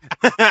to tell.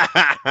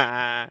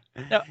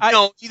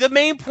 No, the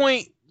main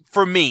point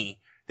for me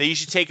that you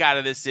should take out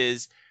of this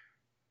is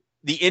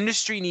the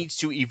industry needs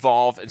to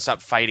evolve and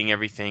stop fighting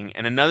everything.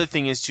 And another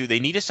thing is, too, they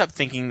need to stop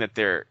thinking that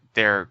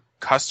their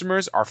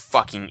customers are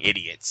fucking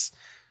idiots.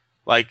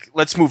 Like,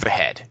 let's move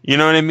ahead. You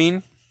know what I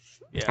mean?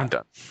 Yeah. I'm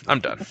done.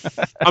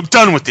 I'm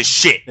done with this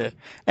shit. Yeah.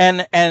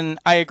 And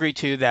I agree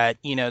too that,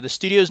 you know, the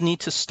studios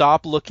need to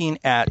stop looking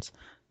at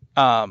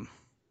they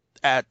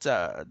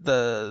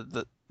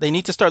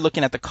need to start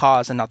looking at the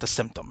cause and not the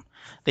symptom.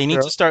 They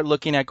need to start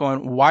looking at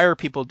going, why are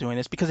people doing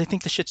this? Because they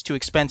think the shit's too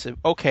expensive.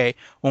 Okay,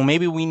 well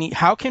maybe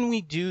how can we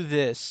do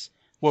this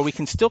where we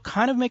can still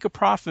kind of make a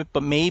profit,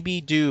 but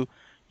maybe do,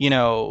 you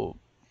know,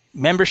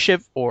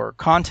 membership or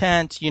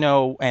content, you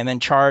know, and then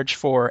charge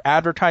for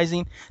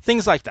advertising,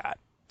 things like that.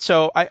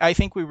 So I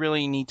think we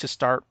really need to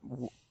start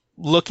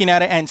looking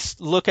at it and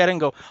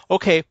go,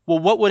 okay, well,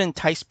 what would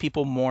entice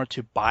people more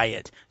to buy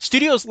it?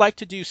 Studios like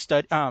to do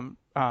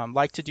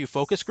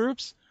focus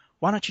groups.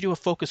 Why don't you do a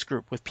focus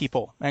group with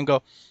people and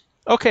go,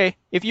 okay,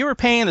 if you were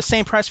paying the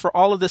same price for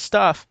all of this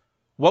stuff,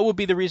 what would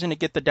be the reason to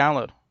get the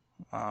download?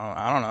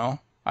 I don't know.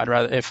 I'd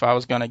rather, if I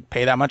was going to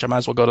pay that much, I might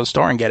as well go to the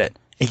store and get it.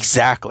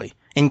 Exactly.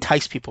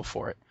 Entice people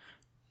for it.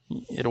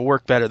 It'll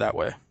work better that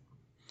way.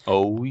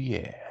 Oh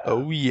yeah.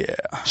 Oh yeah.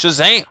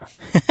 Shazam!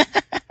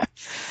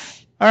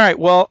 All right.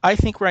 Well, I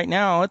think right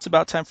now it's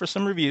about time for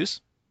some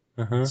reviews.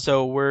 Uh-huh.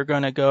 So we're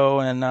gonna go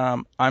and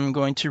I'm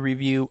going to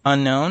review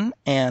Unknown,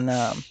 and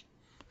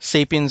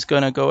Sapien's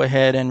gonna go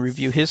ahead and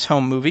review his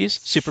home movies: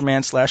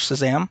 Superman /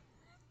 Shazam,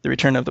 The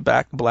Return of the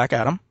Black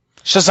Adam.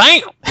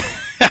 Shazam!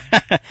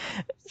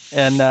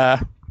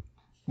 And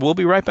we'll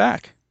be right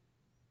back.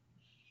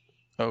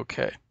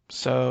 Okay.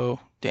 So,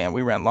 damn,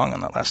 we ran long on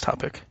that last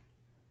topic.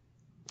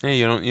 Hey,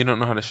 you don't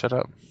know how to shut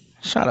up.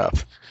 Shut up.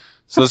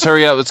 So let's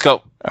hurry up. Let's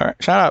go. All right,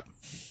 shut up.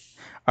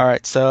 All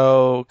right,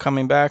 so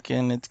coming back,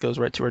 and it goes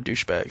right to our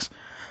douchebags.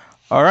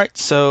 All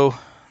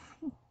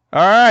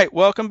right,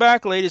 welcome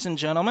back, ladies and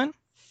gentlemen.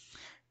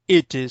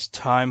 It is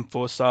time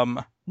for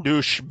some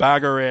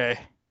douchebaggery.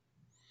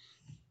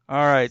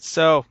 All right,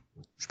 so...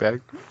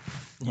 Douchebag.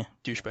 Yeah,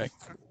 douchebag.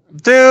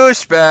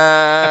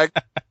 Douchebag!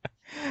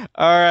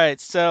 All right,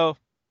 so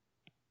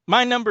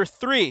my number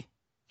 3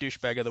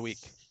 douchebag of the week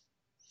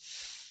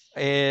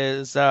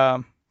is...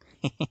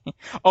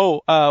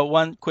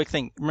 one quick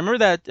thing. Remember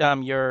that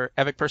your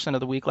Epic Person of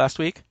the Week last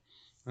week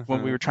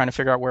when we were trying to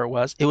figure out where it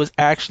was? It was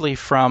actually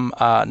from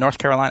North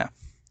Carolina,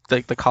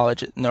 the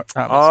college.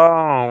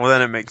 Well,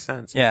 then it makes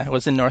sense. Yeah, it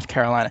was in North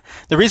Carolina.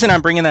 The reason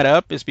I'm bringing that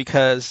up is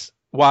because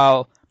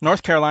while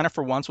North Carolina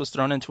for once was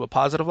thrown into a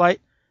positive light,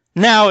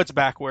 now it's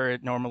back where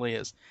it normally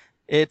is.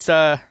 It's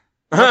so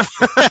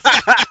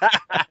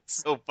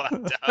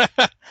fucked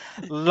up.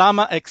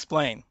 Llama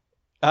Explain.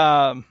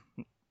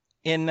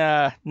 In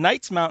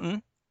Knights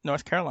Mountain,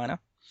 North Carolina,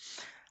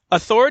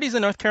 authorities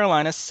in North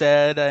Carolina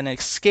said an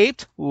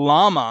escaped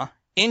llama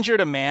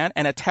injured a man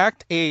and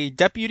attacked a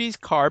deputy's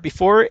car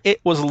before it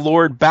was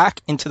lured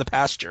back into the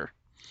pasture.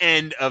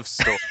 End of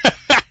story.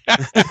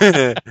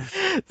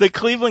 The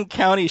Cleveland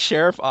County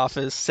Sheriff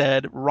Office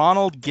said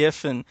Ronald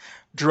Giffen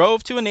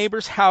drove to a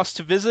neighbor's house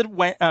to visit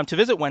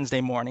Wednesday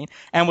morning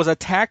and was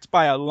attacked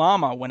by a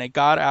llama when he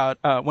got out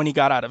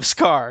of his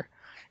car.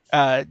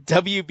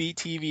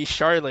 WBTV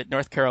Charlotte,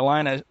 North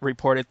Carolina,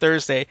 reported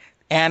Thursday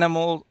the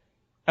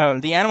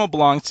animal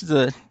belongs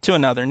to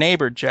another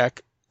neighbor,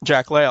 Jack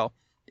Lale.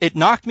 It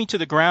knocked me to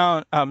the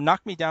ground,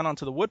 knocked me down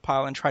onto the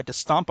woodpile, and tried to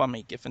stomp on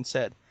me, Giffen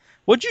said.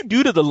 What'd you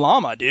do to the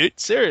llama, dude?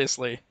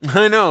 Seriously.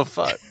 I know,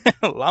 fuck.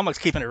 Llama's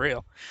keeping it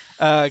real.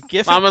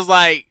 Giffen... Llama's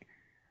like...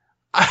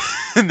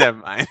 Never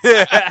mind.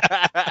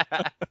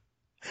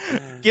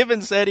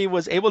 Giffen said he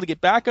was able to get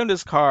back into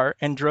his car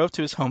and drove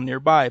to his home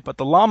nearby, but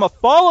the llama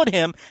followed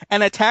him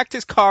and attacked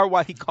his car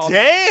while he called.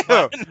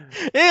 Damn!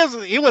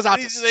 He was out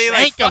to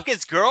like fuck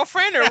his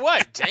girlfriend or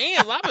what?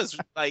 Damn, llama's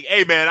like,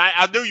 hey man,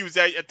 I knew you was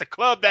at the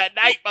club that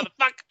night,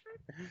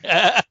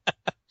 motherfucker.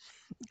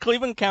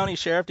 Cleveland County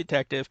Sheriff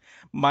Detective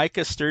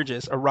Micah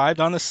Sturgis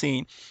arrived on the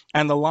scene,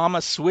 and the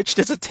llama switched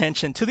its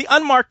attention to the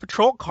unmarked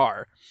patrol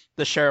car,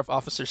 the sheriff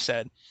officer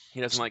said. He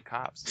doesn't like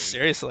cops. Dude.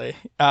 Seriously.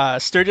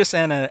 Sturgis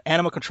and an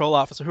animal control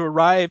officer who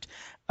arrived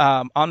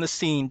on the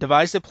scene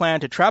devised a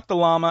plan to trap the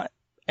llama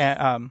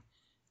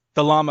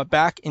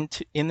back in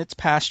its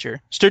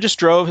pasture. Sturgis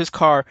drove his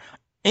car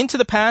into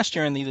the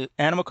pasture, and the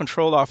animal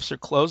control officer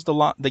closed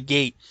the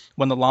gate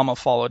when the llama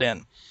followed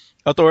in.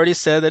 Authorities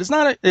said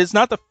that it's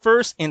not the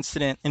first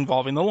incident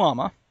involving the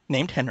llama,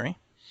 named Henry.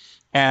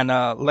 And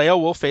Leo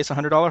will face a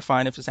 $100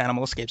 fine if his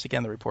animal escapes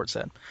again, the report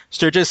said.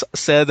 Sturgis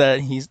said that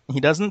he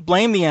doesn't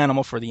blame the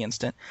animal for the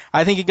incident.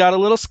 I think he got a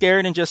little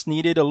scared and just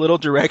needed a little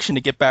direction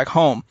to get back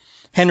home.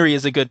 Henry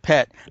is a good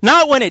pet.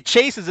 Not when it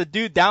chases a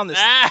dude down the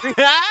street.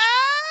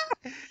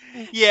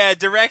 Yeah,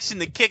 direction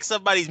to kick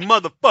somebody's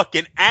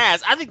motherfucking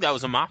ass. I think that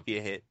was a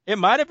mafia hit. It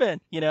might have been,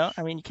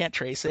 I mean, you can't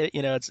trace it.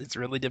 It's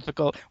really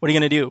difficult. What are you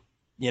going to do?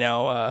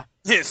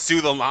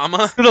 Sue the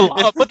llama?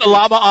 Put the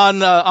llama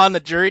on the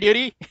jury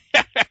duty?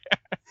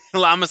 The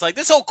llama's like,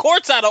 this whole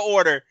court's out of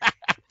order.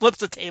 Flips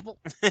the table.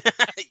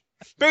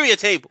 Bring me a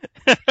table.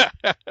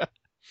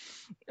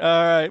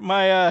 All right,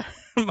 my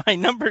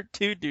number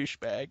 2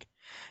 douchebag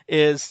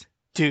is,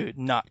 dude,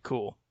 not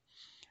cool.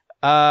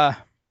 An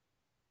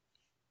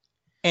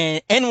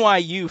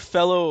NYU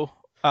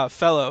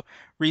fellow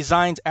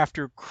resigns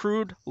after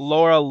crude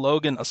Laura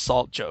Logan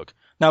assault joke.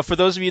 Now, for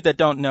those of you that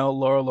don't know,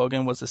 Laura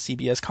Logan was a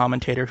CBS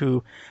commentator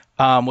who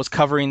was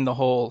covering the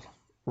whole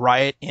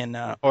riot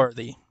or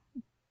the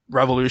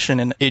revolution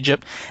in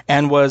Egypt,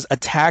 and was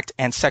attacked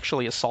and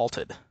sexually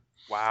assaulted.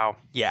 Wow.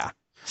 Yeah.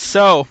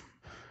 So,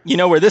 you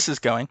know where this is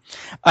going.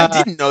 I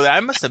didn't know that.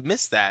 I must have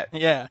missed that.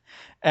 Yeah.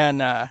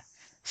 And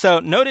so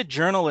noted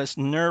journalist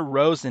Nur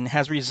Rosen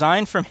has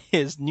resigned from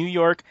his New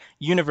York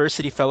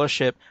University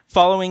fellowship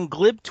following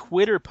glib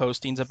Twitter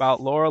postings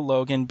about Laura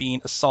Logan being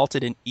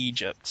assaulted in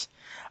Egypt.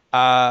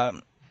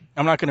 I'm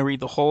not going to read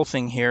the whole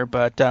thing here,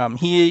 but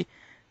he...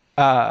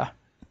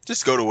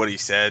 Just go to what he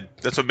said.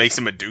 That's what makes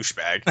him a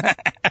douchebag.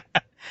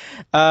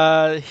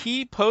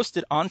 He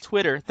posted on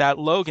Twitter that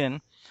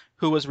Logan,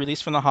 who was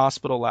released from the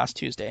hospital last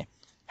Tuesday,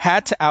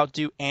 had to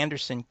outdo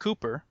Anderson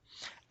Cooper.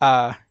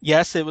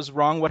 Yes, it was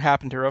wrong what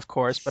happened to her, of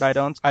course, but I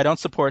don't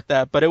support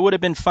that. But it would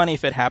have been funny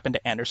if it happened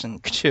to Anderson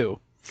too.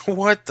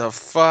 What the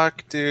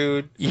fuck,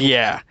 dude?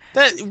 Yeah.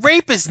 That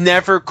rape is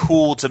never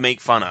cool to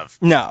make fun of.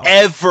 No.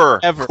 Ever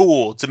Ever.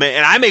 cool to make,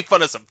 and I make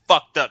fun of some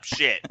fucked up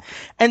shit.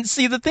 And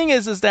see, the thing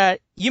is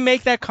that you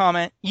make that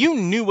comment, you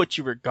knew what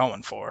you were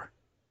going for.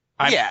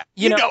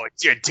 You know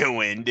what you're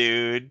doing,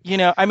 dude.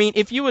 I mean,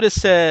 if you would have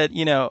said,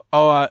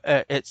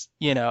 it's,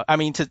 I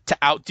mean, to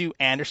outdo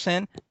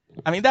Anderson,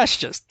 I mean, that's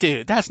just,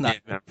 dude, that's not.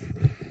 Yeah.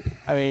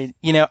 I mean,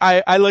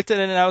 I looked at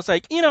it and I was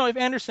like, if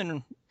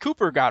Anderson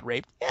Cooper got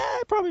raped, yeah,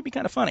 it'd probably be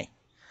kind of funny.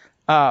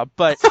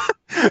 But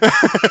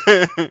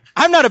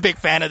I'm not a big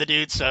fan of the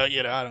dude, so,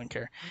 I don't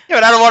care. Yeah,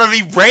 but I don't want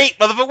to be raped,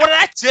 motherfucker. What did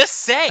I just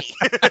say?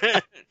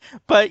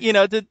 But,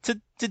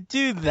 to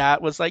do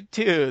that was like,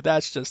 dude,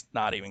 that's just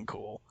not even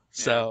cool.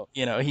 So,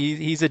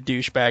 he's a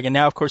douchebag. And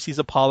now, of course, he's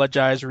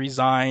apologized,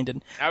 resigned.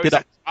 And now he's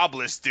a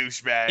jobless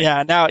douchebag. Yeah,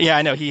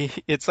 I know.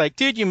 It's like,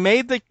 dude, you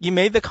made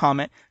the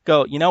comment.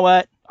 Go, you know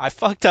what? I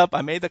fucked up.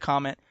 I made the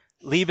comment.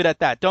 Leave it at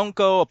that. Don't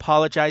go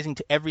apologizing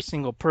to every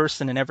single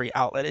person in every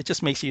outlet. It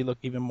just makes you look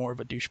even more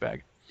of a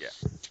douchebag. Yeah.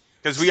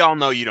 Because we all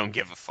know you don't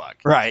give a fuck.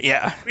 Right,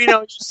 yeah. We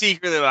know you're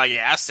secretly like,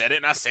 yeah, I said it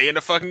and I say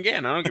it fucking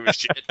again. I don't give a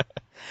shit.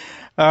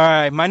 All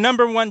right, my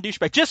number one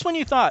douchebag. Just when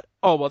you thought,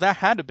 oh, well, that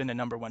had to have been a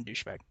number one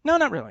douchebag. No,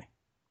 not really.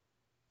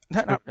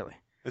 Not really.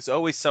 There's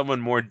always someone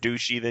more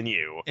douchey than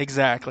you.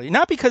 Exactly.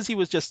 Not because he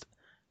was just,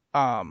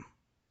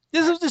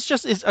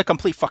 this is a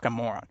complete fucking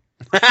moron.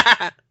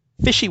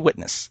 Fishy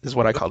witness is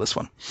what I call this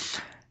one.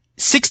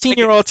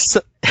 16-year-old,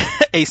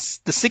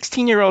 the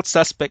 16-year-old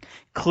suspect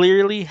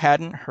clearly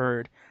hadn't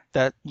heard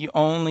that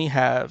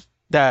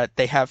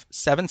they have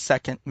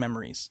 7-second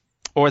memories,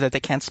 or that they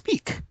can't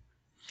speak.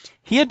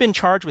 He had been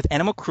charged with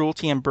animal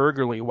cruelty and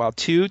burglary, while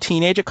 2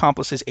 teenage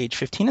accomplices aged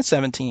 15 and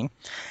 17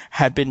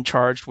 had been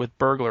charged with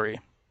burglary.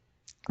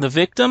 The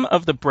victim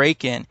of the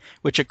break-in,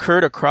 which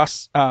occurred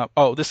across,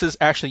 this is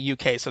actually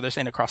UK, so they're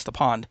saying across the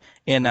pond,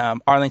 in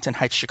Arlington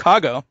Heights,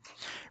 Chicago,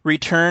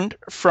 returned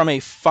from a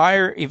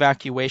fire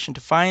evacuation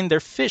to find their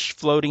fish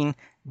floating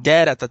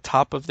dead at the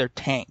top of their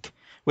tank,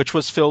 which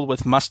was filled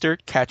with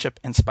mustard, ketchup,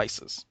 and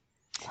spices.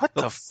 What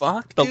the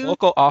fuck, The dude?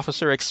 local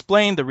officer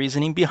explained the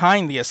reasoning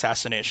behind the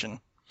assassination.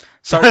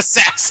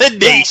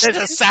 Assassination?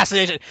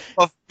 Assassination.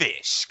 Of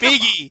fish.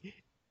 Biggie,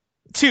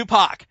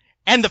 Tupac,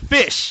 and the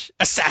fish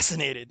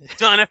assassinated.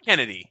 John F.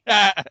 Kennedy.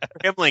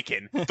 Abraham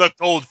Lincoln. The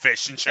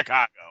goldfish in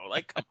Chicago.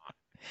 Like, come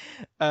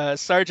on.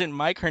 Sergeant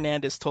Mike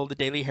Hernandez told the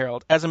Daily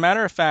Herald, as a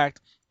matter of fact,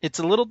 it's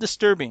a little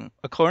disturbing.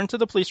 According to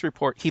the police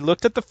report, he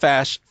looked at the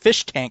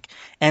fish tank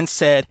and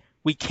said,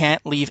 "We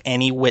can't leave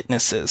any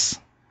witnesses."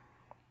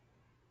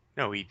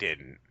 No, he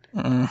didn't.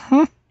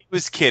 Mm-hmm. He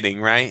was kidding,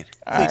 right?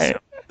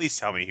 Please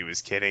tell me he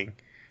was kidding.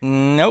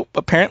 Nope,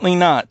 apparently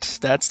not.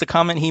 That's the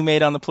comment he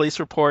made on the police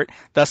report,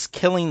 thus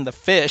killing the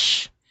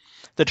fish.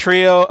 The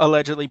trio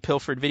allegedly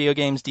pilfered video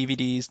games,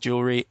 DVDs,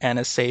 jewelry, and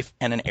a safe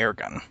and an air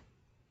gun.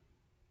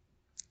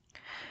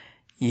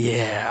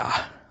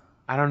 Yeah.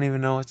 I don't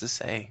even know what to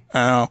say.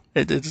 Oh,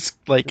 it's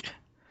like...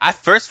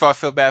 First of all, I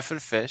feel bad for the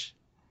fish.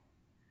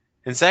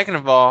 And second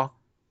of all,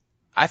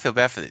 I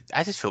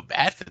just feel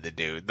bad for the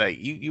dude. Like,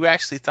 you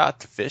actually thought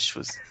the fish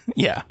was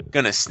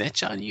gonna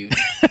snitch on you?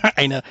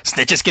 I know.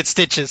 Snitches get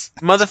stitches.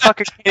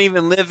 Motherfucker can't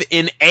even live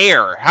in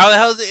air. How the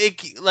hell is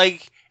it,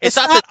 like... It's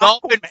not the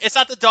dolphin. It's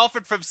not the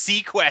dolphin from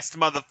Sequest,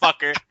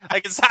 motherfucker.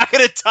 Like, it's not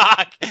gonna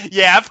talk.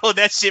 Yeah, I pulled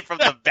that shit from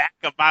the back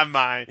of my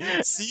mind.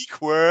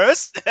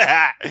 Sequest.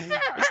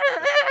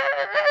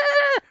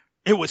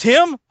 It was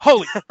him.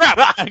 Holy crap!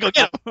 I gotta go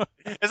get him.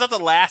 It's not the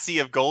Lassie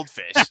of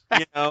Goldfish.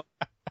 You know.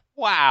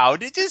 Wow.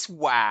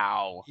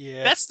 Wow.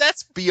 Yeah.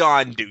 That's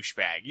beyond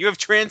douchebag. You have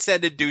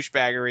transcended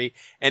douchebaggery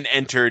and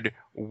entered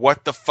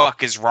what the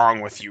fuck is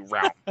wrong with you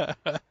realm.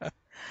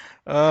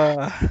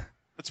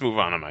 Let's move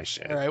on to my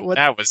shit. All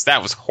right,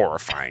 that was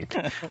horrifying.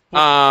 And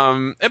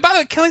by the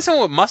way, killing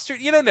someone with mustard,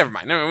 never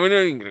mind. No, we're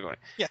not even gonna go.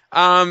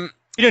 Yeah.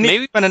 You don't need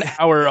to spend an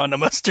hour on the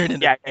mustard.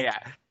 Yeah.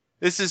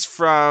 This is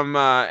from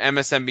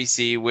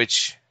MSNBC,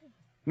 which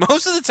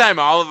most of the time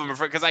all of them are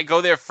because I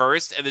go there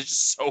first, and there's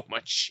just so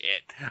much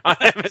shit on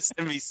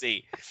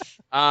MSNBC.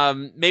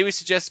 Maybe we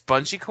suggest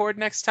bungee cord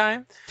next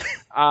time.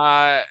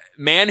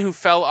 Man who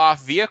fell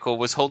off vehicle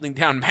was holding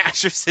down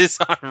mattresses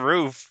on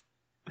roof.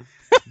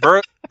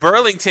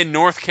 Burlington,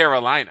 North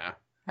Carolina.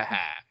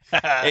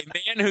 A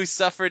man who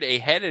suffered a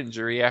head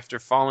injury after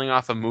falling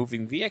off a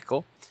moving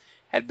vehicle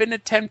had been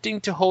attempting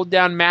to hold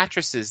down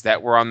mattresses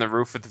that were on the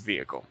roof of the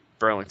vehicle,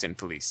 Burlington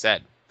police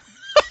said.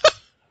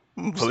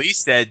 Police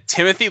said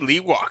Timothy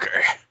Lee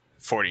Walker,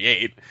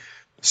 48,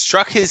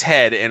 struck his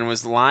head and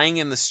was lying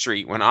in the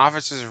street when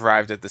officers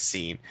arrived at the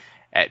scene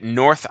at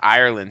North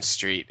Ireland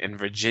Street and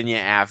Virginia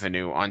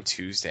Avenue on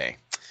Tuesday.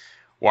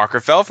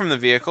 Walker fell from the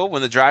vehicle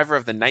when the driver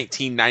of the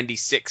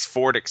 1996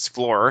 Ford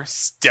Explorer,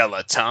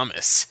 Stella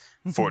Thomas,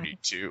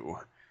 42,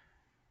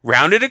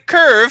 rounded a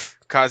curve,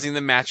 causing the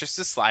mattress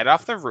to slide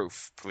off the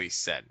roof, police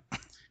said.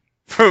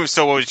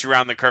 So what, would you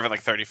round the curve at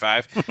like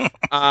 35?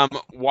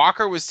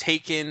 Walker was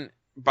taken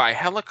by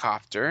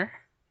helicopter.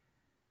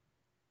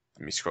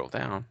 Let me scroll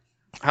down.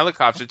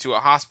 Helicopter to a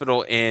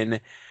hospital in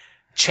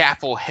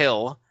Chapel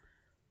Hill.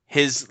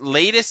 His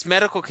latest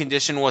medical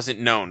condition wasn't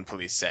known,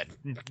 police said.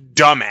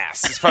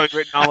 Dumbass. It's probably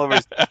written all over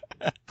his...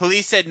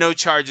 Police said no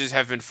charges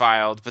have been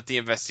filed, but the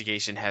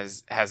investigation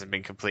hasn't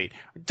been complete.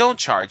 Don't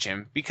charge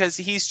him, because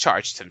he's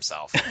charged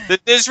himself.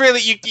 There's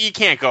really... You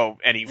can't go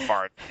any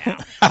farther now.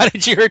 How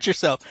did you hurt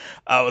yourself?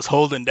 I was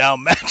holding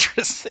down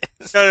mattresses.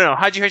 No.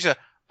 How'd you hurt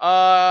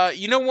yourself?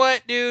 You know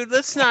what, dude?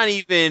 Let's not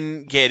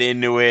even get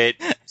into it.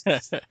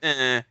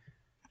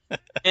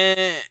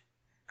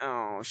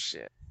 Oh,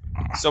 shit.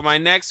 So my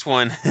next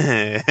one,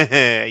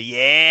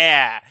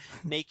 yeah,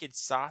 naked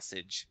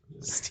sausage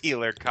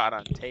stealer caught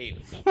on tape.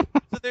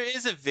 So there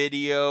is a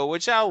video,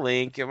 which I'll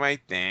link in my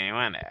thing,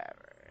 whatever.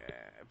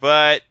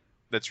 But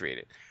let's read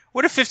it.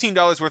 What do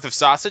 $15 worth of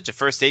sausage, a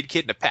first aid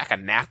kit, and a pack of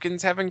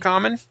napkins have in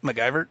common?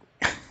 MacGyver.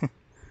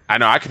 I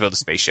know, I could build a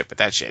spaceship with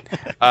that shit.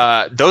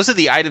 Those are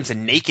the items a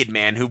naked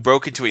man who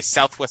broke into a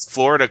Southwest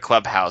Florida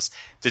clubhouse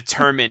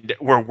determined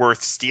were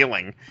worth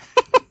stealing.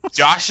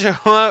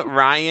 Joshua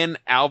Ryan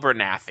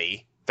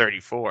Abernathy,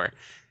 34.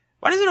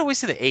 Why does it always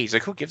say the age?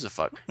 Like, who gives a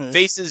fuck?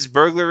 Faces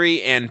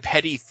burglary and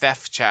petty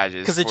theft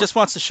charges. Because it just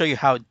wants to show you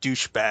how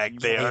douchebag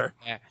they are.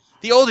 Yeah.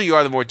 The older you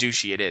are, the more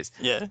douchey it is.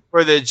 Yeah.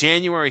 For the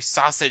January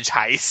sausage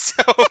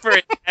heist over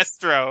in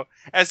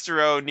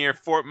Estero near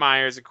Fort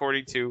Myers,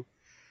 according to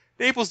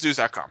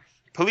NaplesNews.com.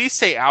 Police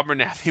say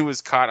Abernathy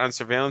was caught on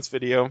surveillance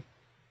video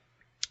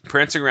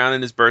prancing around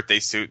in his birthday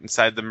suit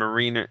inside the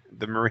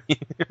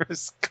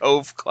Mariners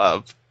Cove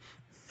Club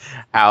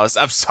house.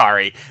 I'm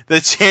sorry. The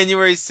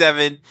January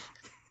 7th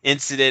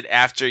incident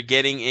after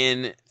getting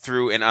in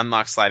through an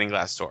unlocked sliding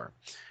glass door.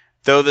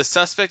 Though the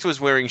suspect was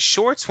wearing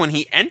shorts when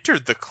he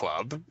entered the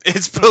club,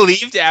 it's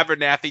believed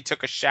Abernathy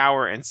took a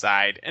shower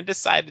inside and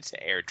decided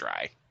to air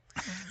dry.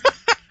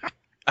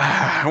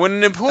 When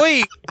an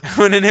employee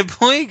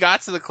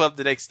got to the club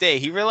the next day,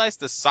 he realized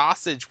the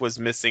sausage was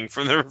missing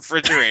from the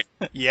refrigerator.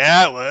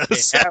 Yeah, it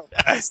was. Yeah, it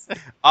was.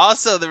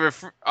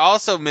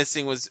 Also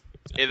missing was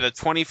the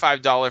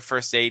 $25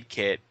 first aid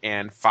kit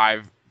and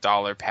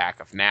 $5 pack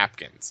of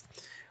napkins.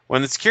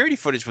 When the security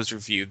footage was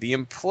reviewed, the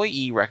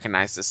employee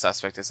recognized the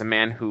suspect as a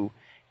man who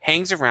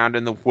hangs around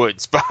in the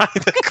woods behind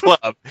the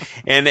club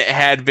and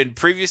had been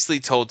previously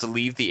told to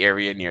leave the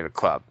area near the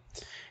club.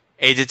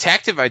 A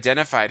detective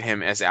identified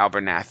him as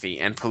Abernathy,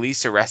 and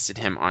police arrested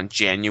him on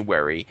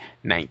January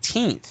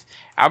 19th.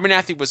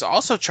 Abernathy was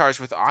also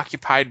charged with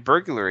occupied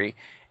burglary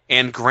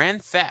and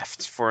grand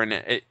theft for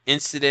an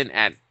incident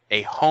at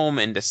a home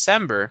in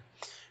December.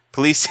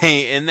 Police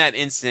say in that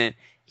incident,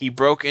 he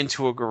broke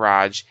into a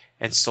garage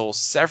and stole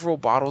several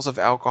bottles of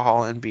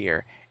alcohol and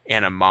beer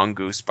and a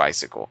mongoose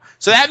bicycle.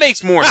 So that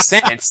makes more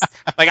sense.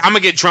 Like, I'm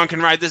going to get drunk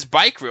and ride this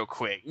bike real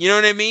quick. You know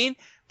what I mean?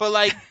 But,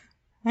 like...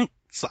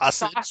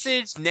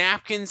 Sausage,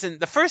 napkins, and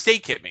the first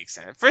aid kit makes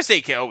sense. First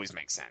aid kit always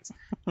makes sense.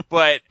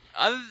 But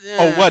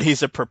oh, what?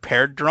 He's a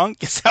prepared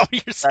drunk? Is that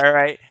what you're saying? All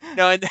right.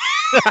 No, and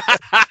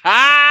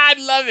I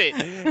love it.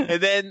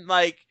 And then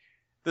like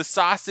the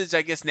sausage,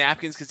 I guess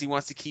napkins because he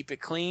wants to keep it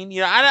clean.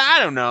 You know, I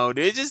don't know,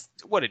 dude. Just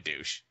what a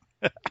douche.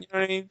 You know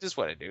what I mean? Just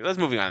what a douche. Let's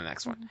move on to the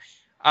next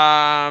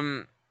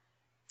one.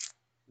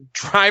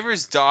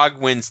 Driver's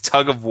dog wins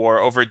tug of war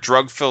over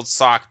drug-filled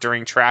sock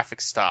during traffic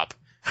stop.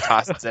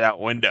 Tosses it out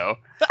window.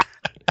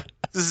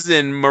 This is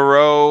in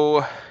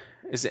Moreau.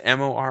 Is it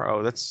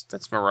Moro?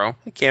 That's Moreau.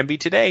 It can be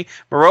today.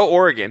 Moreau,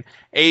 Oregon.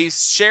 A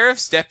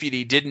sheriff's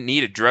deputy didn't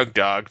need a drug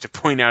dog to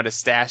point out a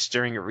stash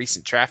during a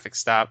recent traffic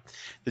stop.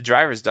 The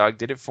driver's dog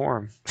did it for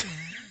him.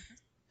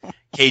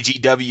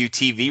 KGW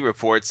TV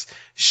reports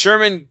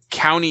Sherman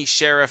County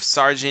Sheriff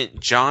Sergeant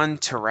John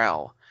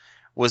Terrell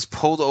was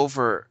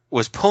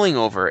pulling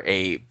over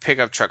a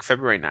pickup truck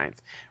February 9th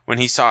when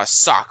he saw a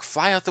sock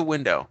fly out the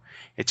window.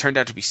 It turned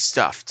out to be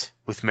stuffed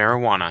with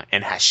marijuana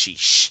and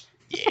hashish.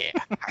 Yeah,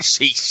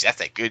 hashish. That's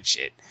that good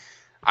shit,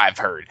 I've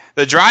heard.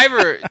 The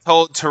driver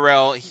told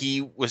Terrell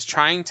he was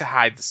trying to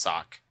hide the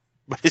sock,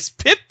 but his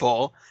pit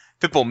bull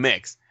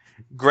mix,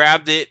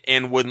 grabbed it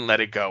and wouldn't let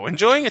it go,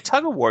 enjoying a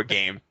tug-of-war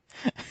game.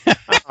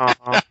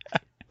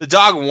 The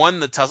dog won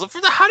the tussle.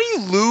 How do you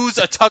lose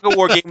a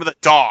tug-of-war game with a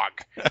dog?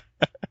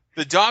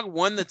 The dog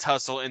won the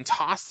tussle and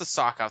tossed the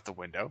sock out the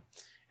window,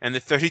 and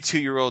the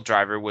 32-year-old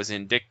driver was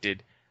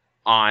indicted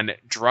on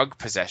drug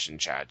possession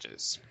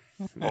charges.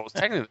 Well, it was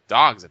technically the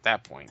dogs at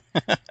that point.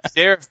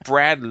 Sheriff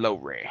Brad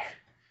Lowry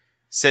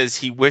says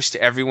he wished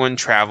everyone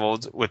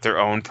traveled with their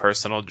own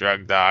personal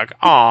drug dog.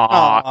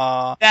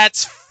 Aww.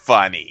 That's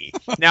funny.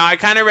 Now, I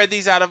kind of read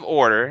these out of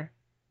order.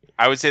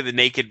 I would say the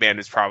Naked Band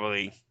is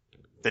probably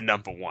the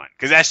number one,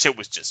 because that shit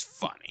was just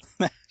funny.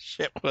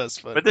 Shit was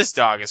funny. But this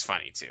dog is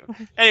funny, too.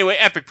 Anyway,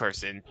 epic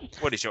person.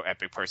 What is your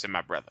epic person,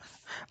 my brother?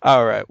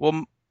 All right.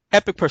 Well,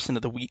 epic person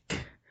of the week.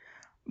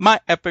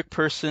 My epic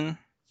person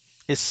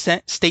is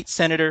State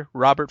Senator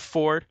Robert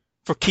Ford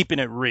for keeping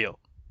it real.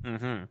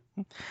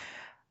 Mm-hmm.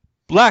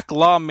 Black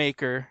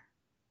lawmaker.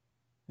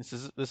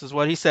 This is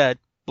what he said.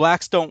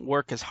 Blacks don't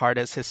work as hard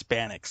as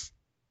Hispanics.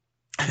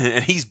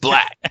 And he's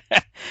black.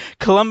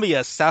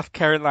 Columbia, South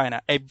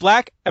Carolina. A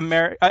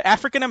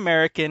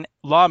African-American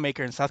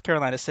lawmaker in South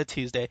Carolina said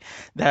Tuesday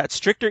that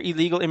stricter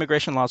illegal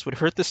immigration laws would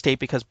hurt the state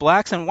because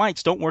blacks and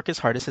whites don't work as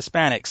hard as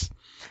Hispanics.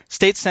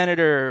 State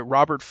Senator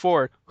Robert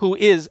Ford, who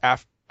is,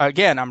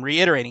 again, I'm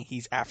reiterating,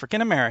 he's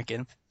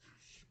African-American,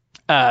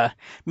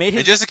 made his...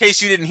 And just in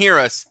case you didn't hear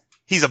us,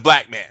 he's a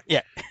black man.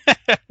 Yeah.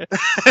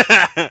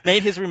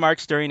 Made his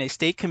remarks during a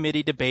state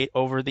committee debate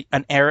over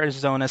an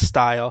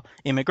Arizona-style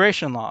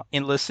immigration law,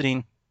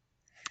 eliciting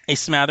a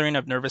smattering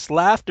of nervous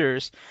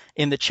laughters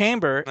in the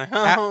chamber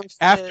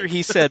after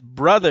he said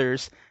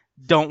brothers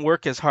don't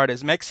work as hard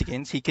as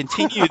Mexicans. He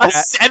continued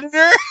that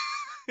senator.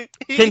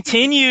 he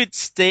continued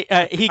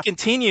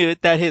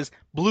that his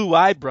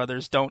blue-eyed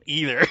brothers don't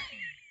either.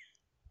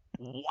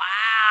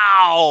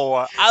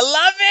 Wow, I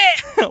love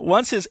it.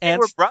 Once his They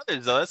were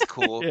brothers, though. That's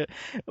cool.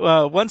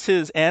 Once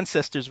his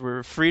ancestors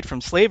were freed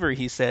from slavery,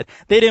 he said,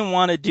 they didn't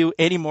want to do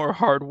any more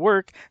hard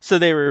work, so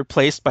they were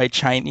replaced by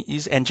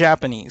Chinese and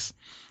Japanese.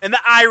 And the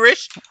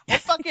Irish.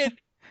 Fucking...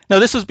 No,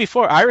 this was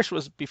before. Irish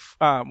was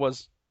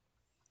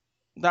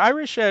the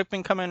Irish have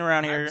been coming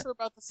around here. Irish are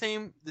about the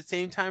same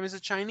time as the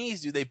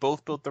Chinese do. They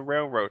both built the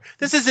railroad.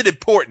 This isn't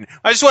important.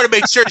 I just want to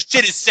make sure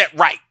shit is set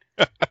right.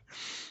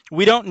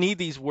 We don't need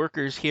these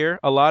workers here.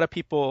 A lot of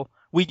people,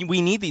 we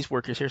need these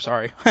workers here.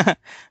 Sorry.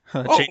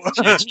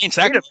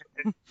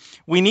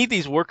 We need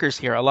these workers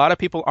here. A lot of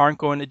people aren't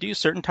going to do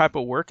certain type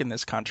of work in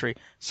this country,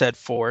 said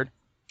Ford,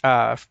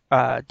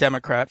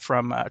 Democrat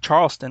from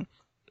Charleston.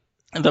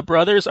 The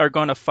brothers are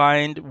going to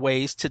find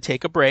ways to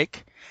take a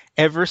break.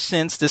 Ever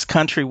since this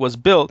country was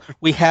built,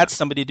 we had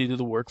somebody to do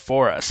the work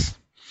for us.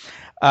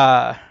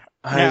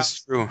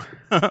 That's true.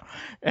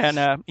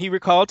 And he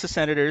recalled to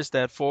senators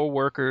that 4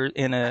 workers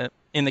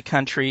in the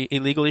country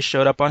illegally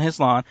showed up on his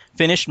lawn,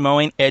 finished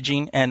mowing,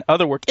 edging, and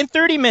other work in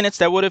 30 minutes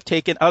that would have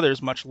taken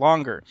others much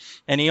longer.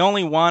 And they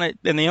only wanted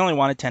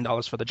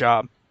 $10 for the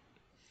job.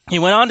 He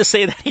went on to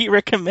say that he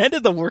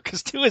recommended the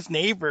workers to his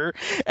neighbor,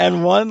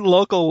 and one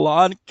local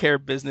lawn care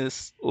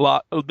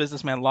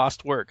businessman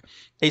lost work.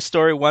 A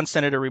story one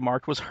senator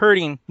remarked was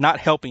hurting, not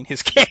helping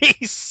his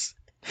case.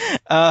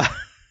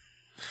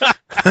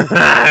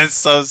 It's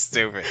so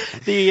stupid.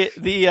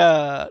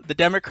 The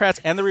Democrats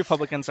and the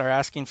Republicans are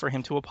asking for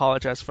him to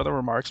apologize for the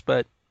remarks,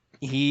 but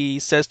he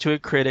says to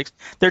his critics,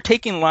 they're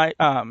taking what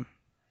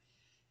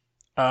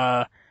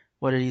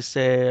did he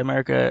say?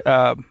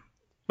 America,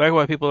 black and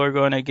white people are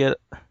going to get.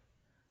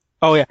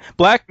 Oh yeah,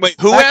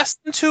 who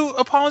asked him to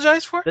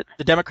apologize for?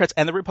 The Democrats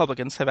and the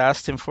Republicans have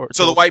asked him for.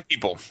 So the white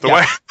people,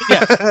 white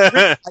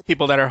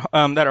people that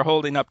are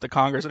holding up the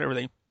Congress and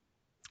everything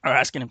are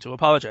asking him to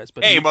apologize.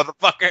 But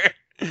motherfucker.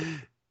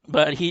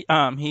 But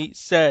he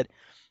said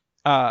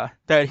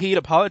that he'd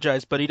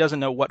apologize, but he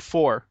doesn't know what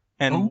for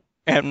and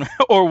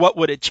or what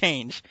would it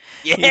change.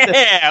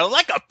 Yeah,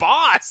 like a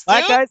boss.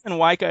 Black guys and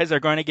white guys are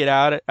going to get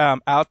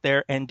out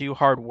there and do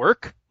hard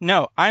work.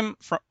 No, I'm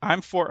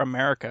for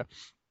America,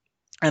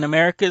 and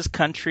America's a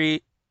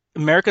country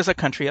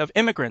of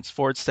immigrants.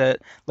 Ford said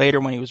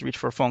later when he was reached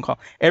for a phone call.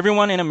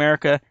 Everyone in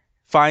America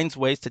finds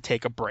ways to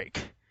take a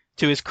break.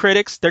 To his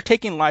critics, they're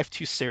taking life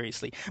too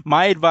seriously.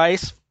 My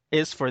advice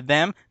is for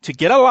them to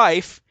get a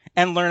life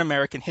and learn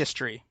American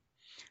history.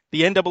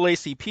 The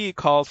NAACP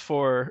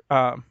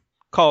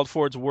called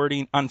Ford's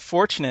wording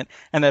unfortunate,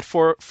 and that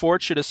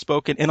Ford should have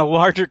spoken in a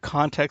larger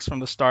context from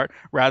the start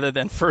rather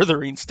than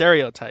furthering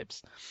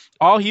stereotypes.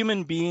 All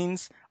human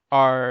beings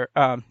are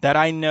that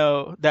I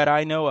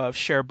know of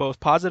share both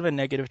positive and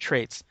negative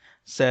traits,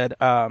 said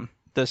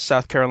the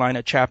South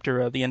Carolina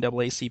chapter of the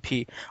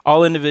NAACP.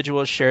 All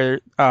individuals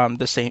share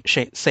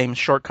the same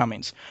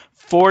shortcomings.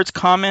 Ford's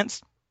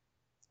comments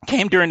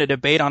came during a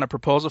debate on a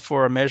proposal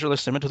for a measure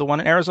similar to the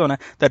one in Arizona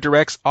that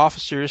directs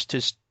officers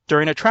to,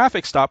 during a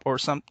traffic stop or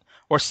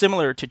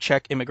similar, to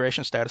check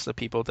immigration status of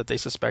people that they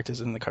suspect is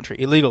in the country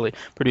illegally,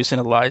 producing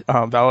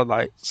a valid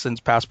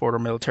license, passport, or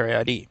military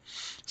ID.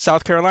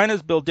 South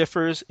Carolina's bill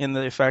differs in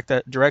the fact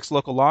that directs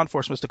local law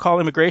enforcement to call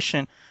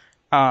immigration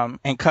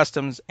and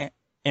customs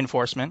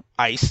enforcement,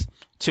 ICE,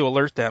 to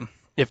alert them.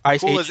 If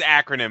ICE coolest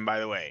acronym, by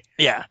the way.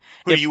 Yeah.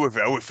 Who you were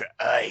with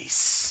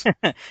ICE.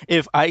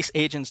 If ICE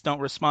agents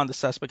don't respond, the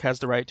suspect has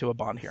the right to a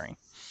bond hearing.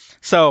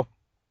 So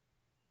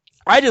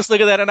I just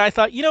look at that and I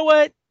thought, you know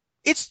what?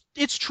 It's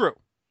true.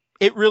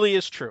 It really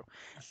is true.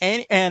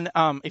 And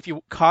if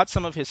you caught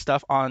some of his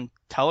stuff on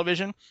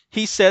television,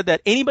 he said that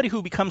anybody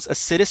who becomes a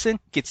citizen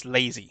gets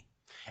lazy.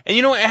 And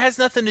it has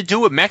nothing to do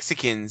with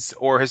Mexicans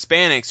or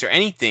Hispanics or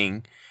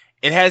anything.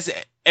 It has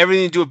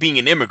everything to do with being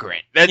an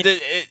immigrant. When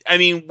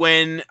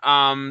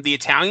the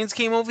Italians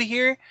came over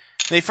here,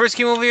 they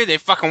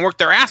fucking worked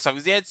their ass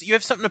off. You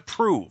have something to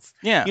prove.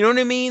 Yeah. You know what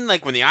I mean?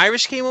 Like when the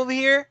Irish came over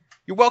here,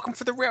 you're welcome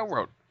for the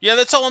railroad. Yeah,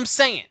 that's all I'm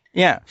saying.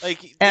 Yeah.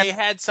 They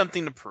had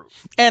something to prove.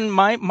 And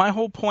my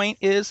whole point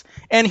is,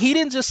 and he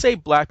didn't just say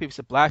black people, he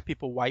said black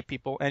people, white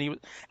people,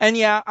 and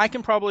yeah, I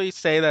can probably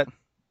say that,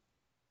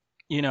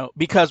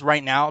 because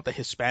right now the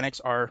Hispanics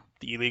are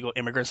the illegal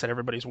immigrants that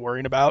everybody's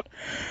worrying about.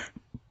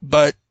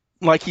 But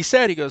like he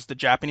said, he goes, the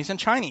Japanese and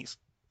Chinese,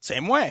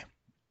 same way.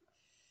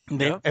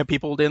 And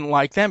people didn't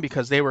like them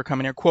because they were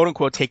coming here, quote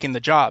unquote, taking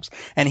the jobs.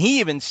 And he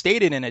even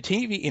stated in a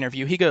TV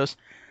interview, he goes,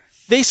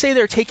 they say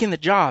they're taking the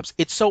jobs.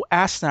 It's so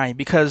asinine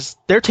because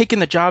they're taking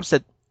the jobs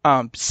that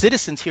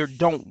citizens here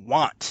don't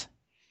want.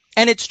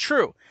 And it's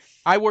true.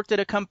 I worked at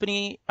a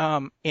company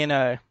in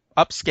a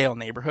upscale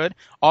neighborhood.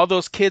 All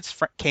those kids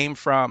came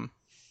from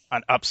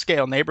an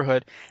upscale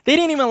neighborhood. They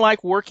didn't even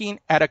like working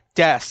at a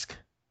desk,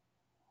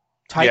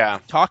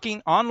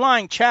 talking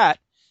online chat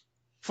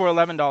for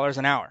 $11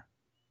 an hour.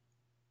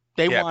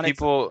 They wanted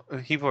people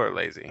are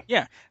lazy.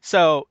 Yeah.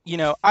 So,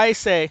 I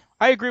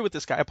agree with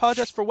this guy.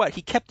 Apologize for what?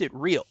 He kept it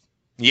real.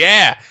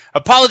 Yeah.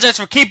 Apologize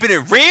for keeping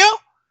it real?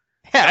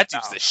 Yeah. That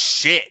dude's the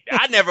shit.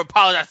 I never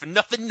apologize for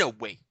nothing, no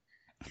way.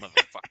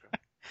 Motherfucker.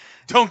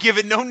 Don't give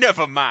it no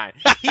never mind.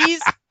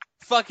 He's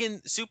fucking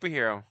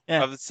superhero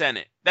of the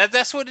Senate.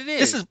 That's what it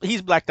is.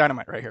 He's Black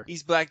Dynamite right here.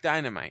 He's Black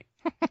Dynamite.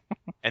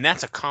 And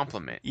that's a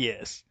compliment.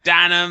 Yes.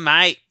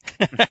 Dynamite.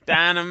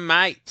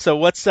 Dynamite. So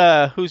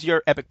who's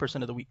your epic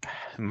person of the week?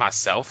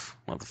 Myself,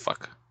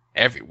 motherfucker.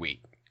 Every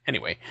week.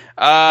 Anyway.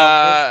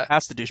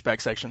 That's the douchebag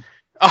section.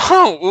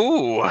 Oh,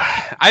 ooh.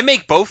 I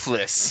make both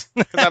lists.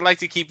 Because I like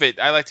to keep it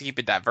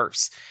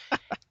diverse.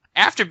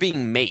 After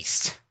being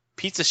maced,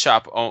 pizza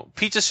shop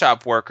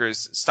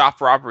workers stop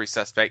robbery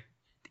suspect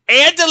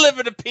and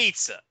deliver the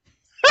pizza.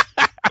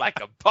 Like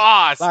a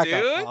boss,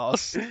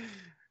 dude.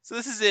 So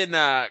this is in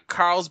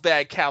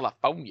Carlsbad,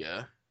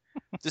 California.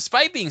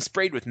 Despite being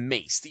sprayed with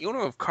mace, the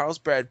owner of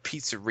Carlsbad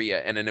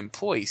Pizzeria and an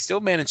employee still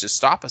managed to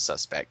stop a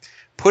suspect,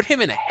 put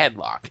him in a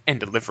headlock, and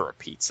deliver a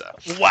pizza.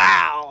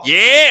 Wow.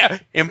 Yeah.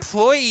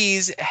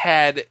 Employees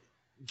had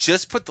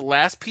just put the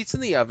last pizza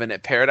in the oven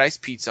at Paradise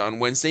Pizza on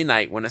Wednesday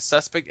night when a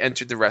suspect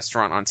entered the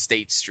restaurant on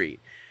State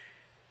Street.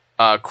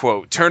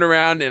 Quote,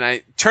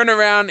 a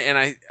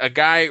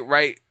guy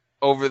right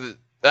over the...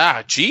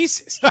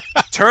 Jesus.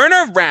 Turn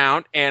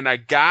around and a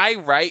guy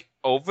right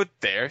over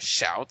there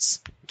shouts,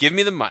 "Give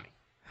me the money."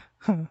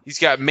 He's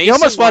got mace. You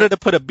almost wanted to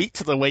put a beat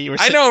to the way you were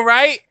saying. I know,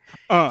 right?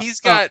 He's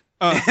got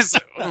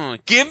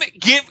give me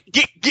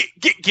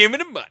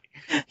the money.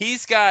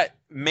 He's got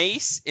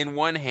mace in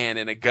one hand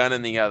and a gun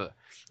in the other.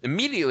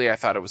 Immediately I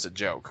thought it was a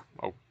joke.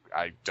 Oh,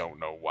 I don't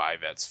know why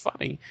that's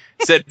funny.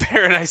 Said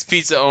Paradise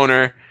Pizza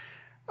owner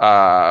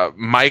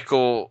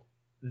Michael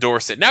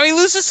Dorset. Now he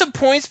loses some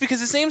points because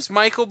his name's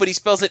Michael, but he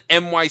spells it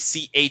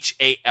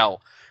Mychal.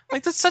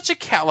 Like, that's such a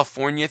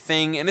California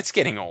thing, and it's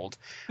getting old.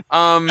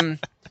 But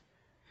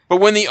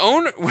when the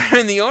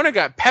owner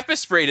got pepper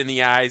sprayed in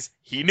the eyes,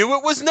 he knew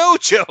it was no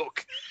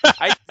joke.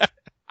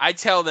 I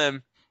tell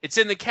them, it's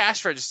in the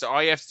cash register.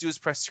 All you have to do is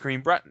press the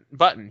green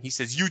button. He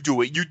says, "You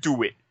do it. You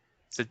do it."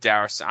 Said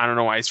Dowson. I don't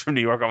know why he's from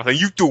New York. I was like,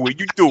 "You do it.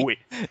 You do it."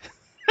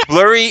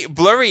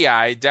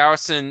 Blurry-eyed,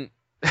 Dowson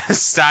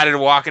started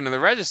walking to the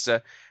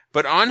register,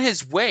 but on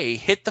his way,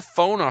 hit the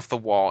phone off the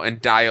wall and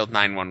dialed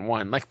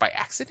 911, like by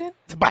accident.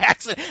 By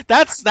accident.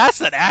 That's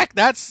an act.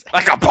 That's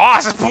like a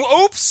boss.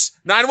 Oops,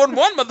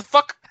 911,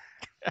 motherfucker.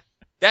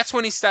 That's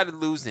when he started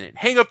losing it.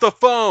 Hang up the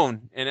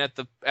phone. And at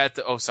the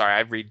oh, sorry,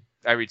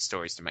 I read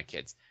stories to my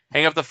kids.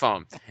 Hang up the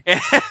phone.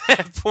 And at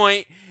that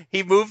point,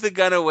 he moved the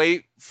gun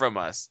away from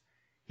us.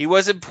 He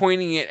wasn't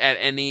pointing it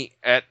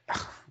at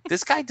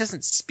this guy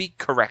doesn't speak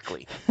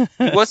correctly.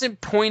 He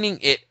wasn't pointing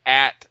it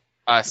at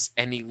us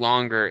any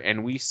longer,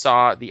 and we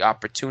saw the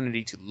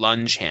opportunity to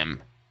lunge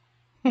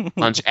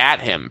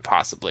at him,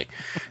 possibly,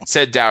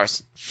 said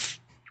Dowson.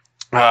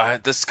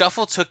 The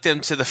scuffle took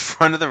them to the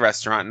front of the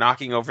restaurant,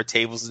 knocking over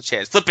tables and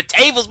chairs. Flipping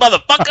tables,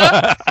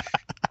 motherfucker!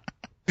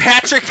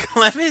 Patrick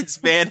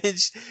Clemens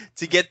managed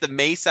to get the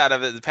mace out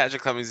of it.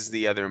 Patrick Clemens is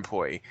the other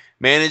employee.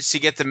 Managed to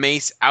get the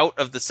mace out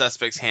of the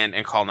suspect's hand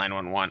and call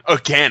 911.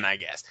 Again, I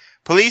guess.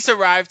 Police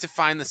arrived to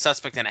find the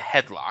suspect in a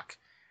headlock,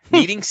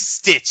 needing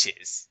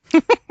stitches,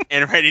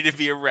 and ready to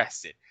be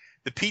arrested.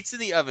 The pizza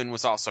in the oven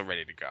was also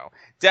ready to go.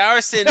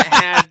 Dowson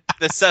had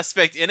the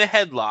suspect in a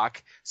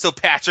headlock, so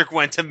Patrick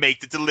went to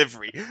make the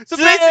delivery. So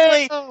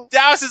basically,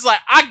 Dowson's like,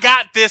 "I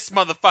got this,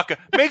 motherfucker.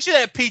 Make sure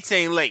that pizza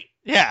ain't late.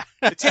 Yeah.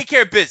 Take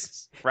care of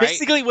business." Right?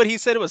 Basically, what he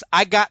said was,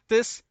 "I got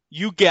this.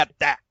 You get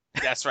that."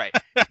 That's right.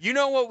 You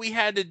know what we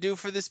had to do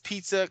for this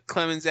pizza?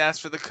 Clemens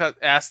asked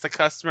the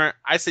customer.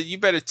 I said, "You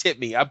better tip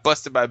me. I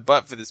busted my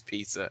butt for this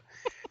pizza."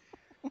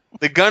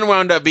 The gun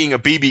wound up being a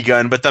BB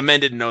gun, but the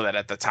men didn't know that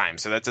at the time,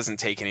 so that doesn't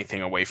take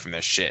anything away from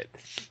their shit.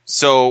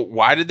 So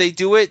why did they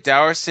do it?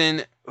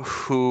 Dowson,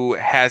 who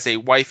has a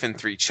wife and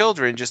 3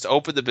 children, just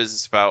opened the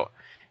business about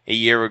a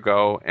year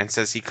ago and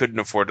says he couldn't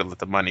afford to let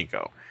the money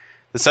go.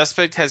 The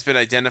suspect has been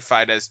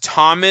identified as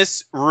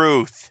Thomas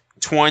Ruth,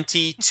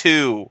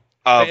 22,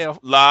 of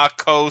La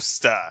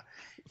Costa.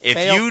 If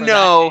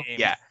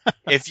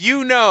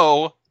you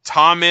know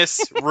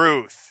Thomas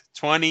Ruth,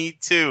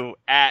 22,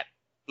 at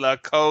La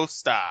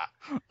Costa,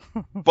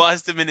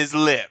 bust him in his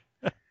lip.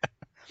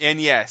 And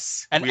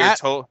yes, we are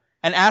told.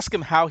 And ask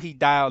him how he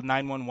dialed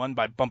 911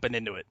 by bumping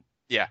into it.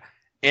 Yeah.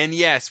 And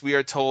yes, we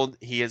are told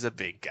he is a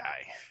big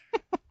guy.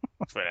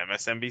 That's what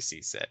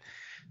MSNBC said.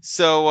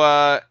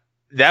 So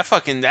That's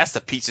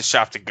the pizza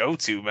shop to go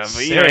to, man.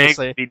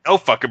 Seriously. Ain't gonna be no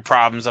fucking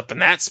problems up in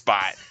that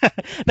spot.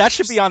 That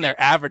should be on their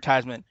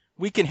advertisement.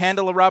 We can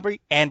handle a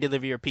robbery and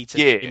deliver your pizza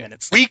in 3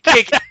 minutes. We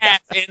kick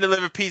ass and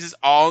deliver pizzas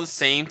all at the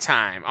same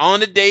time, all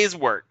in a day's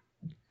work.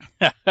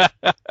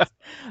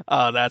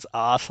 Oh, that's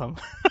awesome.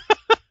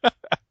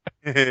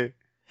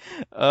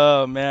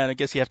 Oh man, I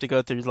guess you have to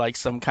go through like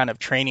some kind of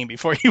training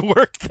before you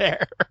work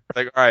there.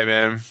 Like, all right,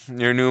 man,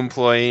 you're a new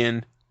employee,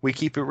 and we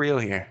keep it real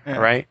here, all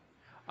right?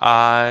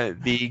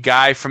 The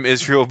guy from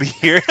Israel will be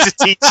here to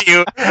teach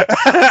you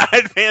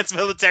advanced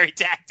military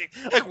tactics.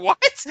 Like, what?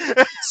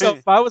 So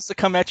if I was to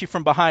come at you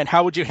from behind,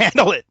 how would you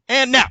handle it?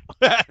 And now.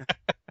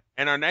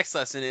 And our next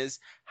lesson is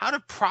how to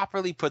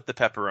properly put the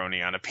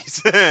pepperoni on a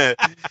pizza.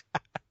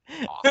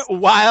 Awesome.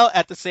 While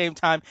at the same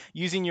time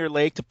using your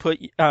leg to put,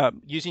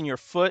 using your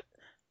foot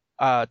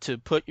to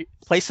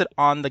place it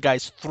on the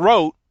guy's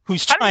throat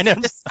who's trying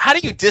to. How do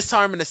you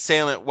disarm an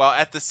assailant while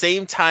at the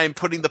same time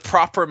putting the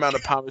proper amount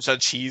of Parmesan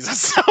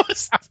cheese?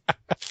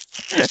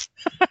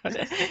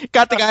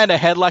 Got the guy in a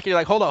headlock. You're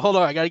like, hold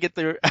on, I gotta get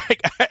the.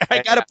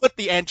 I gotta put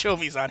the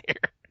anchovies on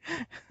here.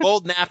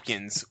 Fold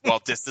napkins while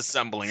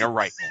disassembling a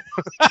rifle.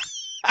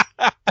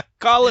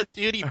 Call of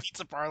Duty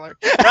pizza parlor.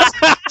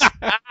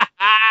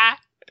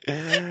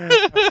 You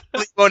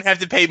won't have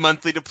to pay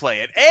monthly to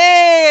play it,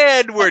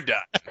 and we're done.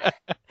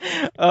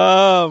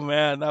 Oh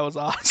man, that was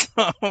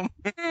awesome.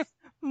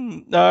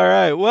 All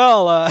right,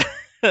 well, I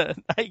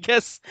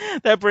guess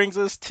that brings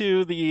us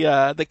to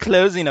the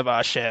closing of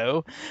our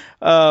show.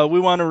 We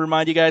want to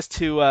remind you guys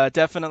to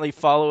definitely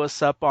follow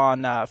us up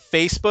on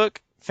Facebook.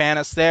 Fan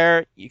us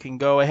there. You can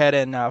go ahead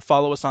and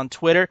follow us on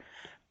Twitter.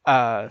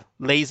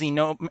 Lazy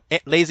 _nomad,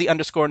 lazy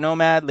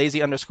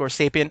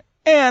 _sapien,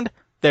 and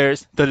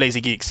there's the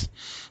Lazy Geeks.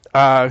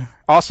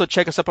 Also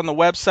check us up on the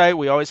website.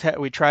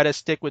 We try to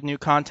stick with new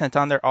content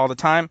on there all the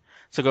time.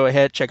 So go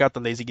ahead, check out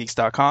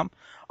thelazygeeks.com.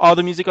 All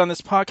the music on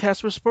this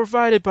podcast was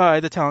provided by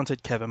the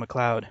talented Kevin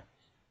MacLeod.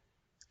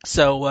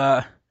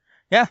 So,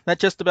 yeah, that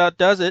just about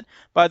does it.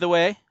 By the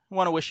way, I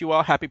want to wish you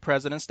all happy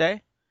President's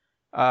Day.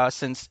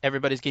 Since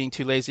everybody's getting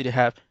too lazy to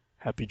have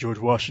Happy George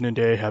Washington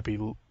Day, Happy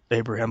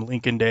Abraham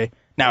Lincoln Day.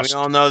 Now we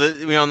all know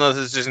this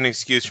is just an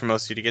excuse for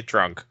most of you to get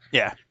drunk.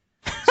 Yeah.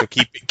 So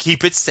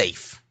keep it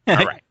safe. All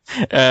right.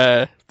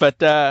 But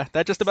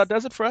that just about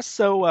does it for us.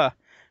 So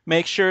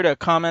make sure to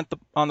comment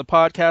on the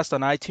podcast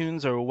on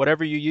iTunes or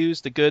whatever you use,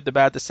 the good, the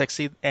bad, the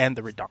sexy, and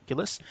the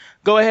ridiculous.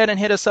 Go ahead and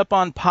hit us up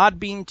on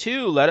Podbean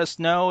too. Let us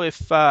know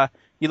if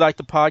you like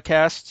the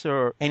podcast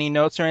or any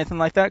notes or anything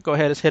like that. Go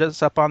ahead and hit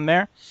us up on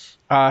there.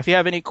 If you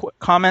have any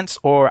comments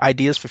or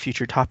ideas for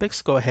future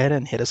topics, go ahead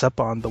and hit us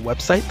up on the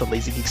website,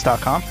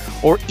 thelazygeeks.com,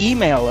 or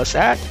email us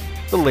at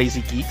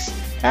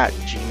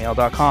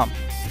thelazygeeks@gmail.com.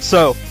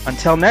 So,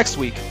 until next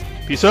week,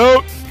 peace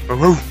out!